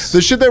 Like, Always.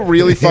 the shit that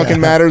really fucking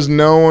matters,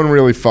 no one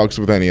really fucks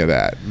with any of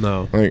that.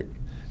 No. Like,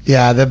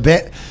 Yeah,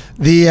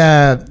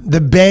 the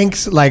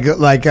banks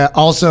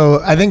also,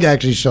 I think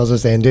actually shows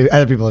us saying,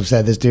 other people have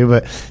said this too,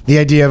 but the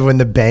idea of when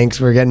the banks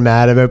were getting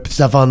mad about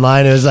stuff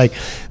online, it was like,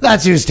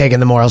 that's who's taking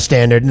the moral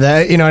standard.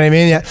 You know what I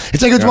mean? Yeah.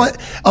 It's like, it's one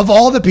of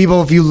all the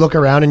people, if you look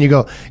around and you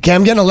go, okay,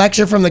 I'm getting a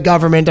lecture from the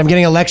government, I'm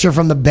getting a lecture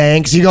from the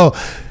banks, you go,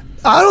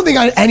 I don't think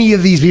any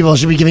of these people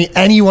should be giving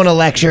anyone a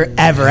lecture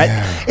ever.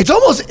 It's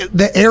almost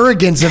the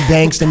arrogance of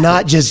banks to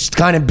not just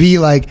kind of be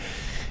like,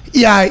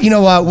 yeah, you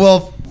know what,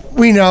 well,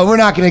 we know we're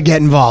not going to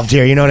get involved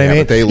here. You know what I mean?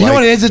 But they you know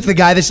what it is? It's the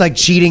guy that's like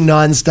cheating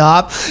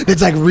nonstop.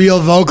 That's like real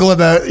vocal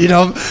about,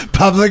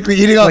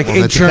 publicly. Like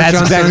in church That's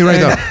on exactly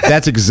right, Sunday. though.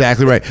 That's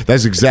exactly right.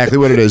 That's exactly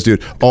what it is,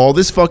 dude. All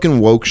this fucking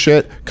woke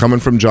shit coming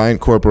from giant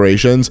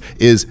corporations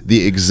is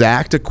the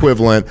exact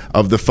equivalent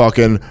of the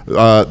fucking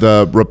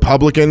the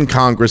Republican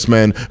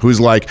congressman who's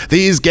like,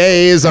 these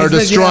gays are He's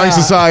like, destroying yeah.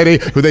 society,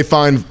 who they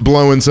find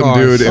blowing some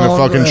dude in a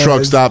fucking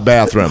truck stop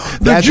bathroom.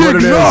 That's what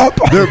it jig's is. up.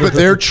 But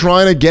they're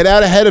trying to get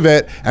out ahead of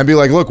it and be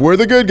like, look, we're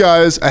the good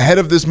guys ahead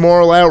of this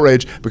moral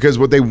outrage, because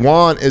what they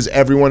want is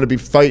everyone to be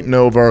fighting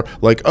over,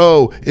 like,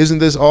 oh, isn't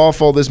this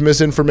awful, this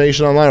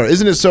misinformation online? Or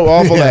isn't it so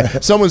awful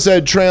that someone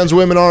said trans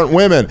women aren't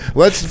women?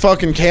 Let's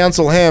fucking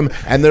cancel him.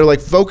 And they're like,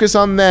 focus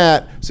on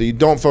that so you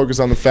don't focus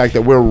on the fact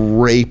that we're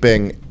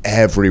raping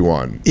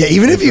everyone. Yeah,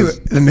 even if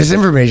the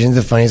misinformation is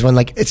the funniest one.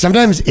 Like, it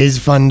sometimes is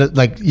fun to,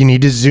 like, you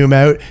need to zoom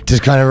out to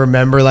kind of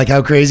remember like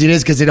how crazy it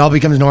is, because it all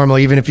becomes normal,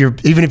 even if you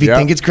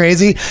think it's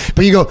crazy.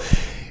 But you go,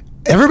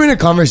 ever been a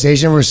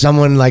conversation where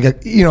someone like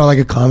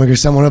a comic or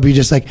someone will be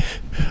just like,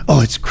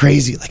 oh, it's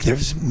crazy, like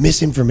there's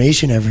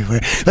misinformation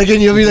everywhere, like,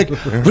 and you'll be like,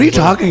 what are you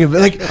talking about?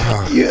 Like,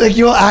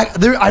 you'll act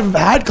there. I've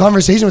had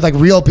conversation with like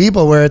real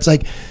people where it's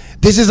like,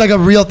 this is like a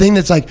real thing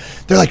that's like,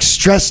 they're like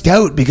stressed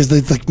out because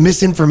there's like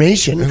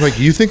misinformation. They're like,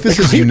 you think this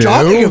Like, is what are you new?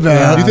 talking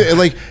about? You think,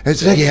 like,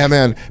 it's like, yeah,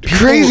 man. People-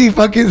 Crazy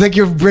fucking, like,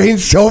 your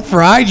brain's so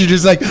fried, you're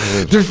just like,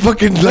 they're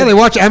fucking Yeah, they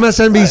watch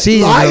MSNBC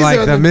and Lies they're like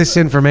are the the-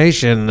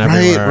 misinformation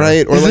everywhere.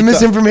 Right. Or is like the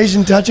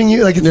misinformation touching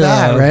you? Like, it's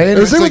that, right? It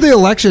was the same like- with the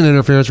election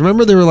interference.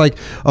 Remember, they were like,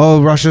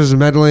 "Oh, Russia's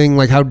meddling.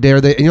 Like, how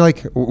dare they?" And you're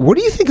like, "What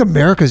do you think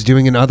America's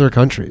doing in other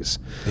countries?"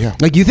 Yeah.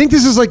 Like, you think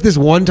this is like this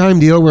one-time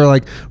deal where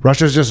like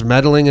Russia's just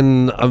meddling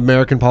in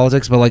American politics,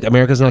 but like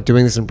America's not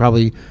doing this in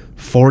probably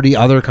 40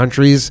 other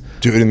countries,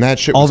 dude, and that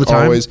shit all was the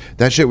time? always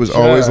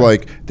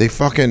like,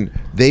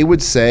 they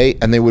would say,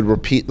 and they would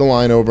repeat the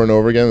line over and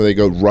over again. They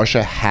go,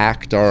 Russia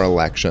hacked our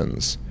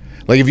elections.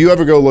 Like, if you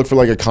ever go look for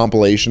like a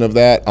compilation of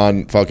that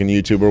on fucking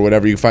YouTube or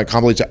whatever, you find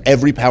compilations of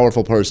every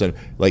powerful person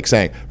like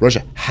saying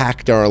Russia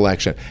hacked our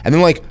election. And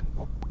then like,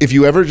 if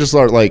you ever just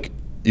start like,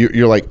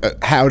 you're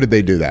like, how did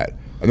they do that?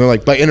 And they're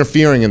like, by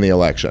interfering in the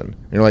election.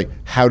 And you're like,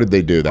 how did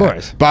they do that? Of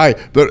course.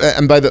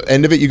 And by the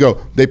end of it, you go,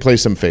 they play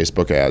some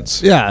Facebook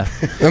ads. Yeah.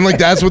 And like,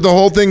 that's what the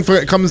whole thing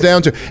comes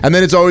down to. And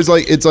then it's always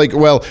like,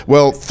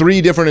 well,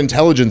 3 different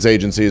intelligence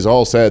agencies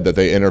all said that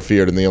they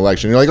interfered in the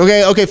election. You're like,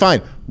 okay,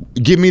 fine.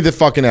 Give me the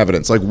fucking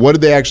evidence. Like, what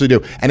did they actually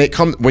do? And it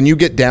comes, when you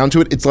get down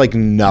to it, it's like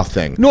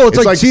nothing. No,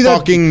 it's like, see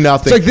fucking that,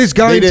 nothing. It's like this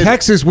guy in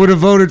Texas would have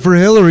voted for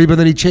Hillary, but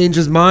then he changed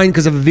his mind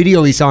because of a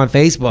video he saw on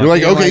Facebook. You're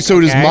like, okay, so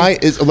okay.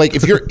 is like,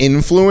 if you're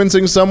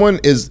influencing someone,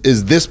 is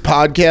this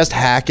podcast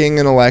hacking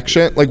an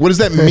election? Like, what does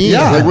that mean?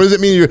 Yeah. Like, what does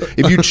it mean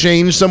if you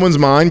change someone's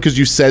mind because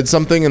you said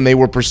something and they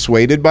were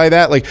persuaded by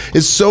that? Like,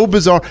 it's so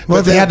bizarre. Well,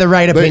 if they had the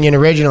right opinion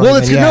originally. Well,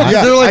 it's then no,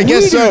 Yeah, they're like, I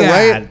guess we do so,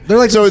 that. right? They're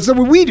like, So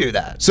so we do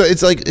that. So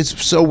it's like,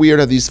 it's so weird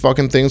how these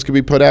fucking things could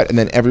be put out, and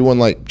then everyone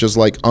like just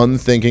like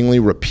unthinkingly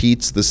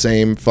repeats the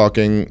same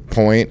fucking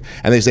point,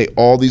 and they say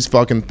all these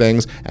fucking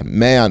things, and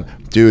man,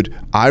 Dude,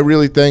 I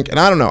really think, and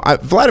I don't know,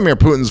 Vladimir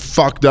Putin's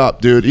fucked up,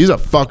 dude. He's a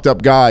fucked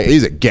up guy.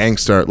 He's a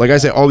gangster. Like I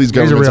say, all these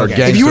governments real are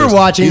gangster. gangsters. If you were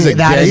watching He's a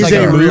that as like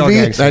gangster. a real movie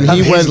gangster. And of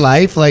he his went-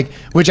 life, like,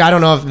 which I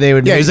don't know if they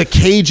would. Yeah, he's a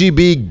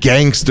KGB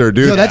gangster,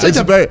 dude. Yo, that's like It's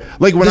the, very,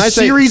 like when the I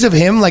say series of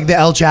him, like the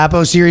El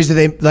Chapo series that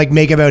they like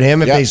make about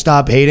him if Yeah. they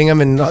stop hating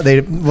him and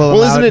they will. well,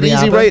 allow isn't to it be easy,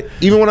 happen. right?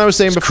 Even when I was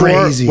saying before,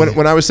 crazy.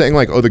 when I was saying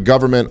like, oh, the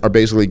government are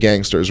basically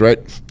gangsters, right?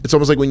 It's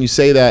almost like when you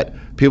say that,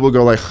 people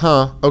go like,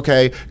 huh,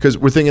 okay, because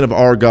we're thinking of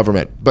our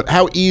government. But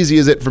how easy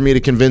is it for me to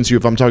convince you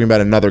if I'm talking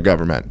about another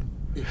government?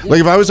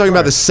 Like if I was talking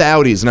about the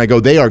Saudis and I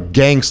go, they are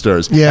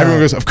gangsters. Yeah. Everyone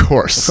goes, of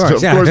course. Of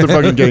course, yeah. they're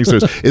fucking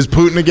gangsters. Is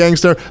Putin a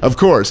gangster? Of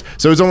course.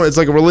 So it's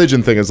like a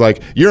religion thing. It's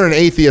like you're an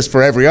atheist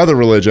for every other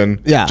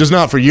religion, Yeah. just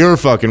not for your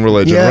fucking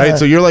religion, Yeah. right?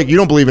 So you're like, you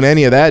don't believe in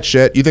any of that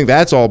shit. You think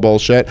that's all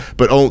bullshit,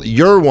 but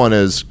your one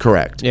is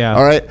correct. Yeah.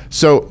 All right.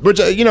 So, which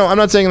I'm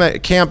not saying that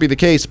it can't be the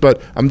case,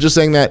 but I'm just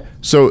saying that.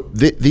 So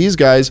these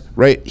guys,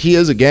 right? He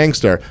is a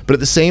gangster, but at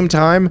the same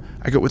time,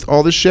 I go with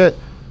all this shit.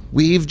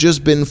 We've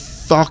just been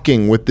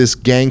fucking with this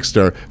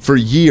gangster for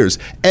years.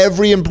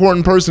 Every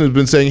important person has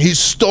been saying he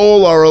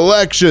stole our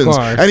elections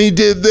course. and he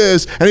did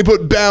this and he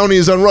put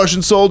bounties on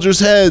Russian soldiers'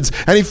 heads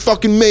and he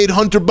fucking made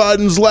Hunter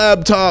Biden's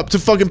laptop to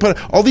fucking put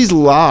all these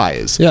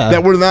lies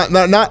that were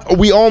not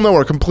we all know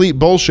are complete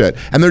bullshit.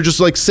 And they're just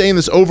like saying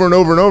this over and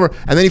over and over.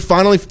 And then he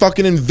finally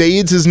fucking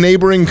invades his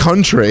neighboring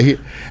country.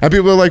 And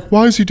people are like,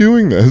 why is he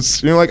doing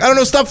this? And you're like, I don't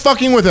know, stop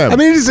fucking with him. I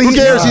mean, who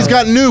cares? He's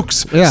got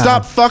nukes. Yeah.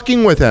 Stop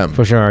fucking with him.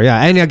 For sure,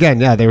 yeah. And again,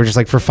 yeah, they were just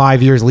like for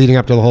 5 years leading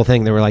up to the whole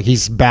thing, they were like,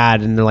 he's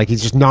bad, and they're like,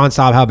 he's just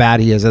nonstop how bad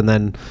he is, and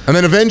then And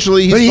then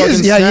eventually he's But he fucking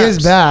is, yeah, he is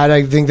snaps. bad.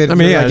 I think that. I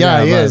mean, you're like,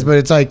 yeah, he but- is. But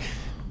it's like,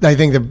 I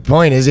think the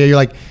point is, you're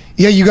like,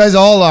 yeah, you guys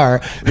all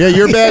are. Yeah,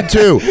 you're bad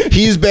too.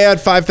 He's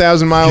bad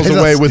 5,000 miles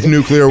away with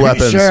nuclear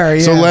weapons. Sure,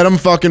 yeah. So let him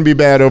fucking be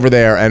bad over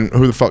there, and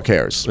who the fuck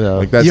cares? Yeah.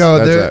 Like that's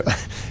it.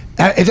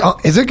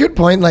 It's a good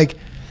point. Like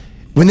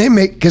when they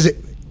make, because it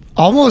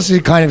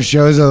kind of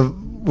shows a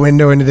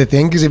window into the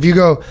thing. Because if you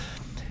go,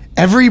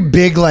 every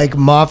big like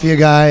mafia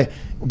guy,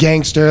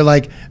 gangster,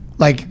 like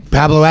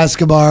Pablo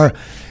Escobar,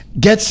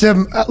 gets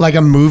some like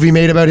a movie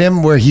made about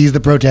him where he's the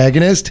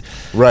protagonist.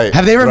 Right,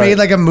 Have they ever right. made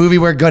like a movie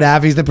where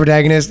Gaddafi's the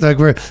protagonist? Like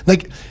where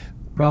like.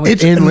 Probably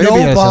It's in Libya no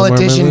somewhere,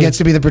 politician maybe. gets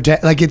to be the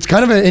protect. Like it's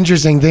kind of an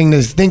interesting thing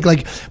to think.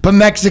 Like, but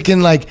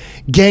Mexican like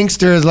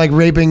gangsters like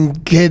raping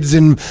kids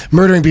and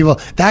murdering people.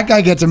 That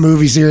guy gets a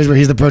movie series where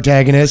he's the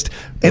protagonist.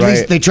 At Right.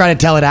 least they try to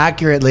tell it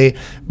accurately.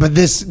 But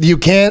this you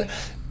can't.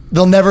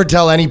 They'll never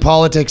tell any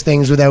politics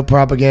things without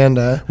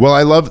propaganda.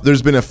 Well,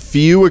 there's been a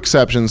few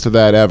exceptions to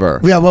that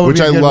ever. Yeah, what would which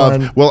be a I good love.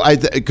 one? Well,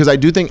 because I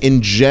do think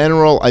in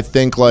general, I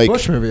think like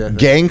Bush movie, I think.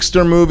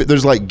 gangster movie.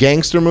 There's like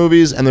gangster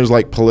movies and there's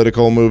like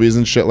political movies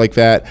and shit like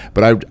that.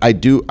 But I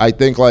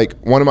think like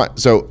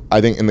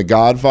I think in The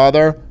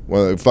Godfather,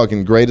 one of the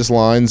fucking greatest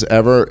lines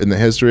ever in the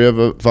history of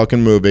a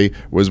fucking movie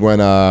was when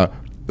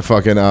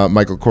fucking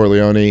Michael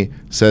Corleone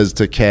says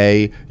to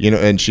Kay,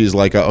 and she's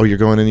like, oh, you're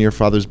going into your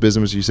father's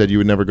business. You said you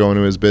would never go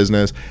into his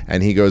business.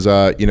 And he goes,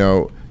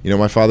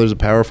 my father's a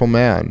powerful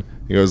man.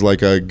 He goes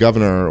like a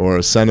governor or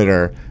a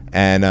senator.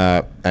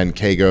 And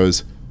Kay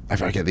goes, I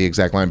forget the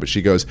exact line, but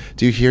she goes,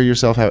 do you hear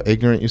yourself how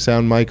ignorant you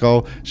sound,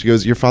 Michael? She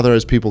goes, your father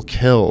has people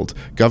killed.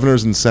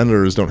 Governors and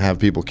senators don't have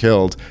people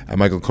killed. And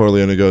Michael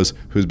Corleone goes,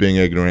 who's being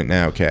ignorant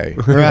now, Kay?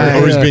 Right,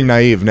 or who's yeah. being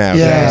naive now?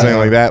 Yeah. Something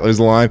like that was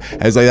the line.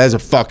 And it's like, that's a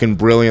fucking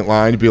brilliant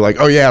line to be like,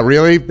 oh yeah,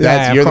 really? of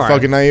You're the course.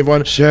 fucking naive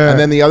one? Sure. And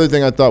then the other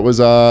thing I thought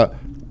was,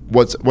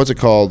 what's it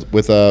called?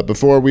 With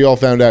before we all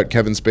found out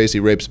Kevin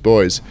Spacey rapes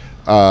boys,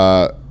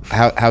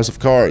 House of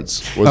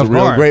Cards was Of a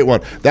real course. great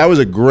one. That was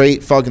a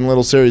great fucking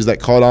little series that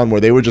caught on where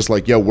they were just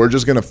like, yo, we're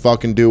just gonna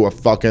fucking do a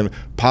fucking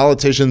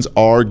politicians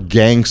are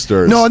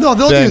gangsters. No, they'll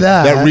do thing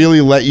that. That really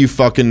let you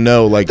fucking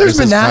know like There's this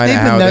been is that- kind they've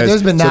of been how that- it is.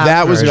 there's been So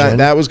that version.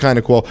 that was kind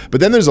of cool.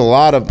 But then there's a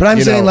lot of But I'm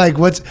saying like,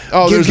 give there's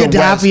a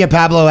Gaddafi a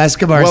Pablo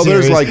Escobar well,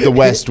 series. there's like the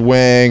West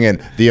Wing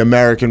and the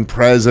American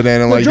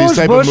President and like these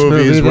type Bush of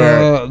movies movie,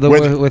 where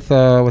with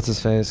what's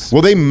his face?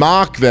 well, they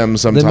mock them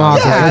sometimes. mock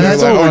them. Yeah, Like,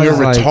 that's they're like, oh, always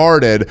you're like-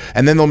 retarded,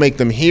 and then they'll make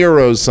them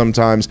heroes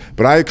sometimes.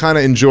 But I kind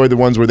of enjoy the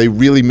ones where they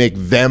really make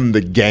them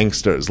the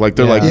gangsters. Like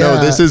they're like, no,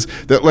 Yeah. this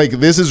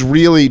is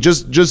really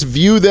just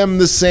view them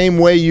the same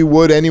way you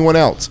would anyone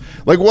else.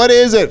 Like, what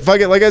is it? Fuck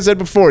it. Like I said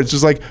before, it's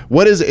just like,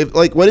 what is it?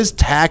 Like, what is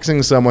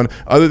taxing someone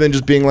other than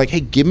just being like, hey,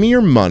 give me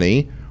your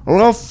money, or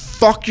I'll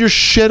fuck your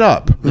shit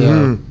up.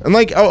 And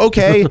like, oh,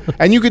 okay.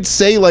 And you could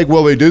say like,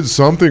 well, they did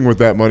something with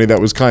that money that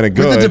was kind of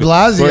good. with the De but-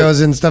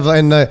 Blasios and stuff,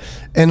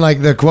 and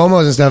like the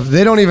Cuomos and stuff,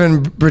 they don't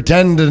even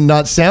pretend to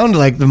not sound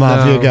like the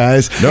mafia No.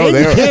 guys. No,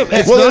 they are.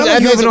 It's Well, not and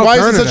like you have an why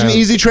is it such an alternative.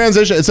 easy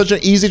transition? It's such an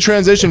easy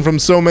transition from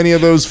so many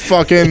of those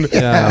fucking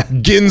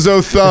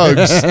Ginzo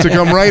thugs to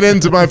come right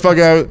into my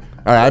fucking.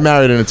 All right, I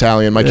married an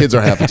Italian. My kids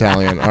are half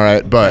Italian. All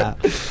right, but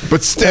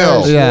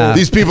still, Yeah.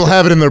 these people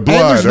have it in their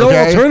blood. there's no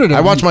okay? alternative. I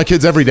watch my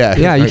kids every day.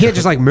 Yeah, you can't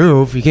just like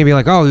move. You can't be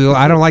like, oh,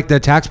 I don't like the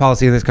tax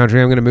policy in this country.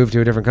 I'm going to move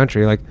to a different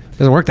country. Like, it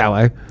doesn't work that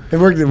way. It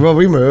worked. Well,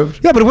 we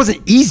moved. Yeah, but it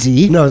wasn't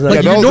easy. No, it's not.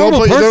 Like Yeah, your normal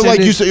they're person like,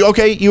 you is- say,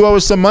 okay, you owe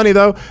us some money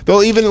though.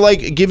 They'll even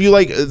like give you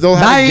like they'll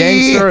have Bye. a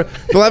gangster.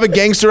 They'll have a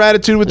gangster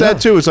attitude with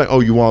that too. It's like, oh,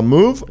 you want to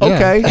move?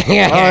 Okay, all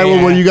right.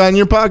 Well, what do you got in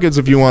your pockets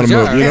if you want to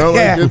move? You know, like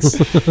Yeah. it's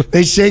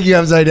They shake you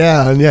upside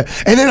down. Yeah.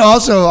 And then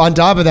also on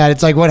top of that,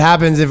 it's like, what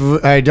happens if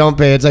I don't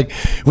pay? It's like,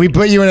 we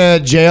put you in a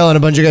jail and a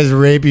bunch of guys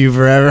rape you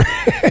forever.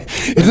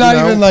 It's not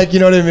know? even like, you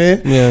know what I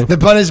mean? Yeah. The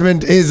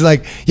punishment is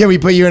like, yeah, we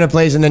put you in a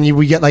place and then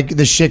we get like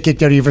the shit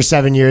kicked out of you for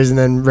 7 years and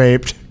then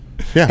raped.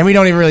 Yeah. And we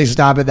don't even really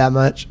stop it that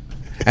much.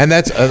 and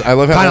that's I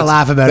love how Kinda that's-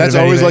 laugh about it, That's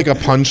if always anything.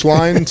 like a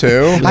punchline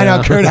too. I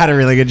know Kurt had a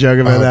really good joke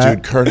about Oh, that.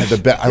 dude, Kurt had the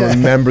best. I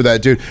remember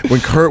that, dude. When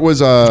Kurt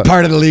was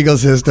Part of the legal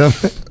system.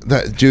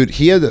 that dude,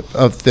 he had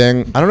a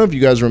thing. I don't know if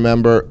you guys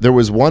remember. There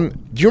was one.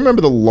 Do you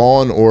remember the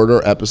Law and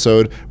Order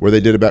episode where they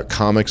did about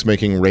comics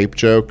making rape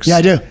jokes? Yeah,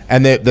 I do.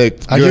 And I do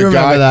remember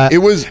guy, that. It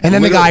was, And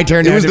then the guy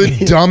turned It was out to the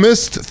be-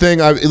 dumbest thing.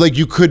 Like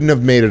you couldn't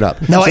have made it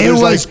up. No, So it there's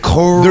was there's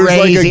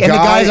crazy. like a And the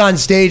guy- guy's on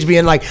stage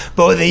being like,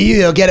 both of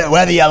you'll get it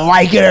whether you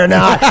like it or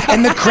not.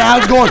 And the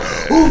crowd's going,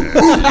 ooh,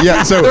 ooh.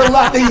 Yeah, so They're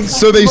laughing,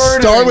 so they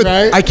murdering, start with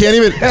right? I can't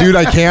even, dude.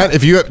 I can't.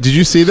 If you did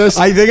you see this?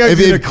 I think I've if,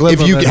 seen if, a clip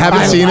If of you it. haven't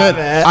I seen love it,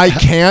 it. I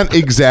can't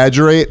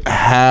exaggerate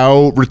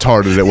how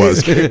retarded it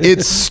was.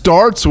 It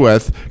starts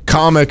with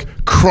comic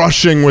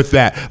crushing with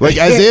that, like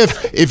as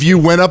if you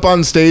went up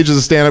on stage as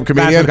a stand-up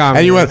comedian comedy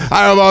and you went, is.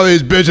 I hope all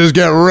these bitches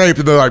get raped,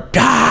 and they're like,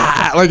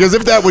 ah, like as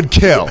if that would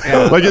kill,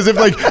 like as if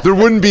like there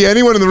wouldn't be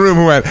anyone in the room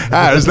who went,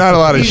 there's not a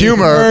lot of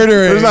humor.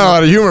 murdering. There's not a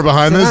lot of humor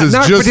behind this. It's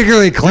not just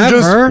particularly you're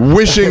clever. just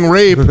wishing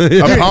rape upon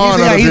He's,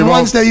 other he's people.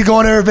 one step, he's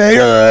going to her face,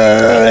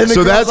 and the So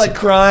girl's that's- like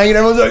crying, and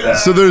everyone's like,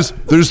 So there's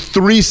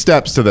 3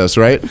 steps to this,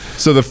 right?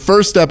 So the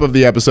first step of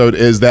the episode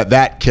is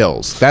that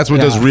kills. That's what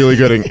does really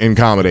good in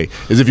comedy.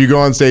 Is if you go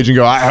on stage and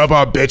go, I hope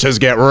our bitches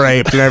get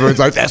raped, and everyone's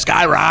like, this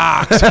guy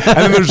rocks. And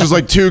then there's just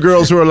like 2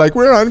 girls who are like,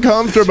 we're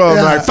uncomfortable. And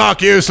they're like,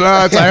 fuck you,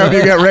 sluts. I hope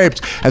you get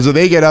raped. And so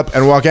they get up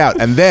and walk out.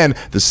 And then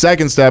the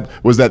second step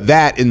was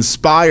that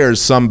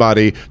inspires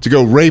somebody to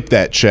go rape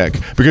that chick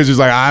because he's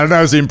like, I don't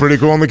know, seemed pretty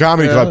cool in the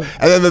comedy club.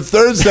 And then the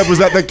third step was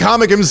that the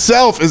comic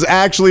himself is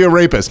actually a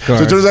rapist. So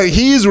it turns out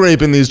he's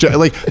raping these chicks.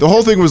 Like the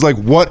whole thing was like,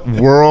 what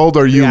world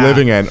are you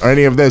living in, or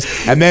any of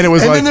this? And then it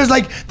was and like,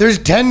 then there's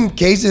 10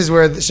 cases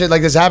where shit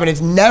like this happened.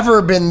 It's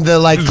never been the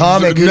like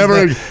comic. who's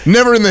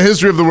never in the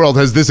history of the world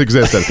has this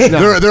existed.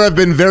 There have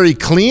been very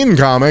clean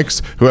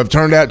comics who have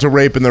turned out to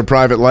rape in their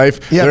private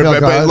life. Yeah, Bill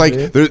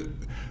Cosby.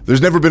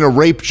 There's never been a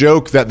rape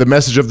joke that the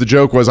message of the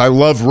joke was, I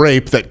love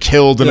rape, that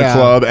killed in a Yeah.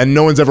 club, and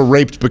no one's ever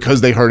raped because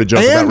they heard a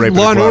joke about And rape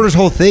Law in a and club. Order's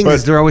whole thing But-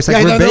 is they're always like,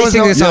 Yeah, we're there was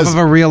basing no- this off yes. of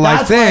a real life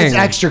That's why thing. it's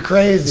extra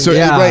crazy. So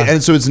Yeah. right,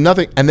 and so it's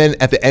nothing. And then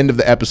at the end of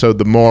the episode,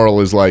 the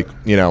moral is like,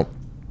 the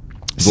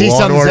See Law and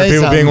something, Order say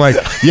people being something.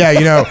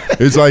 like,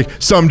 it's like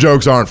some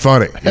jokes aren't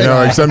funny,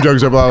 like some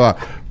jokes are blah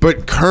blah.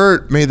 But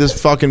Kurt made this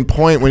fucking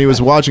point when he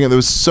was watching it that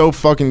was so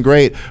fucking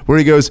great, where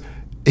he goes,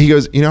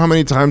 you know how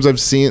many times I've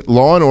seen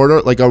Law and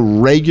Order, like a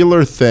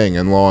regular thing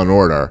in Law and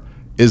Order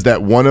is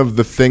that one of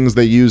the things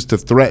they use to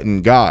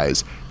threaten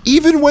guys,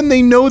 even when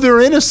they know they're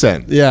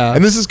innocent,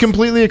 and this is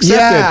completely accepted,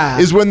 Yeah.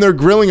 is when they're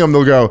grilling them,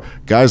 they'll go,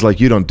 guys like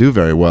you don't do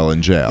very well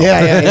in jail.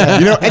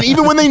 Yeah. And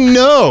even when they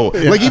know,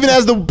 like even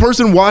as the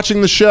person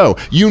watching the show,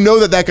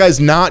 that guy's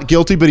not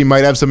guilty, but he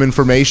might have some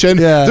information.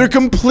 Yeah. They're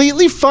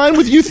completely fine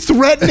with you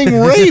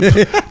threatening rape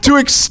to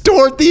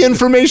extort the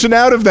information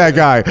out of that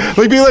guy.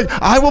 Like being like,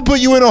 I will put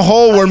you in a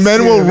hole where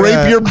men will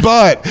rape your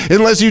butt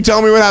unless you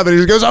tell me what happened.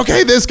 He goes,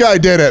 okay, this guy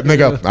did it. And they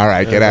go, all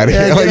right, get out of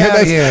here. Yeah, Like, get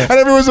outta that's- here. And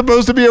everyone's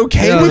supposed to be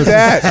okay with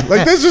that.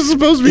 Like that's just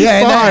supposed to be Yeah,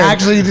 and fine. that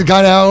actually is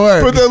kind of how it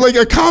works. But then, like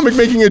a comic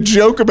making a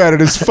joke about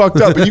it is fucked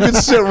up. You can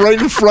sit right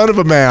in front of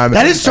a man.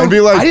 That is so- and be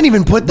like, I didn't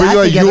even put be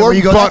that together Your where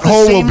you go, that's the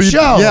butthole will same be.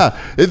 show. Yeah,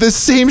 it's the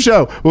same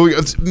show. Well,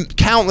 it's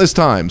countless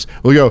times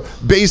we'll go.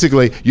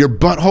 Basically, your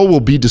butthole will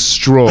be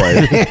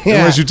destroyed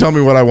unless you tell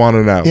me what I want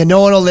to know. Yeah,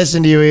 no one will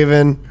listen to you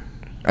even.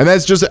 And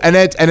that's just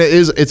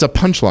it's a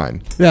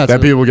punchline. Yeah,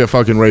 that people get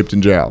fucking raped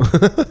in jail.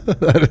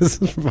 That is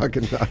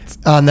fucking nuts.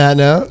 On that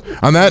note,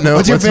 On that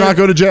note, let's not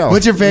go to jail.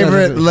 What's your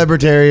favorite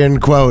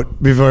libertarian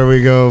quote before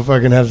we go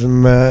fucking have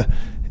some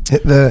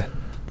hit the...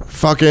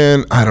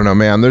 Fucking, I don't know,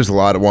 man. There's a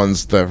lot of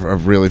ones that are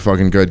really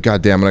fucking good.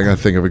 God damn it, I gotta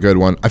think of a good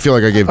one. I feel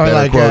like I gave Or better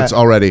like, quotes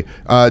already.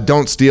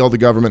 Don't steal, the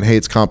government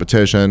hates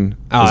competition.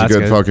 Oh, That's a that's good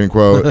good. fucking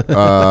quote.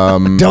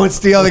 Don't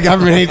steal, the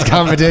government hates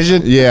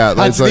competition. Yeah,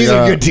 That's, it's like, these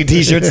are good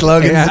t-shirt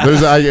slogans.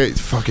 There's I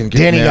fucking good,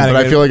 Danny man, got but a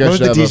I good- feel like I what was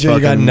should the have a t-shirt you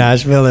got in fucking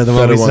Nashville, the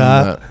one better we one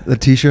saw? than that. The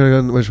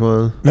t-shirt, which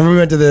one? Remember we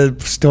went to the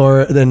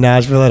store in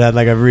Nashville that had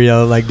like a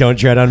real like "Don't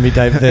tread on me"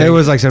 type thing. It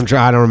was like some,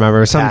 I don't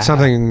remember,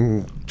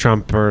 something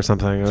Trump or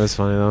something. It was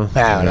funny though.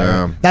 Ah, whatever.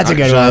 Yeah. That's a I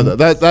good should have one.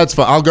 That's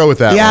fine. I'll go with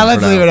that. Yeah, one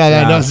let's for leave now. it on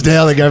that. Yeah. Don't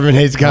steal, the government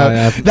hates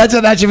competition.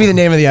 That should be the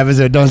name of the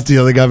episode. Don't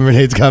steal, the government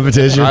hates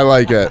competition. I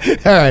like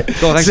it. All right.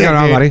 Cool, thanks for Sick, coming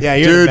on, dude. buddy. Yeah,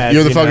 Dude, best,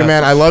 you're the you fucking know.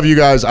 man. I love you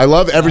guys. I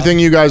love everything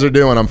you guys are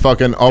doing. I'm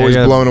fucking always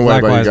Yeah, blown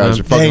away by you likewise, guys. man.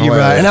 You're fucking Thank you, bro.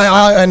 hilarious.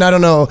 And I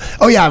don't know.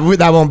 Oh yeah,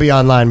 that won't be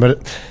online, but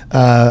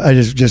I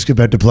just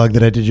about to plug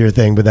that I did your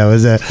thing, but that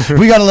was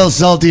we got a little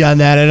salty on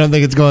that. I don't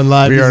think it's going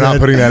live. We are not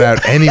putting that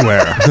out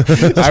anywhere.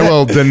 I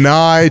will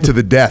deny to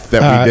the death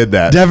that we did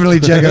that. Definitely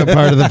check out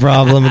Part of the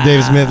Problem with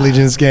Dave Smith,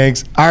 Legion of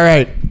Skanks. All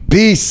right.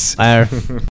 Peace. Later.